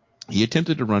 He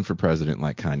attempted to run for president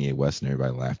like Kanye West, and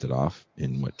everybody laughed it off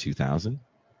in 2000?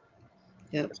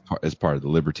 Yep. As part of the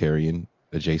Libertarian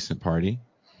adjacent party.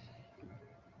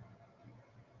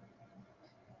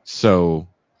 So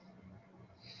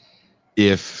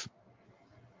if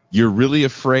you're really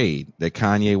afraid that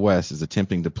Kanye West is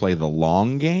attempting to play the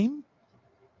long game,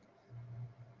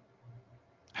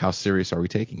 how serious are we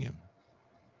taking him?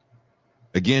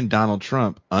 Again, Donald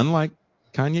Trump, unlike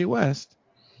Kanye West,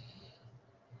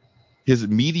 his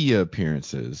media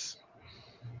appearances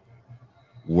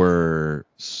were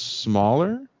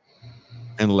smaller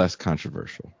and less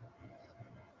controversial.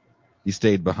 He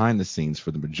stayed behind the scenes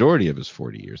for the majority of his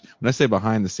 40 years. When I say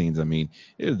behind the scenes, I mean,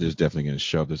 there's definitely going to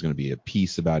show up. There's going to be a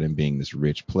piece about him being this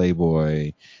rich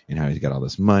playboy and how he's got all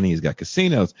this money. He's got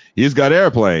casinos. He's got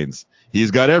airplanes.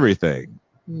 He's got everything.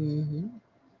 Mm-hmm.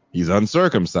 He's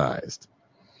uncircumcised.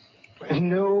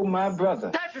 No, my brother.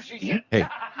 That's what she said. Hey.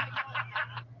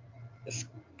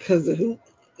 Because of who?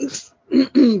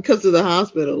 Because of the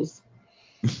hospitals.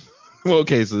 Well,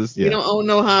 okay, so this, yeah. We don't own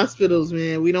no hospitals,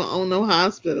 man. We don't own no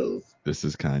hospitals. This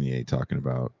is Kanye talking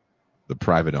about the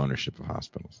private ownership of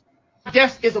hospitals.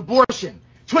 Death is abortion.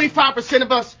 25%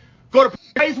 of us go to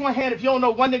raise one hand if you don't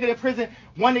know one nigga in prison,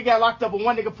 one nigga got locked up, and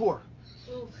one nigga poor.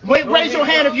 Raise your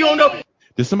hand if you don't know.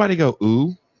 Did somebody go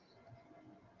ooh?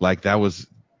 Like that was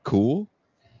cool?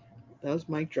 That was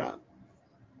mic drop.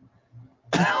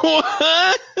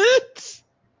 What?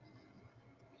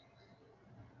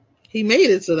 He made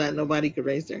it so that nobody could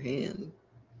raise their hand.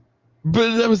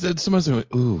 But that was someone said,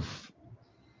 oof.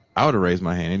 I would have raised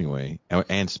my hand anyway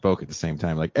and spoke at the same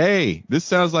time. Like, hey, this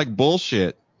sounds like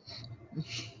bullshit.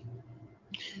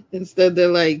 Instead, they're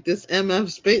like, this MF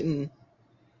spitting.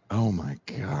 Oh my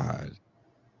God.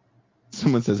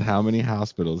 Someone says, how many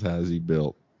hospitals has he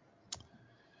built?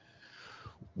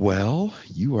 Well,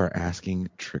 you are asking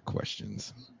trick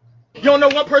questions. You don't know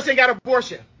one person got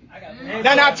abortion.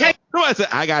 Now take. No, I said,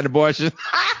 I got an abortion.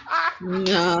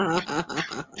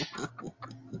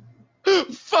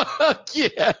 Fuck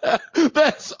yeah.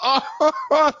 That's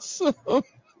awesome.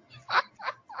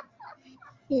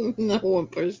 Not one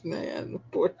person that had an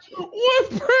abortion. One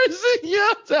person,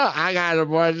 yeah. I got an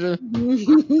abortion.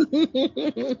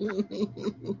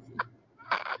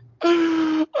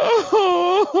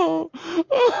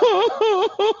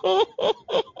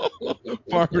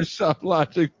 Barbershop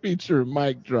Logic feature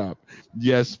mic drop.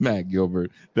 Yes, Matt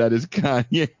Gilbert. That is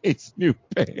Kanye's new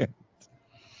band.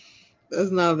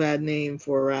 That's not a bad name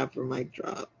for a rapper, mic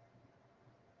drop.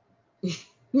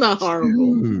 Not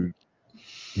horrible. Dude.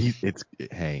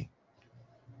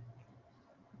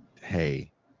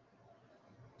 Hey,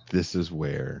 this is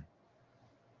where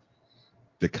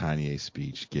the Kanye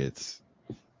speech gets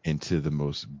into the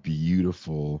most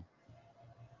beautiful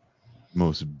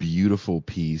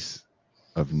piece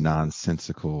of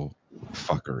nonsensical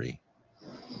fuckery.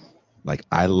 Like,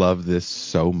 I love this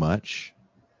so much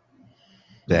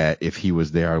that if he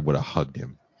was there, I would have hugged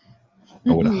him.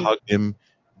 I would have hugged him,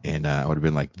 and I would have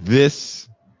been like, this,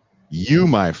 you,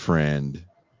 my friend,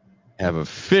 have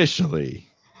officially,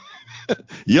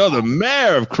 you're the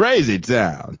mayor of Crazy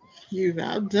Town. You've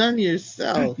outdone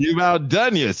yourself. You've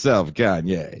outdone yourself,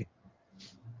 Kanye.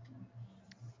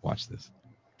 Watch this.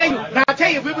 Now I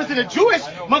tell you, if it was in a Jewish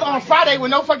mother on Friday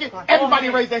with no fucking, everybody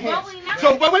raised their hands.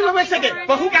 So wait a second.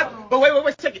 But who got? But wait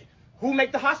a second. Who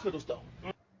make the hospitals though?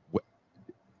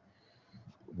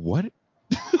 What?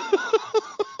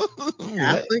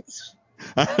 Catholics?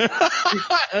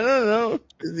 I don't know.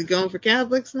 Is he going for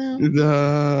Catholics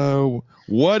now?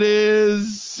 What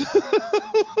is?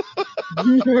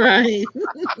 Right.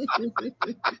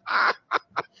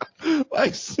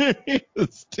 Like,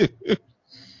 serious, dude.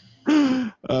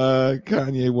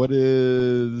 Kanye, what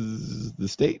is the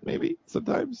state? Maybe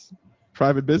sometimes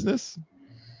private business,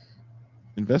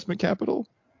 investment capital.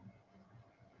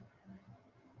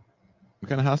 What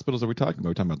kind of hospitals are we talking about? Are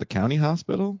we talking about the county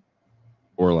hospital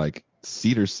or like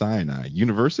Cedars-Sinai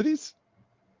universities?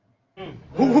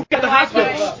 Who got the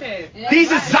hospitals?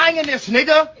 These are Zionists,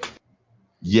 nigga.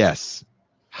 Yes,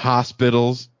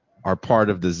 hospitals are part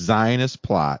of the Zionist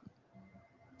plot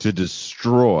to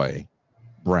destroy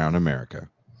brown America.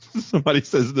 Somebody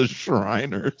says the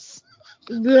Shriners.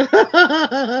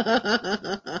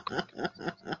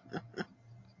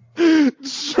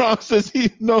 Strong says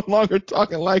he's no longer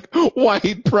talking like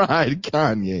white pride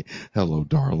Kanye. Hello,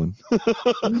 darling.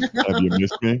 Have you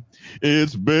missed me?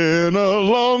 It's been a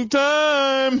long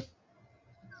time.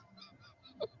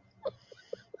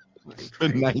 The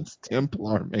Knights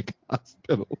Templar make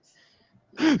hospitals.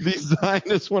 These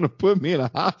Zionists want to put me in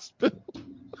a hospital.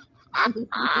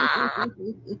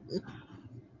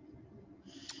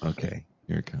 Okay,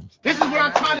 here it comes. This is what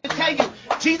I'm trying to tell you.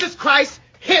 Jesus Christ,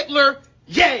 Hitler,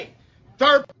 yay.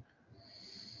 Third.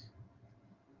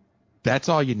 That's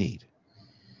all you need,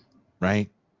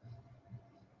 right?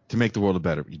 To make the world a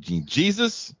better. You need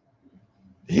Jesus,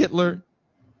 Hitler,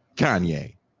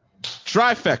 Kanye.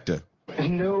 Trifecta.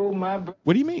 No,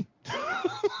 What do you mean?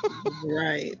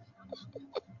 Right.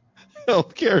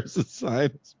 Healthcare is a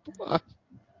science plot.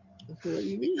 What do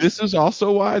you mean? This is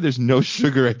also why there's no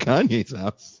sugar at Kanye's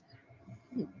house.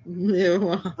 Yeah,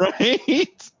 well,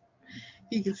 Right?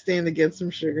 he can stand to get some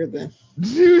sugar then.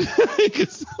 Dude,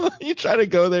 you try to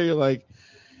go there, you're like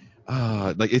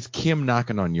it's Kim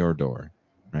knocking on your door,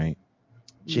 right?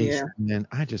 Jason, man,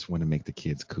 I just want to make the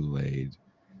kids Kool-Aid.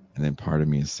 And then part of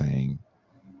me is saying,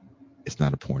 it's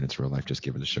not a porn, it's real life. Just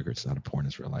give her the sugar. It's not a porn,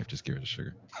 it's real life. Just give her the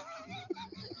sugar.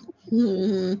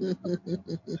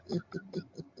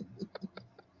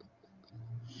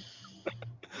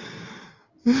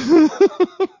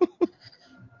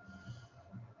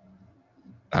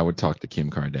 I would talk to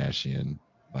Kim Kardashian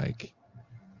like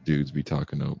dudes be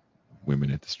talking to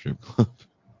women at the strip club.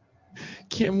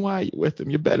 Kim, why are you with him?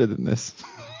 You're better than this.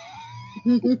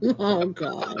 Oh,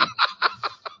 God.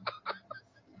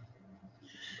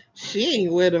 She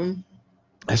ain't with him.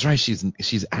 That's right.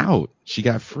 She's out. She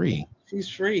got free. She's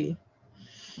free.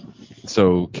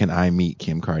 So can I meet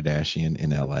Kim Kardashian in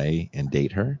LA and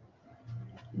date her?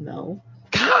 No.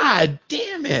 God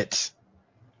damn it.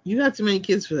 You got too many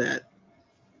kids for that.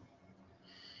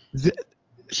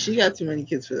 She got too many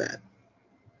kids for that.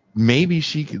 Maybe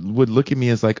she would look at me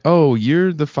as like, oh,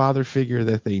 you're the father figure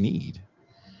that they need.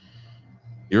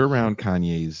 You're around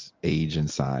Kanye's age and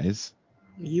size.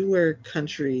 You wear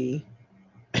country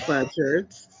plaid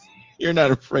shirts. You're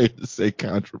not afraid to say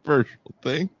controversial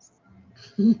things.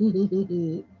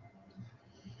 Can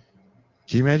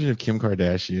you imagine if Kim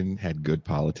Kardashian had good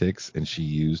politics and she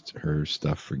used her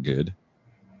stuff for good?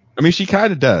 I mean, she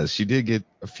kind of does. She did get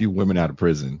a few women out of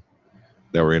prison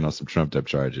that were in on some trumped up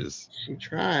charges. She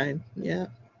tried. Yeah.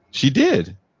 She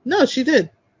did. No, she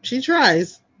did. She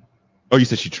tries. Oh, you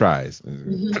said she tries.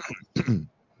 Mm-hmm.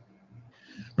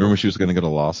 Remember when she was going to go to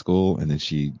law school and then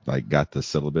she like got the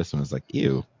syllabus and was like,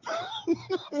 ew,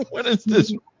 what is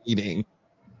this reading?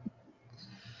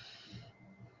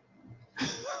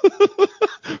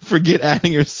 Forget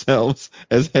adding yourselves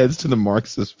as heads to the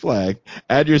Marxist flag.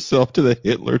 Add yourself to the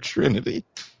Hitler Trinity.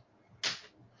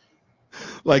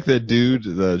 Like that dude,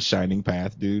 the Shining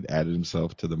Path dude, added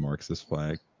himself to the Marxist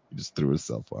flag. He just threw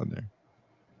himself on there.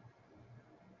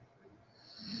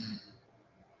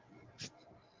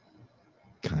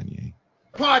 Kanye.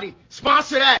 Party.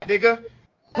 Sponsor that, nigga.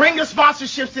 Bring the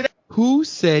sponsorships to that. Who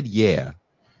said yeah?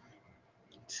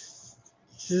 Just,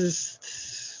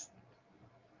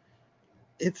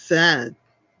 it's sad.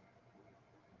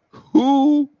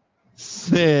 Who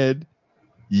said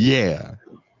yeah?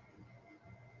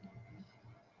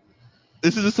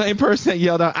 This is the same person that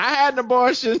yelled out, I had an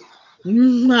abortion.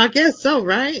 I guess so,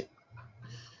 right?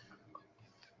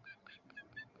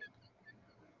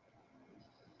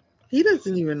 He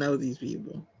doesn't even know these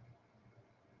people.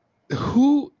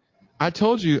 Who? I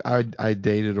told you I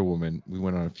dated a woman. We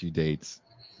went on a few dates.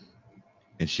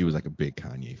 And she was like a big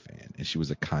Kanye fan. And she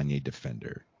was a Kanye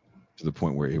defender. to the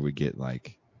point where it would get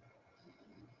like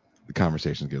the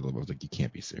conversations get a little bit like, you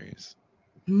can't be serious.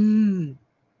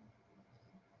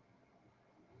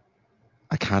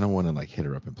 I kind of want to like hit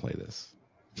her up and play this.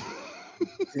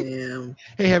 Damn.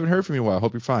 Hey, haven't heard from you in a while.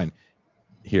 Hope you're fine.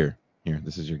 Here,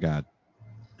 this is your God.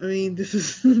 I mean, this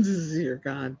is your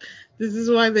God. This is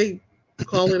why they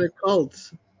call it a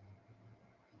cult.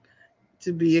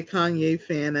 To be a Kanye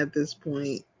fan at this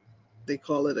point, they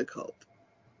call it a cult.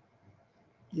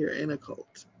 You're in a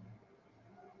cult.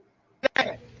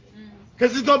 Because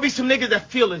there's going to be some niggas that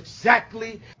feel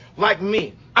exactly like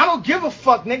me. I don't give a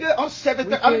fuck, nigga. I'm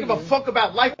 7. I don't give a fuck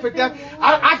about life or death.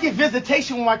 I get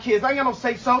visitation with my kids. I ain't got no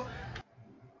say so.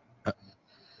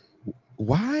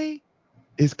 Why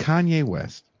is Kanye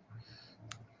West,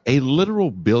 a literal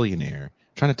billionaire,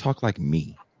 trying to talk like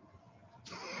me?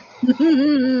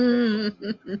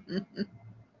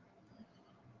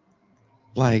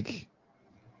 Like,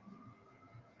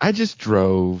 I just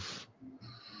drove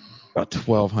about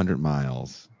 1,200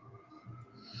 miles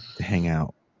to hang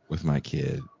out with my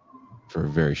kid for a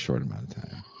very short amount of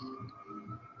time.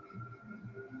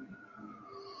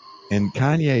 And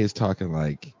Kanye is talking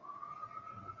like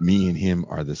me and him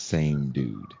are the same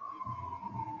dude.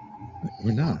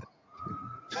 We're not.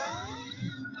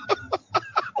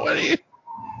 What do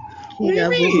you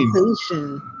mean?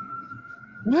 Visitation.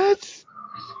 What?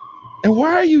 And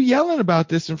why are you yelling about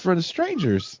this in front of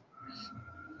strangers?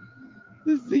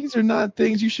 These are not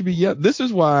things you should be yelling. This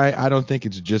is why I don't think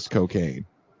it's just cocaine.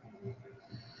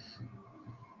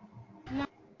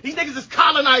 These niggas is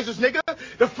colonizers, nigga.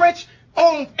 The French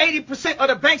own 80% of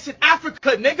the banks in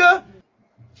Africa, nigga.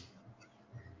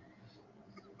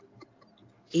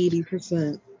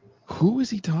 80%. Who is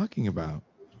he talking about?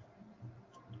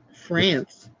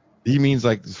 France. He means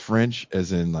like French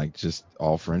as in like just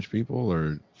all French people,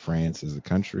 or France as a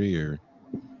country, or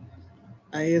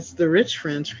It's the rich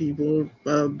French people,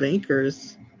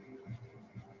 bankers.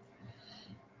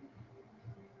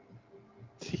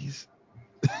 jeez.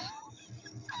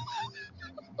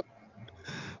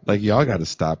 Like, y'all got to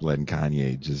stop letting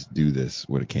Kanye just do this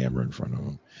with a camera in front of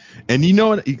him. And you know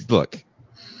what? Look,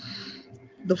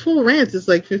 the full rant is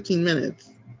like 15 minutes.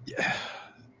 Yeah.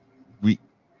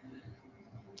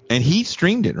 And he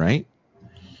streamed it, right?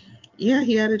 Yeah,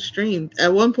 he had it streamed.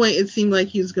 At one point, it seemed like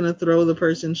he was going to throw the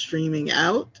person streaming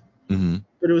out,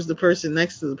 but it was the person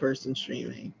next to the person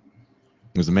streaming.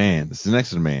 It was a man. This is next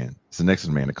to the man. It's the next to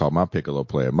the man that called my piccolo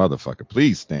player motherfucker.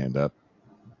 Please stand up.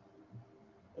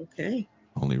 Okay.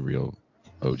 Only real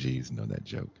OGs know that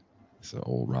joke. It's an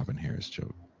old Robin Harris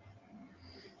joke.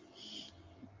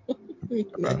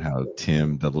 About how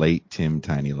the late Tim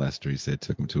Tiny Lester, he said,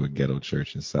 took him to a ghetto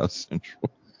church in South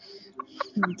Central.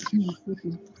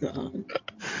 God.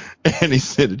 And he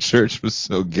said the church was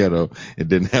so ghetto, it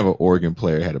didn't have an organ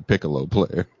player, it had a piccolo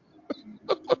player.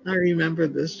 I remember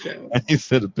this joke. And he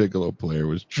said the piccolo player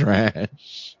was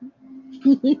trash.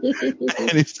 And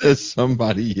he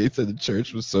said the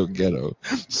church was so ghetto,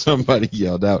 somebody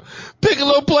yelled out,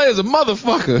 "Piccolo player's a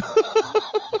motherfucker."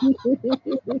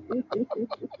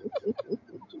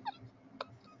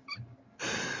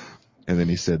 And then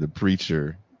he said the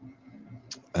preacher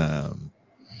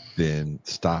then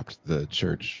stopped the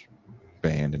church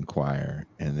band and choir,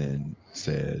 and then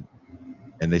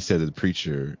they said that the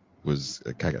preacher was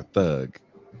a kind of thug.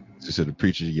 So the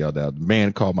preacher yelled out,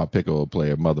 "Man called my piccolo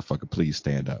player motherfucker, please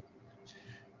stand up."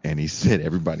 And he said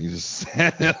everybody just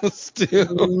sat down still.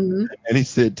 Mm-hmm. And he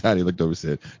said, Tiny looked over and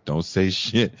said, "Don't say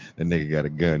shit. That nigga got a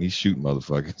gun. He's shooting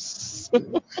motherfuckers."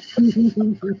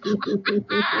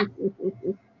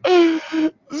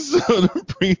 So the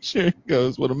preacher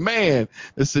goes, "Well, the man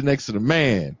that's sitting next to the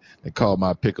man that called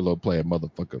my piccolo player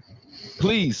motherfucker,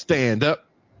 please stand up."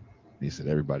 And he said,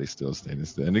 everybody's still standing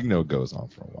still. And it goes on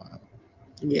for a while.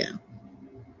 Yeah.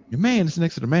 Your man is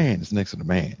next to the man. It's next to the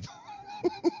man.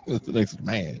 It's next to the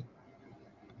man.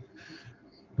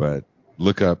 But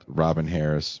look up Robin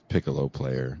Harris piccolo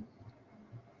player.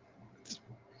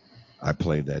 I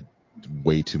played that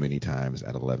way too many times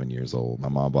at 11 years old. My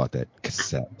mom bought that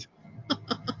cassette.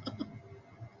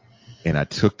 And I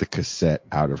took the cassette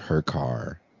out of her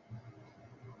car.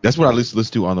 That's what I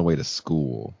listened to on the way to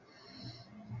school.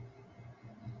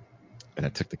 And I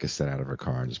took the cassette out of her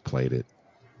car and just played it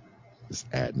just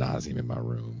ad nauseum in my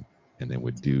room, and then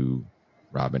would do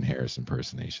Robin Harris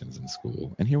impersonations in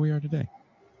school. And here we are today.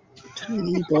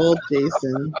 Tiny bald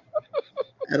Jason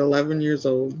at 11 years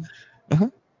old. Uh-huh.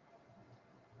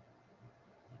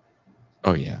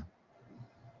 Oh, yeah.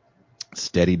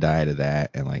 Steady diet of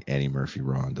that and like Eddie Murphy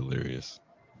Raw and Delirious.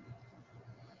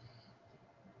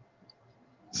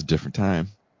 It's a different time.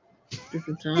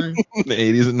 Different time. The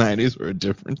 80s and 90s were a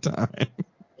different time.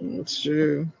 That's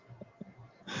true.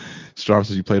 Strom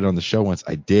says you played it on the show once.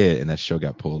 I did, and that show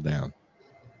got pulled down.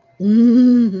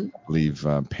 Mhm. I believe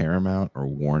Paramount or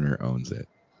Warner owns it,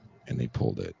 and they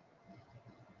pulled it.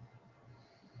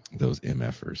 Those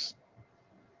MFers.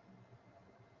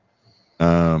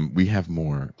 We have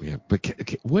more. But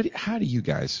what? How do you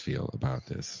guys feel about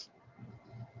this?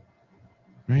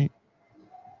 Right?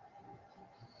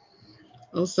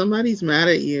 Oh, somebody's mad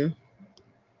at you.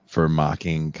 For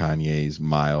mocking Kanye's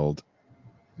mild,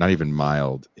 not even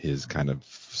mild, his kind of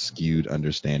skewed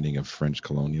understanding of French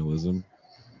colonialism.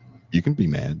 You can be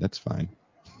mad. That's fine.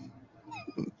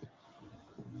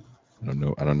 I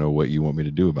don't know what you want me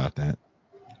to do about that.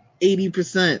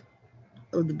 80%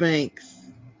 of the banks.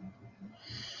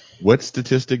 What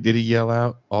statistic did he yell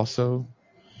out also?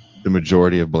 The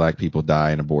majority of black people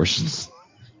die in abortions.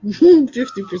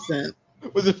 50%.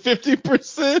 Was it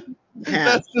 50%? Half.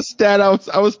 That's the stat I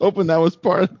was hoping that was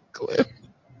part of the clip.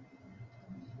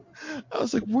 I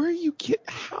was like, where are you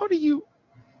how do you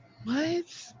what?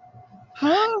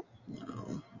 Huh?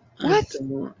 No, What? I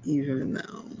don't even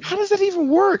know. How does that even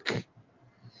work?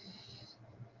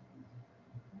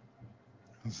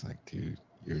 I was like, dude,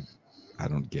 I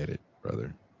don't get it,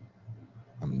 brother.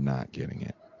 I'm not getting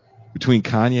it. Between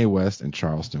Kanye West and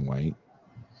Charleston White.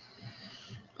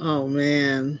 Oh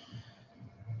man.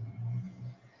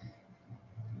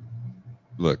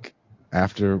 Look,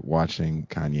 after watching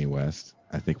Kanye West,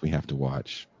 I think we have to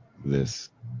watch this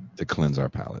to cleanse our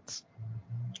palates.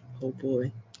 Oh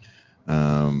boy.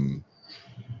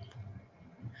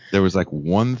 There was like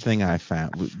one thing I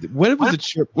found. What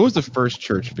was the first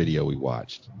church video we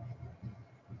watched?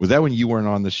 Was that when you weren't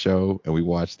on the show and we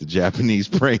watched the Japanese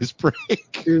praise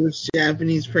break? It was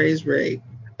Japanese praise break.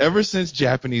 Ever since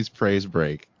Japanese praise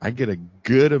break, I get a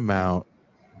good amount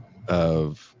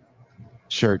of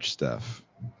church stuff.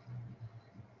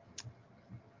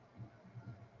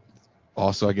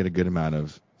 Also, I get a good amount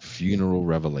of funeral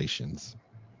revelations.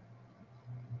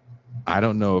 I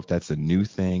don't know if that's a new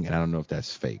thing, and I don't know if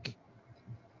that's fake.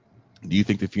 Do you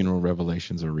think the funeral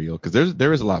revelations are real? Because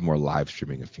there is a lot more live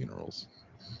streaming of funerals.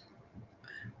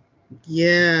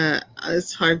 Yeah,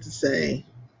 it's hard to say.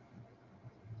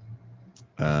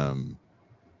 The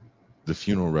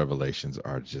funeral revelations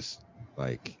are just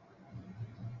like,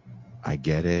 I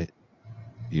get it.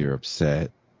 You're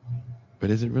upset, but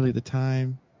is it really the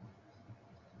time?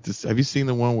 Have you seen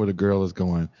the one where the girl is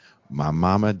going, my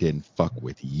mama didn't fuck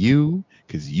with you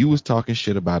because you was talking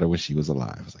shit about her when she was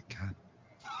alive? I was like, God.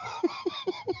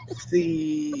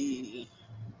 See,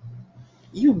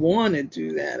 you want to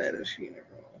do that at a funeral.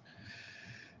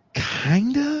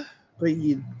 Kinda. But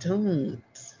you don't.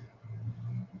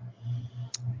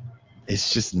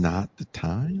 It's just not the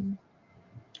time.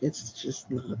 It's just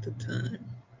not the time.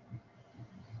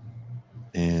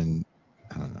 And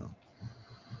I don't know.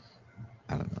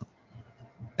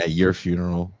 At your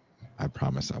funeral, I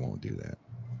promise I won't do that.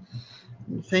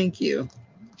 Thank you.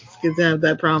 It's good to have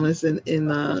that promise in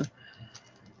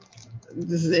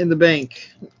this is in the bank.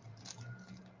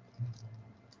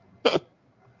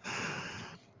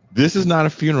 This is not a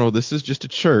funeral. This is just a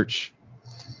church.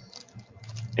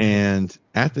 And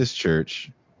at this church,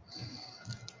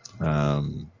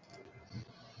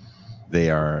 they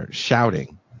are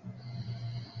shouting,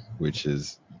 which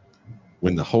is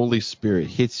when the Holy Spirit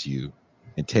hits you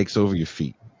and takes over your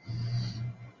feet.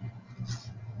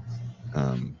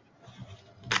 And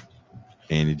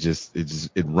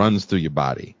it runs through your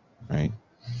body, right?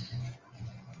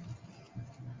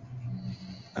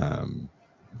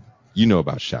 You know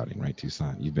about shouting, right,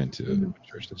 Tucson? You've been to a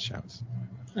church that shouts.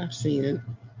 I've seen it.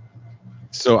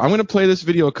 So I'm going to play this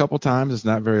video a couple times. It's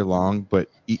not very long, but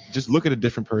just look at a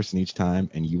different person each time,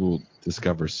 and you will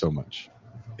discover so much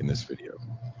in this video.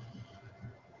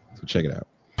 So check it out.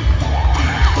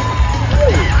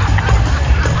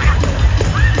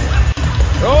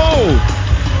 Oh!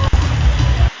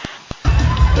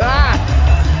 Ah!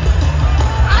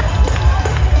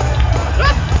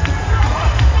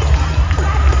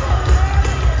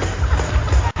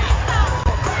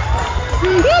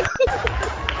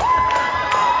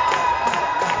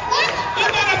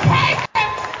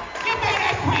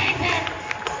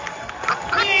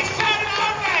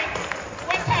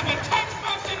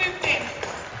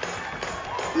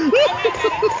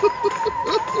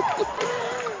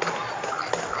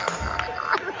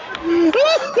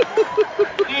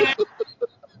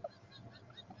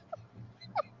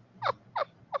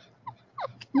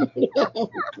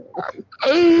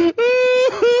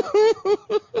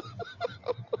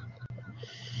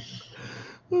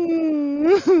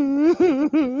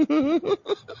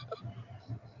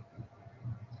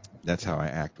 That's how I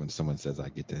act when someone says I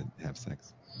get to have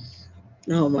sex.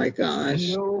 Oh my gosh.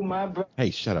 No, my brother.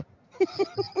 Hey, shut up.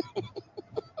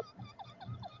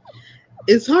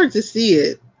 It's hard to see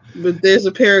it, but there's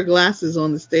a pair of glasses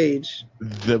on the stage.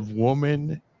 The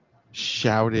woman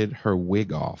shouted her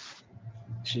wig off.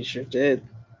 She sure did.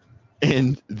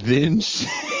 And then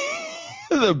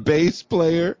the bass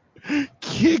player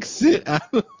kicks it out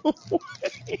of the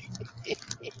way.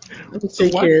 Let me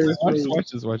take care of this for you.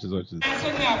 Watch this. Enough,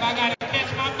 I gotta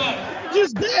catch my butt.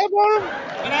 Just dab on him.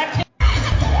 But I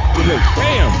Look,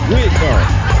 bam, wig gone.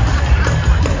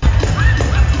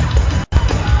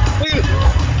 Look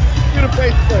at the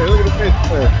bass player. Look at the bass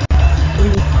player.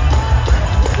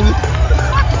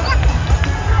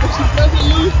 She doesn't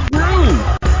lose the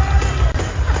groove.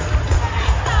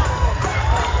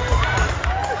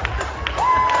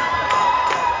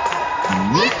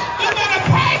 you better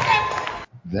pay me.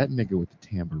 That nigga with the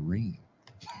tambourine.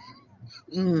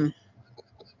 Mm.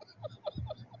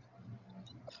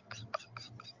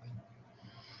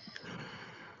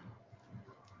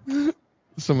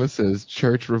 Someone says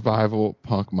church revival,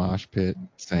 punk mosh pit,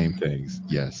 same things.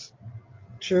 Yes.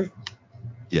 Sure.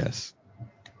 Yes.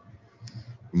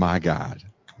 My God.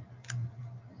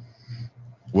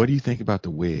 What do you think about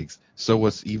the wigs? So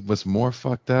what's more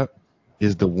fucked up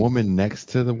is the woman next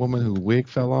to the woman who wig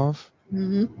fell off.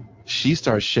 Mm-hmm. She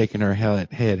starts shaking her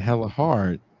head hella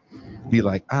hard. Be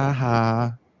like,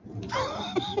 aha.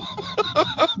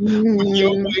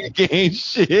 Your Mm-hmm. wig ain't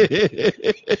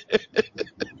shit.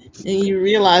 And you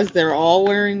realize they're all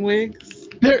wearing wigs?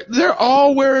 They're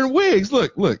all wearing wigs.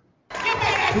 Look at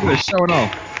this showing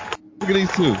off. Look at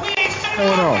these two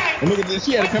showing off. And look at this.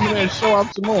 She had to come in there and show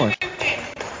off some more.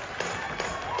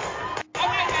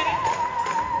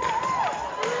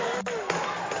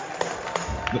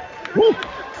 Woo.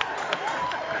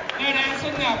 That's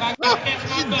enough. I Oh, gotta catch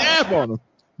she my butt. dab on him.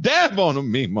 Dab on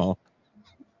him, Mimo.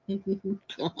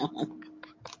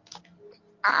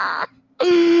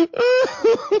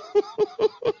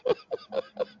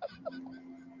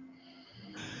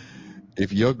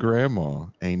 If your grandma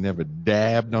ain't never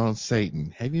dabbed on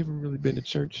Satan, have you ever really been to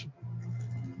church?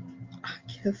 I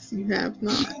guess you have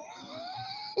not.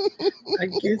 I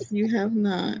guess you have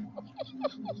not.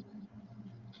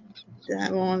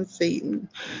 Dab on Satan.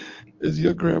 Has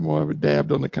your grandma ever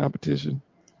dabbed on the competition?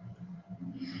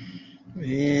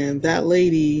 Man, that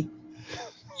lady,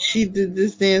 she did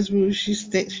this dance move. She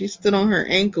stood on her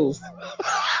ankles.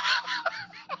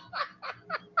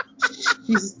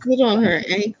 She stood on her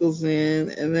ankles, man,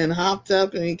 and then hopped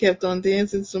up and he kept on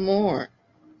dancing some more.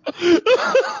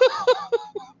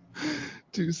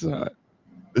 Tucson.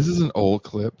 This is an old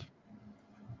clip.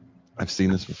 I've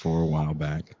seen this before a while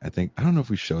back. I don't know if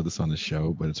we showed this on the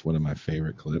show, but it's one of my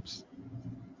favorite clips.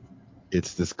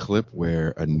 It's this clip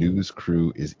where a news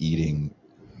crew is eating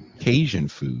Cajun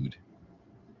food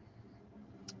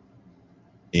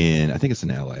I think it's in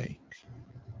LA.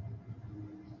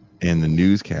 And the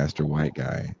newscaster, white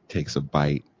guy, takes a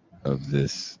bite of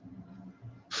this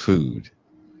food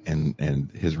and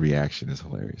his reaction is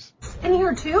hilarious. In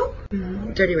here too?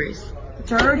 Dirty rice.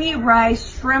 Dirty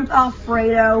rice, shrimp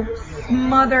Alfredo,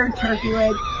 smothered turkey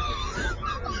leg.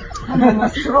 I'm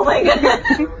almost drooling.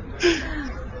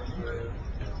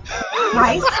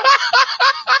 Rice?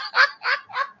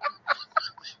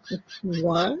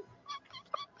 What?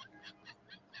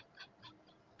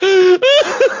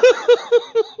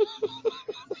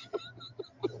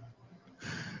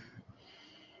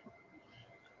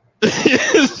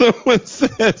 Someone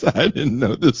says, I didn't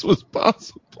know this was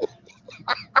possible.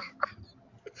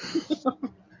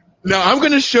 Now, I'm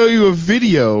going to show you a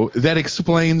video that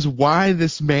explains why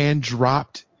this man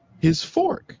dropped his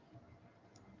fork.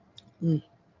 Mm.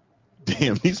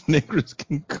 Damn, these niggers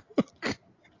can cook.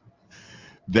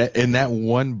 In that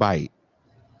one bite,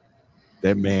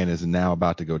 that man is now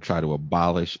about to go try to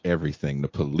abolish everything. The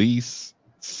police,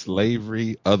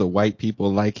 slavery, other white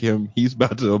people like him. He's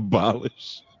about to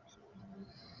abolish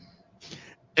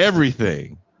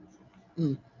everything.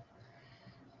 Mm.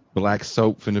 Black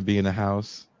soap finna be in the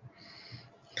house.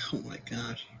 Oh my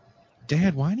gosh.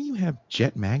 Dad, why do you have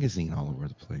Jet magazine all over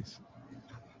the place?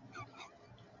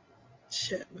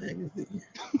 Chat magazine.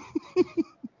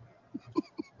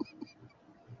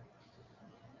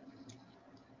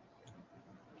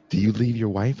 Do you leave your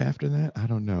wife after that? I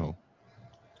don't know.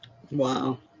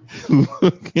 Wow.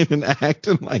 Looking and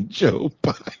acting like Joe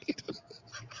Biden.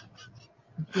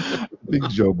 I think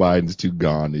Joe Biden's too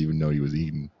gone to even know he was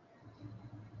eating.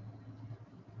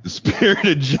 The spirit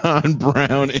of John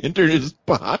Brown entered his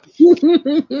body.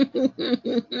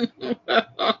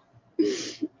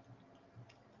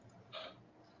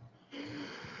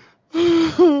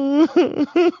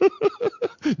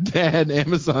 Dad,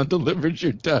 Amazon delivered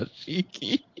your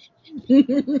dashiki.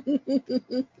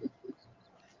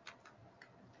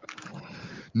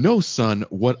 No, son,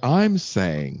 what I'm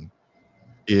saying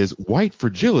is white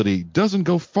fragility doesn't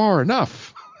go far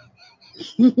enough.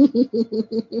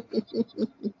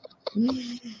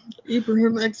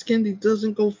 Ibrahim X. Kendi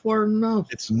doesn't go far enough.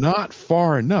 It's not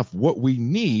far enough. What we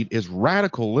need is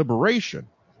radical liberation.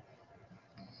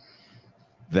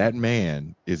 That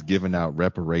man is giving out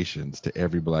reparations to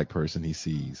every black person he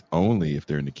sees, only if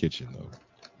they're in the kitchen, though.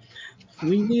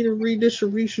 We need a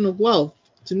redistribution of wealth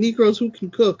to Negroes who can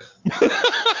cook.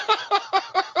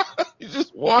 He's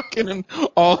just walking in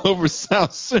all over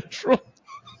South Central,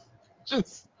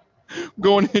 just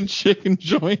going in chicken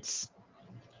joints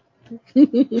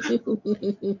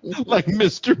like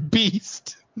Mr.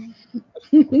 Beast,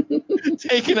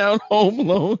 taking out home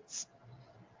loans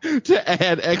to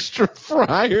add extra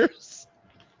fryers.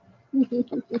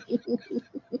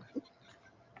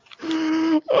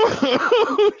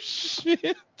 Oh,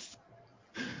 shit.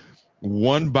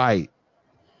 One bite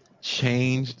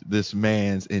changed this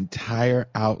man's entire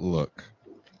outlook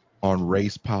on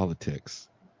race politics.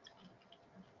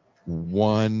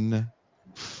 One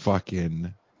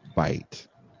fucking bite.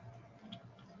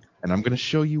 And I'm going to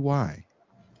show you why.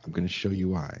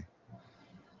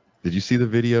 Did you see the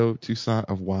video, Toussaint,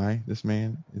 of why this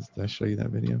man is? Did I show you that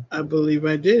video? I believe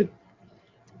I did.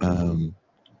 Hold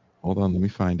on, let me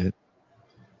find it.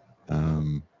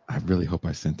 I really hope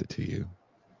I sent it to you.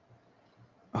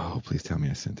 Oh, please tell me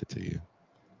I sent it to you.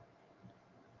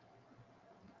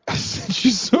 I sent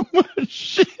you so much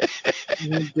shit.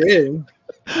 You did.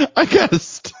 I gotta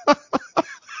stop.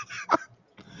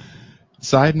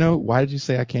 Side note, why did you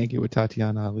say I can't get with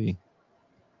Tatiana Ali?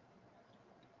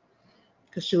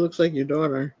 Because she looks like your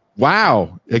daughter.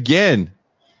 Wow. Again.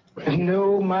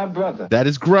 No, my brother. That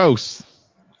is gross.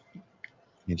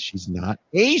 And she's not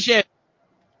Asian.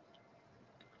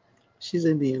 She's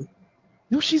Indian.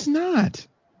 No, she's not.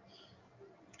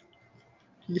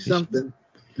 She's something.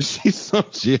 She's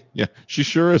something. Yeah, she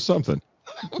sure is something.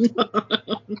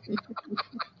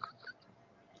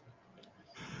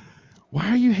 Why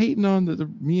are you hating on the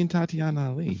me and Tatiana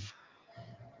Ali?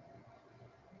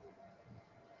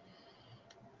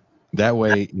 That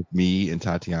way, if me and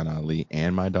Tatiana Ali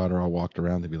and my daughter all walked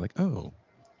around, they'd be like, oh,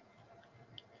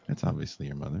 that's obviously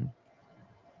your mother.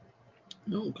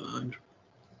 Oh, God.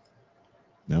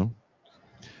 No?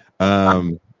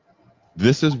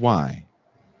 This is why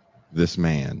this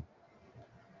man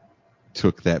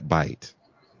took that bite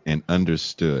and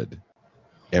understood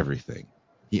everything.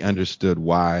 He understood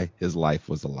why his life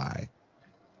was a lie.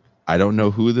 I don't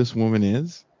know who this woman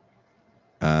is.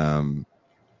 And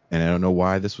I don't know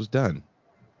why this was done.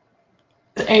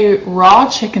 A raw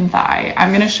chicken thigh. I'm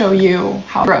going to show you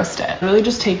how to roast it. Really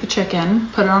just take the chicken,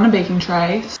 put it on a baking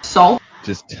tray, salt.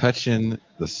 Just touching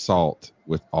the salt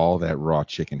with all that raw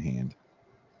chicken hand.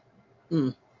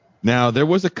 Mm. Now, there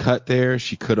was a cut there.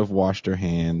 She could have washed her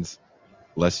hands.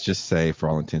 Let's just say, for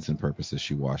all intents and purposes,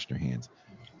 she washed her hands.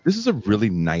 This is a really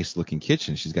nice looking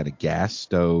kitchen. She's got a gas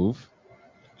stove.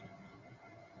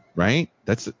 Right?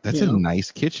 That's a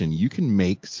nice kitchen. You can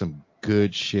make some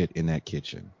good shit in that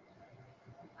kitchen.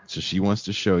 So she wants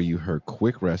to show you her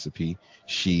quick recipe.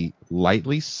 She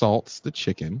lightly salts the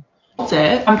chicken. Salt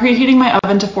it. I'm preheating my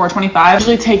oven to 425. It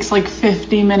usually takes like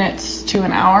 50 minutes to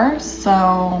an hour, so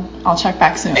I'll check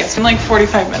back soon. It's been like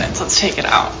 45 minutes. Let's take it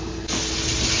out.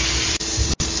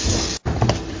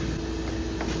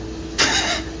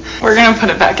 We're going to put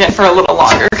it back in for a little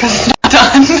longer because it's not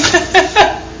done.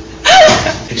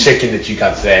 The chicken that you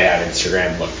got today on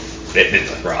Instagram looked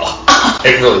raw.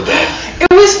 It really did.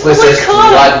 It was There's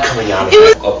blood coming out of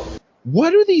it. Oh.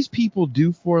 What do these people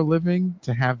do for a living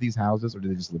to have these houses, or do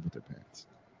they just live with their parents?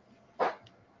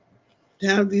 To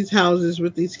have these houses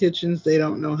with these kitchens they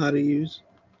don't know how to use.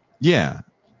 Yeah.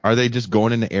 Are they just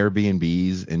going into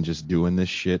Airbnbs and just doing this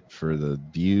shit for the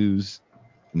views,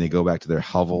 and they go back to their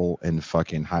hovel in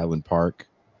fucking Highland Park?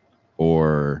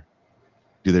 Or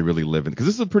do they really live in? Because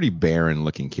this is a pretty barren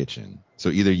looking kitchen. So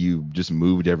either you just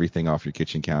moved everything off your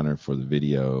kitchen counter for the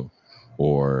video,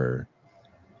 or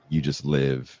you just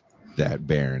live that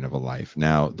barren of a life.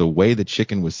 Now, the way the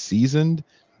chicken was seasoned,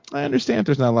 I understand if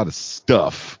there's not a lot of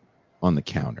stuff on the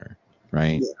counter,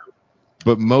 right? Yeah.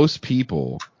 But most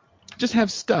people just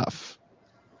have stuff,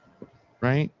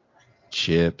 right?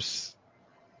 Chips,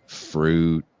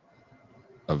 fruit,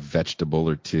 a vegetable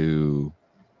or two,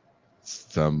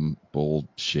 some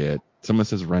bullshit. Someone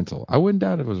says rental. I wouldn't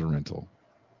doubt if it was a rental.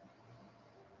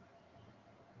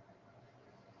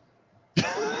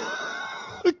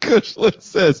 Kushla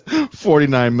says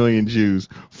 49 million Jews,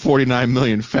 49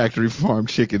 million factory farm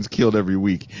chickens killed every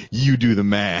week. You do the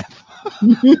math.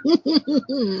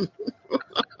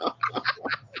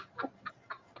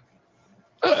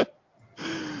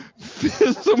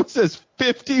 Someone says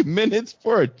 50 minutes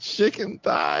for a chicken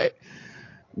thigh.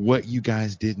 What you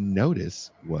guys didn't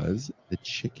notice was the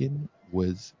chicken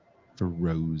was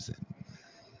frozen.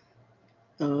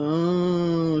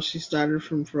 Oh, she started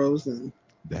from frozen.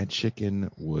 That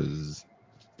chicken was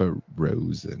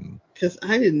frozen. Because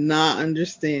I did not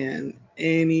understand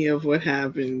any of what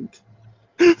happened.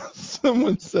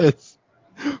 Someone says,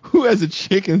 who has a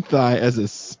chicken thigh as a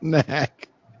snack?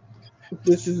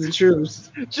 This is the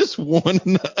truth. Just one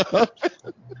in the oven.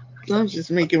 I'm just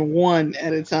making one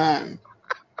at a time.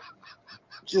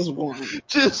 Just one.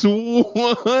 Just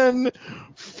one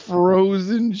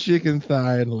frozen chicken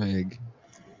thigh and leg.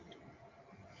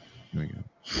 There we go.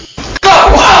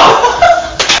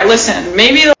 Listen,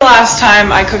 maybe the last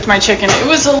time I cooked my chicken, it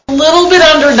was a little bit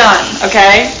underdone,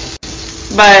 okay?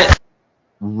 But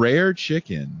rare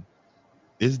chicken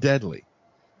is deadly.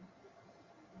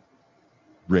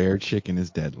 Rare chicken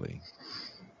is deadly.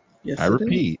 Yes, I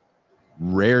repeat,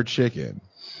 rare chicken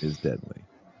is deadly.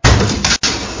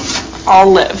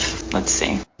 I'll live. Let's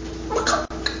see.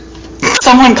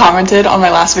 Someone commented on my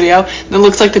last video that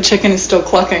looks like the chicken is still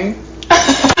clucking.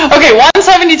 Okay,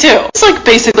 172. It's like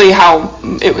basically how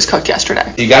it was cooked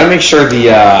yesterday. You gotta make sure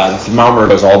the thermometer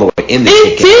goes all the way in the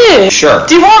chicken. It did. Sure.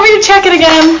 Do you want me to check it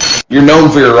again? You're known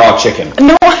for your raw chicken.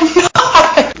 No, I'm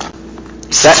not.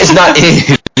 That is not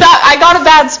it. I got a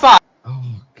bad spot.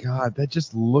 Oh, God, that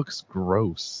just looks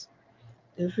gross.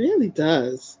 It really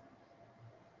does.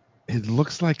 It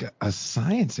looks like a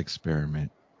science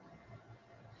experiment.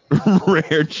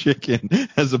 Rare chicken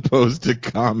as opposed to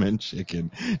common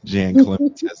chicken. Jan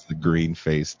Clements has the green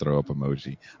face throw up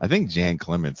emoji. I think Jan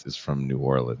Clements is from New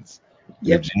Orleans.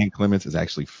 Yep. If Jan Clements is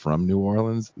actually from New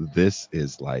Orleans, this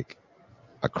is like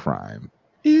a crime.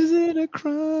 Is it a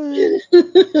crime?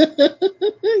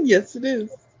 Yes, it is.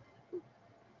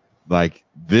 Like,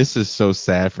 this is so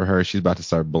sad for her. She's about to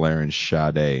start blaring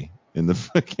Sade in the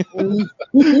fucking.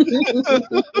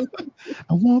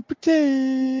 I won't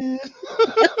pretend.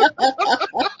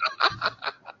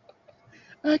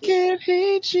 I can't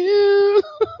hate you.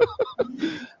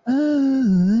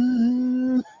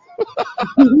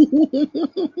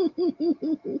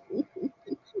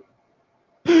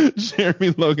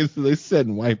 Jeremy Logan says they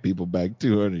setting white people back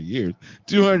 200 years.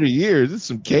 200 years? It's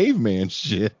some caveman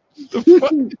shit. The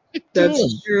fuck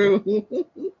That's true.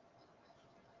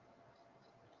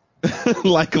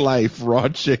 Like life, raw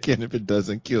chicken, if it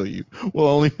doesn't kill you, will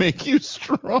only make you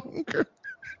stronger.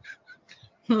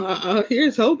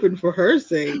 Here's hoping for her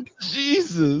sake.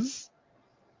 Jesus.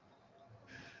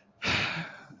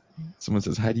 Someone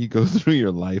says, how do you go through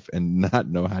your life and not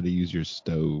know how to use your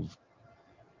stove?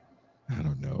 I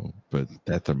don't know, but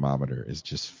that thermometer is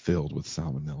just filled with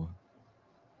salmonella.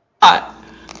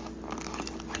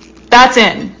 That's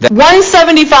in.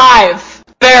 175.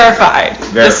 Verified.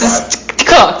 This is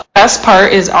cooked. Best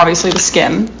part is obviously the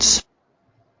skin.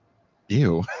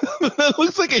 Ew. That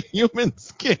looks like a human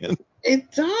skin. It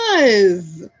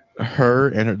does.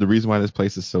 The reason why this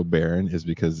place is so barren is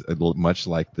because, much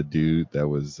like the dude that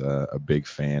was a big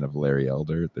fan of Larry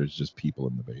Elder, there's just people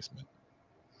in the basement.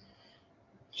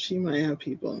 She might have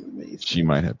people in the basement.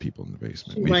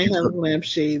 She might have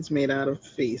lampshades made out of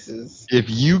faces. If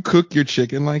you cook your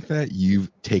chicken like that, you've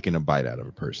taken a bite out of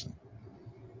a person.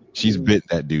 She's bit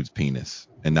that dude's penis,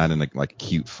 and not in a like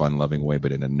cute, fun-loving way,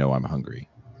 but in a "no, I'm hungry"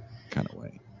 kind of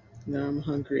way. No, I'm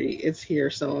hungry. It's here,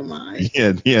 so am I.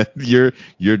 Yeah.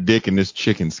 Your dick and this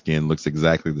chicken skin looks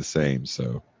exactly the same.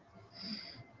 So,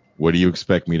 what do you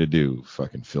expect me to do,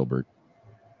 fucking Filbert?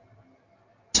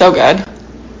 So good.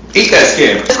 Eat that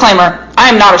skin. Disclaimer, I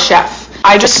am not a chef.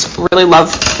 I just really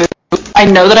love food. I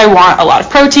know that I want a lot of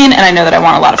protein and I know that I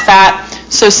want a lot of fat.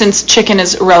 So since chicken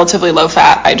is relatively low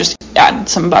fat, I just add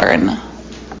some butter in.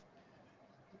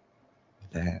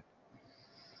 That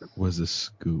was a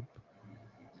scoop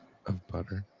of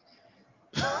butter.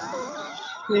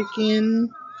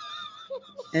 Chicken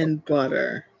and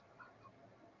butter.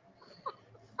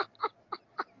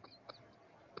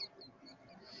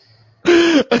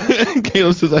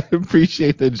 Caleb says, I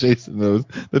appreciate that Jason knows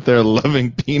that they're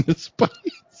loving penis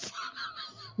bites.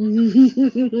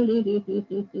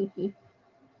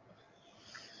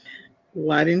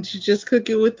 Why didn't you just cook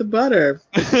it with the butter?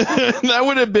 That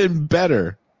would have been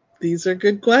better. These are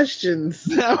good questions.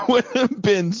 That would have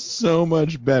been so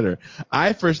much better.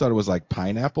 I first thought it was like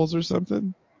pineapples or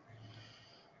something.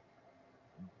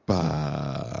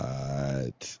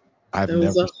 But There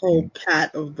was a whole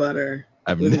pat of butter.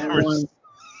 I've with never one.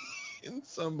 seen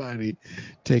somebody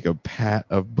take a pat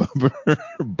of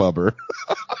butter.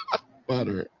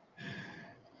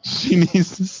 She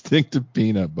needs to stick to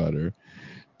peanut butter.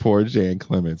 Poor Jan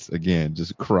Clements again,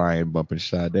 just crying, bumping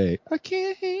Sade. I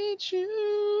can't hate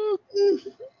you.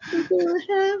 I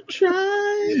have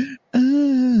tried.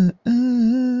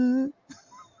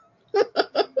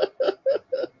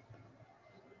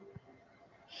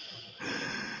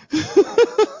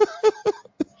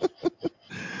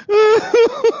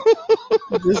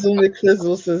 This one with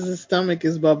Crizzle says his stomach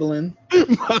is bubbling.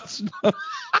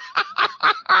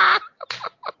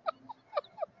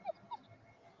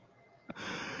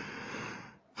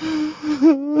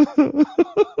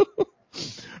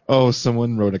 Oh,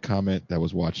 someone wrote a comment that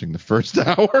was watching the first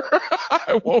hour.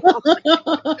 I won't.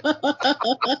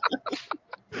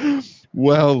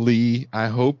 Well, Lee, I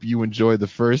hope you enjoy the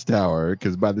first hour,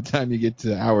 because by the time you get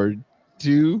to hour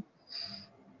 2,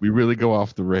 we really go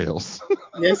off the rails.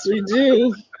 Yes, we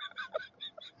do.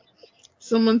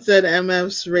 Someone said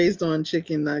MF's raised on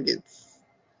chicken nuggets.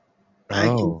 I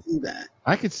can see that.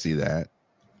 I could see that.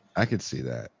 I could see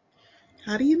that.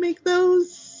 How do you make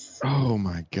those? Oh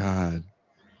my god.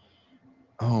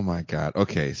 Oh my god.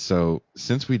 Okay, so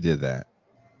since we did that,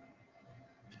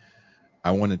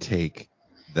 I want to take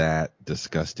that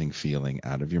disgusting feeling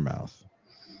out of your mouth.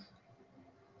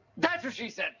 That's what she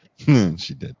said.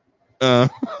 She did. I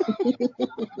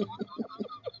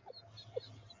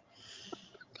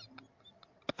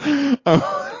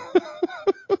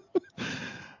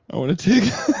want to take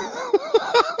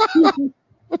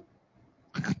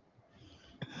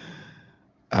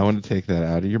I want to take that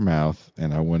out of your mouth,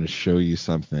 and I want to show you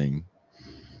something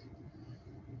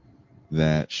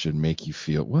that should make you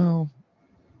feel well.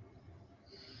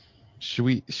 Should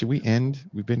we end?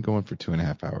 We've been going for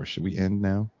 2.5 hours. Should we end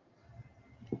now?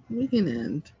 We can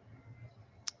end.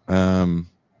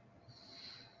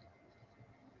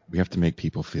 We have to make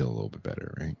people feel a little bit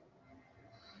better, right?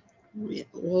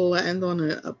 We'll end on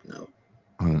an up note.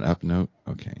 On an up note?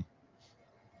 Okay.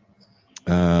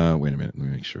 Wait a minute. Let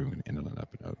me make sure we're going to end on an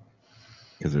up note.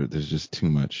 Because there's just too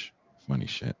much funny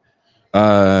shit.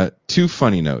 2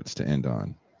 funny notes to end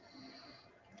on.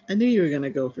 I knew you were going to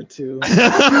go for 2.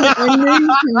 I knew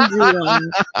you couldn't do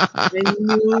one. I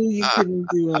knew you couldn't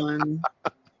do one.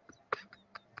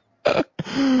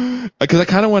 Because I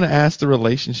kind of want to ask the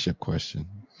relationship question.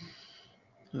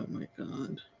 Oh my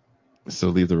god. So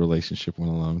leave the relationship one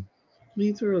alone.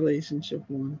 Leave the relationship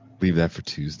one. Leave that for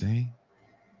Tuesday?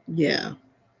 Yeah.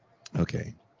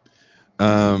 Okay.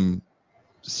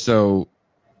 So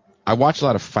I watch a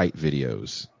lot of fight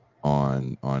videos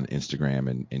on Instagram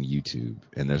and YouTube,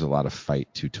 and there's a lot of fight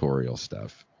tutorial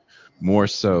stuff. More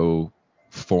so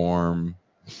form,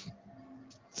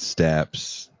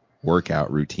 steps,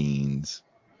 workout routines.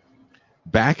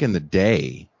 Back in the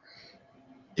day,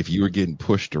 if you were getting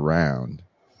pushed around,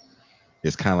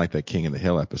 it's kind of like that King of the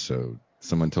Hill episode.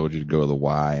 Someone told you to go to the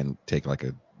Y and take like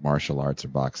a martial arts or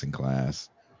boxing class.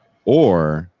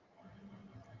 Or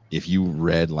if you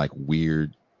read like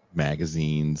weird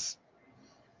magazines,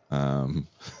 like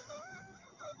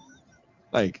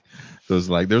there's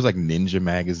like ninja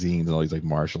magazines and all these like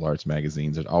martial arts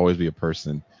magazines, there'd always be a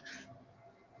person,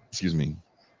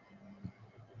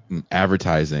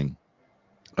 advertising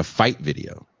a fight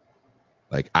video.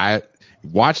 Like, I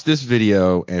watch this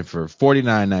video, and for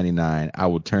 $49.99, I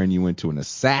will turn you into an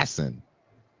assassin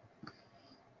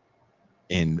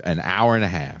in an hour and a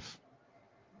half.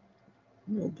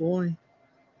 Oh boy.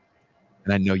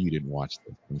 And I know you didn't watch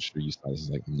this. I'm sure you saw this.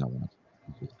 Like, I'm not watching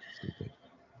this. Stupid.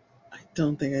 I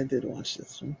don't think I did watch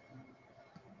this one.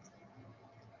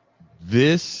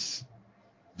 This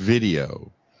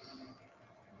video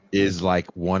is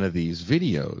like one of these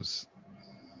videos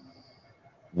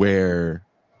where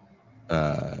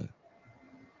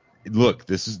look,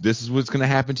 this is what's going to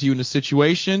happen to you in a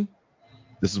situation.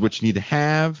 This is what you need to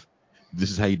have.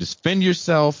 This is how you defend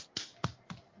yourself.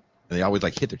 And they always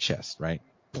like hit their chest, right?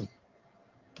 Do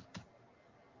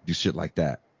shit like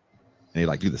that. And they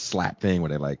like do the slap thing where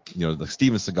they like, the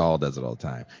Steven Seagal does it all the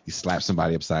time. He slaps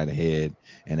somebody upside the head,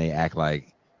 and they act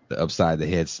like the upside the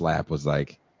head slap was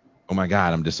like, oh my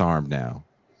God, I'm disarmed now.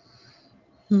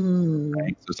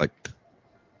 Right? So it's like,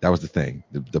 that was the thing.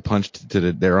 The punch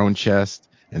to their own chest,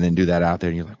 and then do that out there,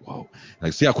 and you're like, whoa.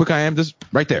 Like, see how quick I am? Just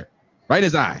right there. Right in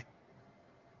his eye.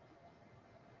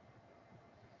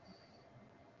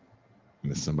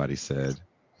 And then somebody said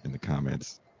in the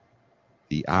comments,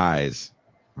 the eyes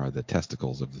are the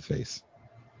testicles of the face.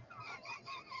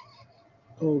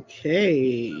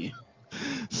 Okay.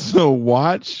 So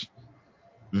watch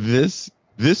this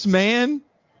man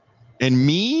And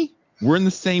me, we're in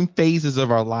the same phases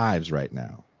of our lives right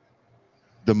now.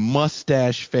 The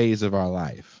mustache phase of our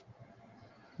life.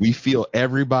 We feel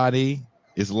everybody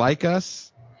is like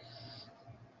us.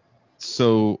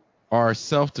 So our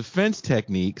self-defense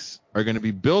techniques are going to be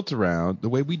built around the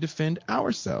way we defend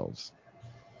ourselves.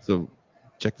 So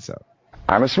check this out.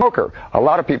 I'm a smoker. A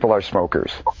lot of people are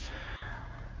smokers.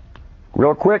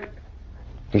 Real quick,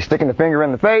 he's sticking the finger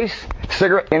in the face,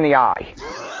 cigarette in the eye.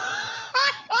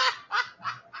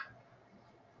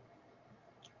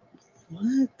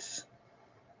 What?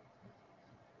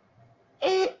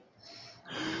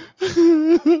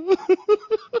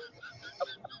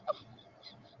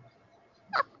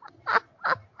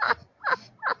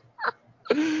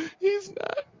 He's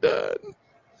not done.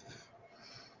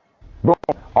 Boom.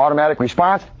 Automatic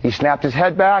response. He snapped his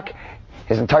head back.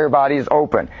 His entire body is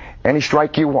open. Any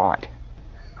strike you want.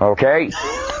 Okay?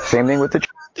 Same thing with the...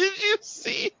 Did you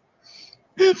see?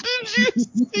 Did you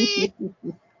see?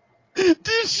 Did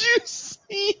you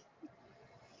see?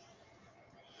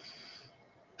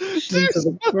 Into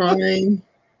the groin.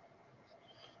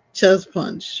 Chest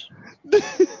punch.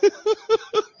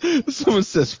 Someone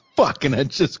says, fuck, and I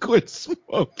just quit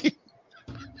smoking.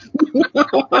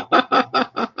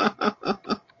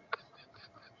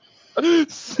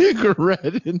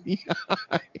 Cigarette in the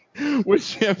eye.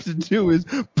 What you have to do is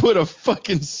put a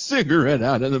fucking cigarette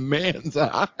out of the man's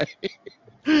eye.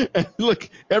 And look,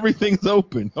 everything's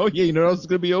open. Oh, yeah, you know what else is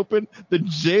going to be open? The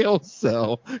jail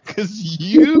cell. Because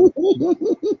you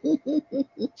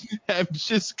have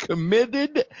just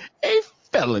committed a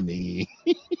felony.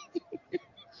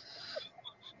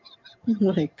 Oh,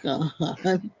 my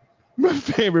God. My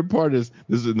favorite part is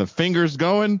this is the fingers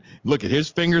going. Look at his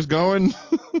fingers going.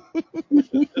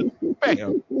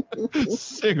 Bam.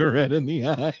 Cigarette in the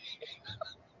eye.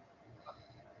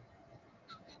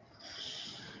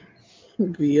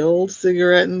 The old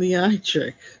cigarette in the eye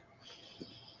trick.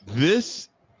 This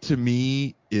to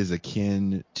me is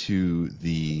akin to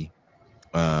the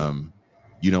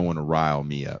you don't want to rile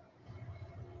me up.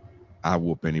 I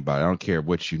whoop anybody. I don't care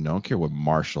what you know. I don't care what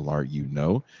martial art you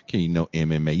know. Can you know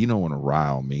MMA? You don't want to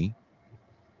rile me.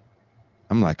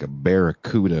 I'm like a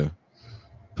barracuda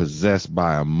possessed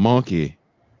by a monkey.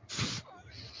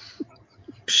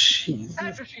 Jesus.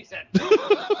 That's what she said.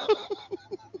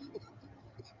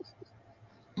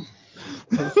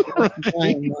 By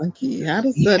a monkey. How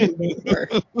does that even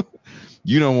work?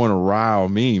 You don't want to rile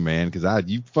me, man, because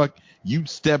you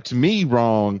stepped me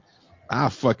wrong. I'll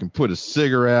fucking put a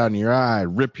cigarette out in your eye,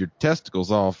 rip your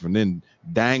testicles off, and then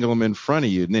dangle them in front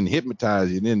of you, and then hypnotize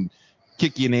you, and then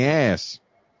kick you in the ass.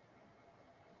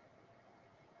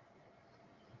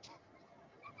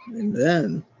 And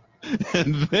then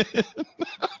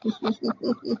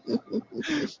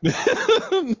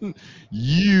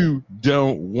you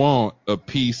don't want a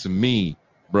piece of me,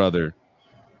 brother.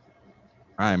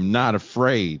 I am not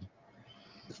afraid.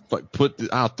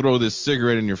 I'll throw this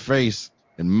cigarette in your face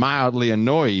and mildly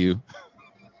annoy you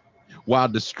while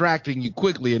distracting you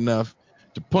quickly enough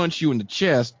to punch you in the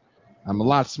chest. I'm a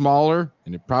lot smaller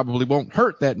and it probably won't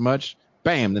hurt that much.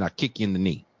 Bam, then I kick you in the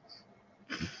knee.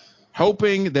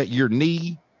 Hoping that your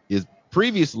knee is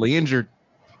previously injured.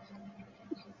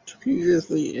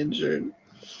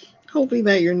 Hoping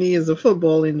that your knee is a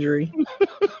football injury.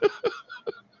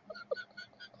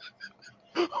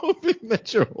 Hoping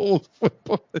that your whole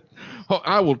football.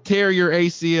 I will tear your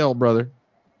ACL, brother.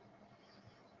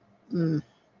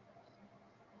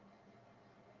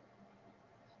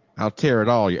 I'll tear it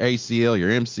all. Your ACL, your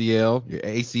MCL, your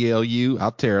ACLU.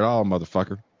 I'll tear it all,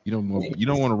 motherfucker. You don't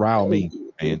want to rile me,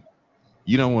 man.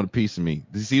 You don't want a piece of me.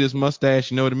 Do you see this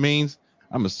mustache? You know what it means?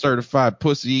 I'm a certified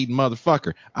pussy eating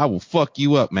motherfucker. I will fuck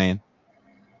you up, man.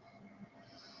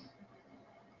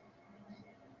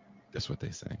 That's what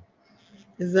they say.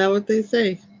 Is that what they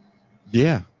say?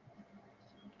 Yeah.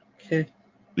 Okay.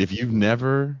 If you've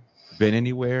never been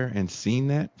anywhere and seen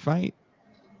that fight,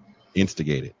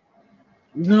 instigate it.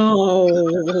 No.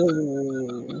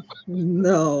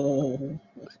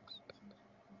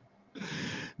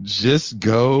 Just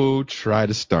go try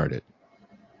to start it.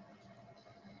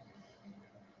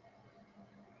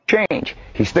 Change.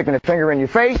 He's sticking a finger in your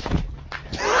face,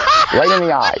 right in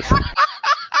the eyes.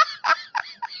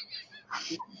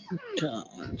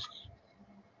 Gosh.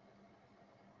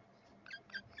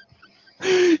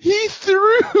 He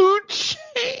threw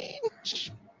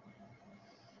change.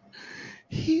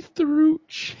 He threw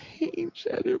change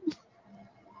at him.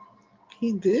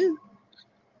 He did.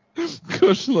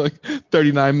 Because look,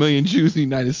 39 million Jews in the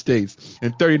United States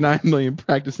and 39 million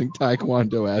practicing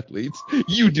Taekwondo athletes.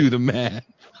 You do the math.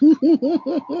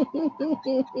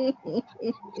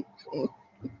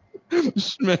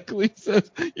 Schmeckley says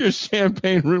your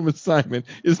champagne room assignment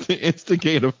is to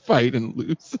instigate a fight and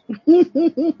lose.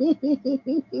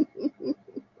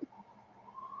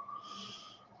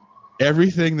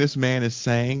 Everything this man is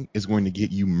saying is going to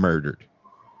get you murdered.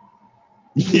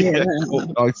 Yeah,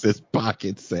 Old Dog says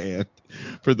pocket sand.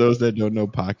 For those that don't know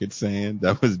pocket sand,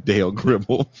 that was Dale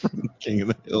Gribble from King of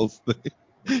the Hills thing.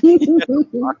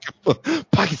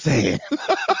 Pocket sand.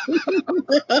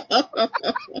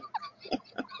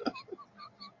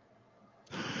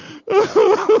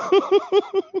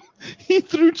 He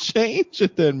threw change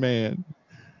at that man.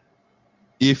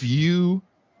 If you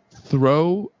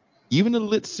throw even a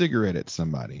lit cigarette at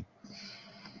somebody,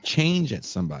 change at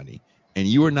somebody, and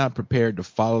you are not prepared to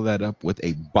follow that up with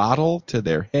a bottle to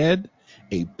their head,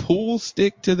 a pool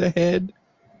stick to the head,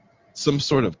 some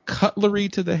sort of cutlery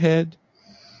to the head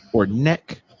or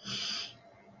neck,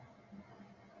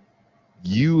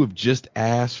 you have just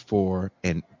asked for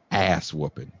an ass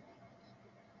whooping.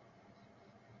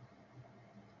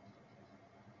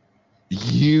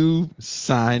 You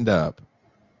signed up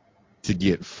to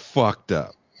get fucked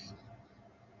up.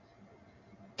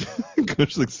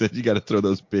 Coach Lick said you got to throw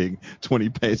those big 20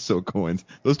 peso coins.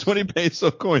 Those 20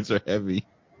 peso coins are heavy.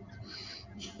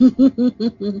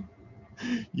 You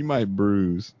might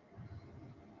bruise.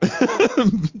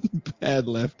 Bad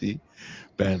lefty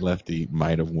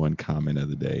might have won comment of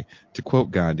the day. To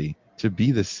quote Gandhi, to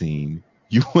be the scene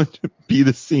you want to be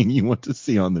the scene you want to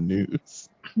see on the news.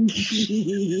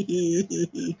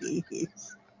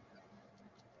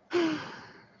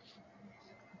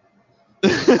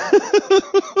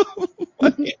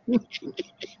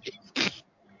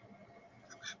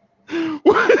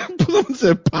 Bloom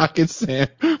said pocket sand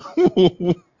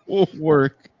will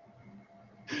work.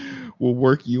 Will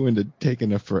work you into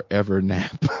taking a forever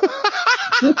nap.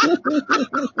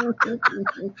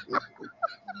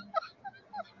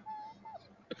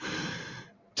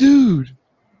 Dude,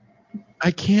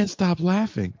 I can't stop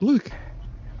laughing. Look.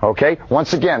 Okay,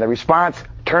 once again, the response,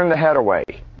 turn the head away.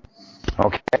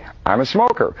 Okay, I'm a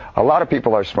smoker. A lot of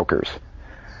people are smokers.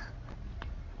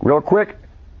 Real quick,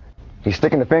 he's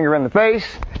sticking the finger in the face,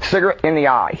 cigarette in the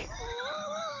eye.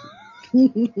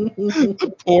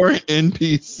 The poor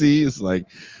NPC is like,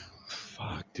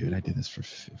 fuck, dude, I did this for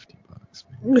 $50,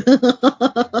 man.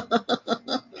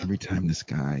 Every time this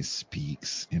guy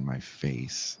speaks in my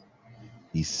face,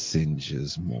 he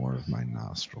singes more of my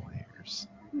nostril hairs.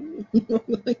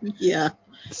 Yeah.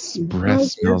 His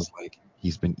breath smells like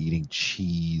he's been eating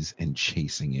cheese and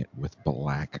chasing it with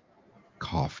black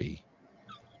coffee.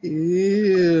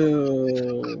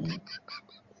 Ew.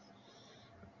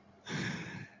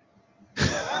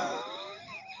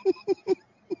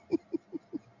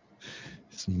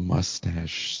 His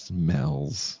mustache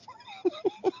smells.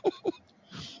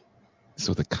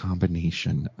 So the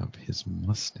combination of his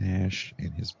mustache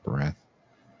and his breath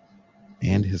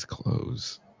and his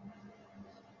clothes.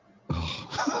 Oh.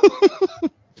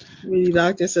 The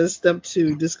doctor says step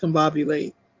 2,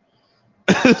 discombobulate.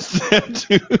 Step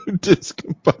 2,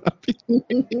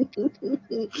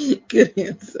 discombobulate. Good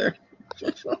answer.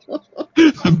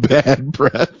 Bad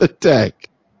breath attack.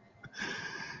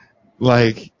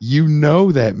 Like, you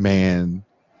know that man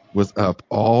was up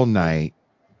all night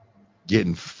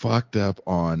getting fucked up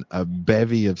on a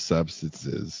bevy of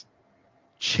substances,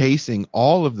 chasing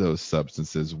all of those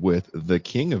substances with the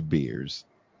king of beers,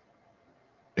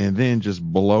 and then just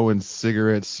blowing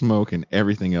cigarette smoke and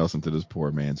everything else into this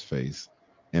poor man's face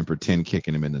and pretend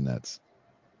kicking him in the nuts.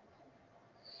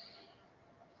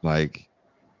 Like,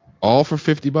 all for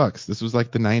 $50. This was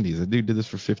like the 90s. The dude did this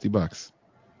for $50.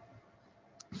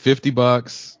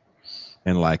 $50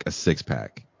 and like a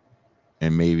 6-pack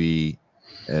and maybe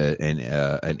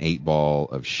an 8-ball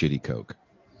of shitty Coke.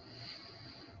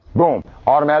 Boom.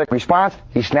 Automatic response.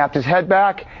 He snapped his head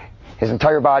back. His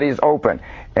entire body is open.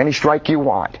 Any strike you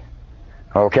want.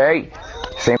 Okay?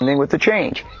 Same thing with the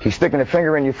change. He's sticking a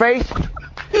finger in your face.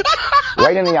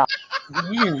 Right in the eye.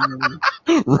 Damn.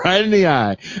 Right in the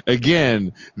eye.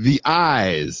 Again, the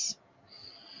eyes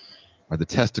are the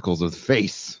testicles of the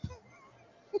face.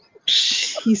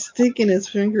 He's sticking his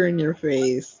finger in your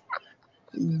face.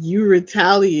 You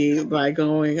retaliate by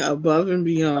going above and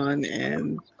beyond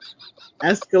and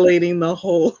escalating the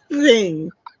whole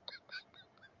thing.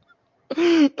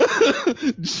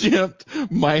 Jimp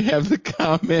might have the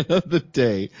comment of the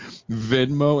day.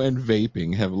 Venmo and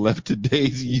vaping have left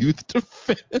today's youth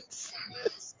defense.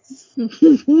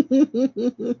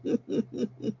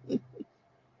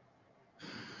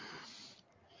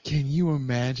 Can you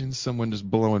imagine someone just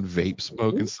blowing vape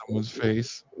smoke in someone's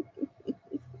face?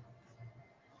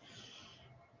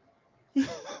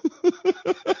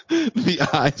 The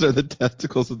eyes are the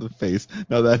testicles of the face.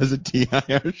 Now that is a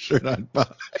TIR shirt I'd buy.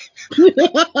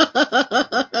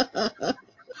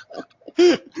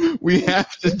 We have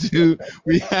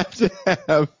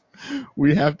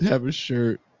to have a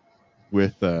shirt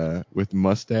with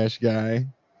mustache guy,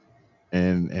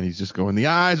 and he's just going, the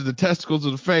eyes are the testicles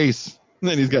of the face. And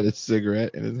then he's got a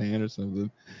cigarette in his hand or something.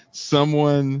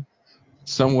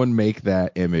 Someone make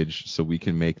that image so we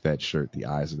can make that shirt, the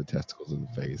eyes are the testicles of the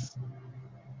face.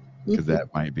 Because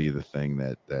that might be the thing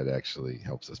that actually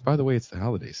helps us. By the way, it's the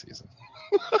holiday season.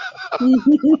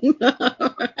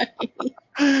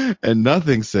 And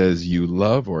nothing says you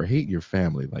love or hate your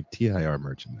family like TIR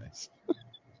merchandise.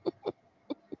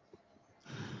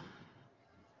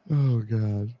 Oh,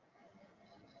 God.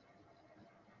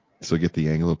 So get the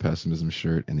Angle of Pessimism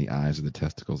shirt and the eyes of the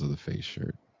testicles of the face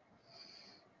shirt.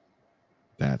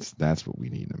 That's what we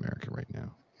need in America right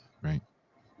now, right?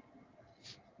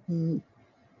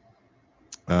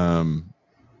 All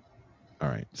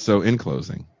right. So in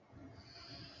closing,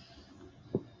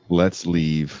 let's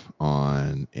leave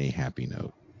on a happy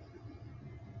note.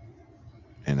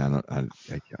 And I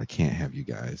can't have you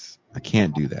guys. I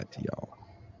can't do that to y'all.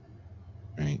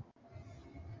 Right?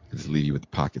 Just leave you with the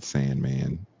pocket sand,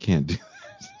 man. Can't do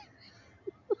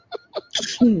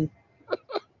that.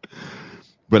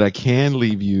 But I can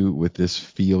leave you with this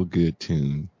feel-good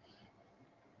tune.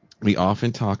 We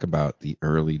often talk about the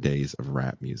early days of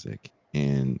rap music,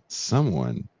 and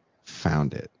someone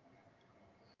found it.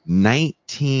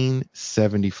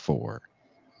 1974.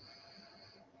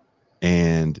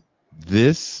 And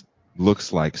this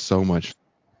looks like so much.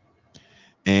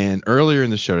 And earlier in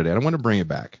the show today, I want to bring it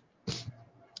back.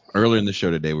 Earlier in the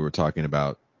show today, we were talking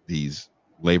about these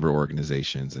labor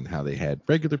organizations and how they had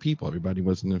regular people. Everybody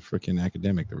wasn't a freaking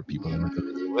academic. There were people that weren't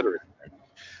illiterate.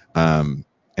 And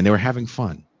they were having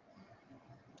fun.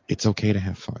 It's okay to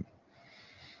have fun.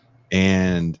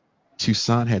 And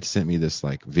Toussaint had sent me this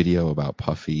like video about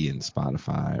Puffy and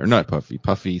Spotify, or not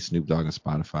Puffy, Snoop Dogg and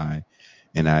Spotify.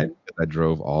 And I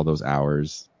drove all those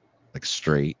hours like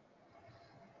straight.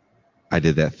 I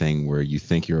did that thing where you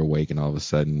think you're awake and all of a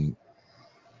sudden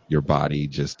your body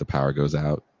just, the power goes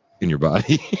out in your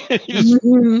body.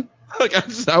 I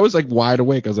was like wide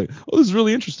awake. I was like, oh, this is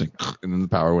really interesting. And then the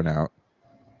power went out.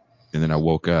 And then I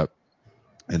woke up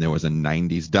and there was a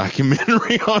 90s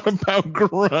documentary on about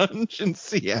grunge in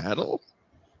Seattle.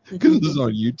 Because it was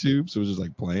on YouTube. So it was just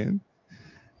like playing. And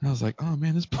I was like, oh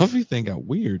man, this Puffy thing got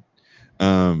weird.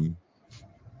 But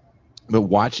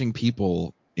watching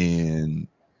people in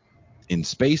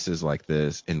spaces like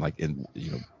this, and like in,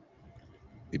 you know,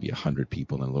 maybe 100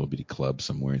 people in a little bitty club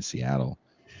somewhere in Seattle,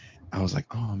 I was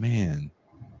like, oh man,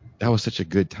 that was such a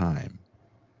good time.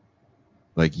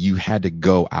 Like you had to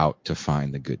go out to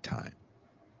find the good time.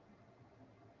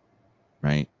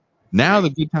 Right? Now the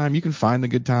good time, you can find the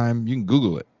good time. You can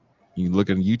Google it. You can look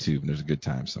on YouTube and there's a good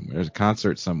time somewhere. There's a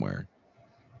concert somewhere.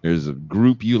 There's a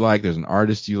group you like. There's an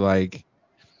artist you like.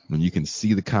 And you can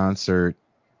see the concert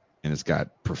and it's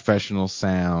got professional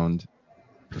sound,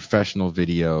 professional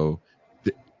video.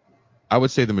 I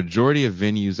would say the majority of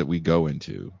venues that we go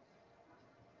into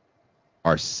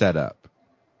are set up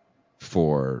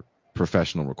for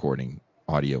professional recording,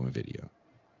 audio and video.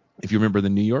 If you remember the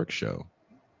New York show,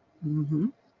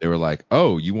 they were like,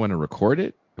 oh, you want to record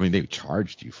it? I mean, they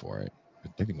charged you for it. I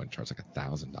think they want to charge like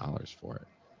 $1,000 for it.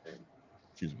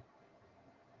 Excuse me.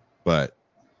 But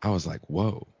I was like,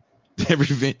 whoa.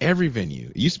 Every venue.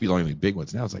 It used to be only big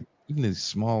ones. Now it's like even these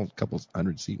small couple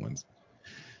 100-seat ones.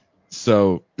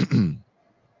 So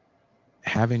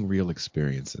having real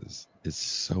experiences is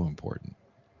so important.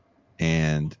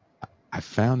 And I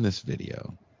found this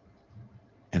video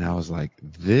and I was like,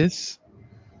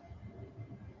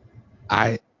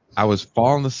 I was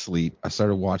falling asleep. I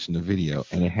started watching the video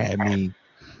and it had me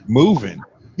moving.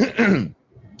 Did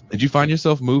you find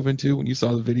yourself moving too when you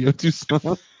saw the video too?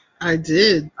 I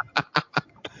did.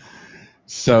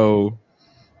 So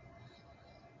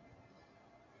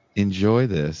enjoy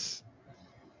this.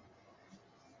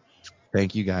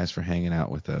 Thank you guys for hanging out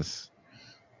with us.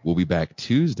 We'll be back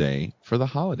Tuesday for the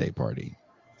holiday party.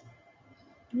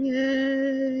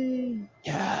 Yay.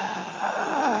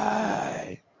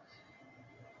 Yay.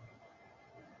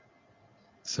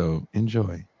 So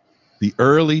enjoy the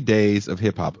early days of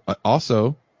hip hop.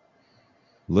 Also,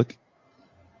 look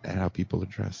at how people are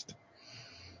dressed.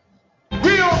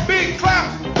 Real big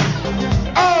clap.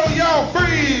 All y'all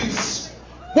freeze.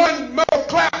 One more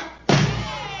clap.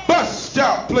 Bust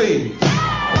out, please.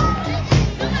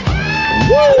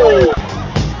 Woo!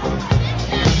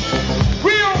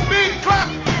 Real big clap.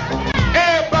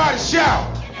 Everybody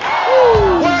shout.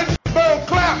 Woo! One more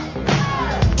clap.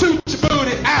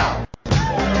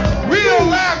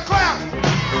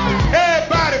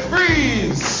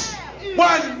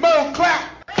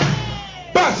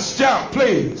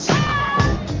 please.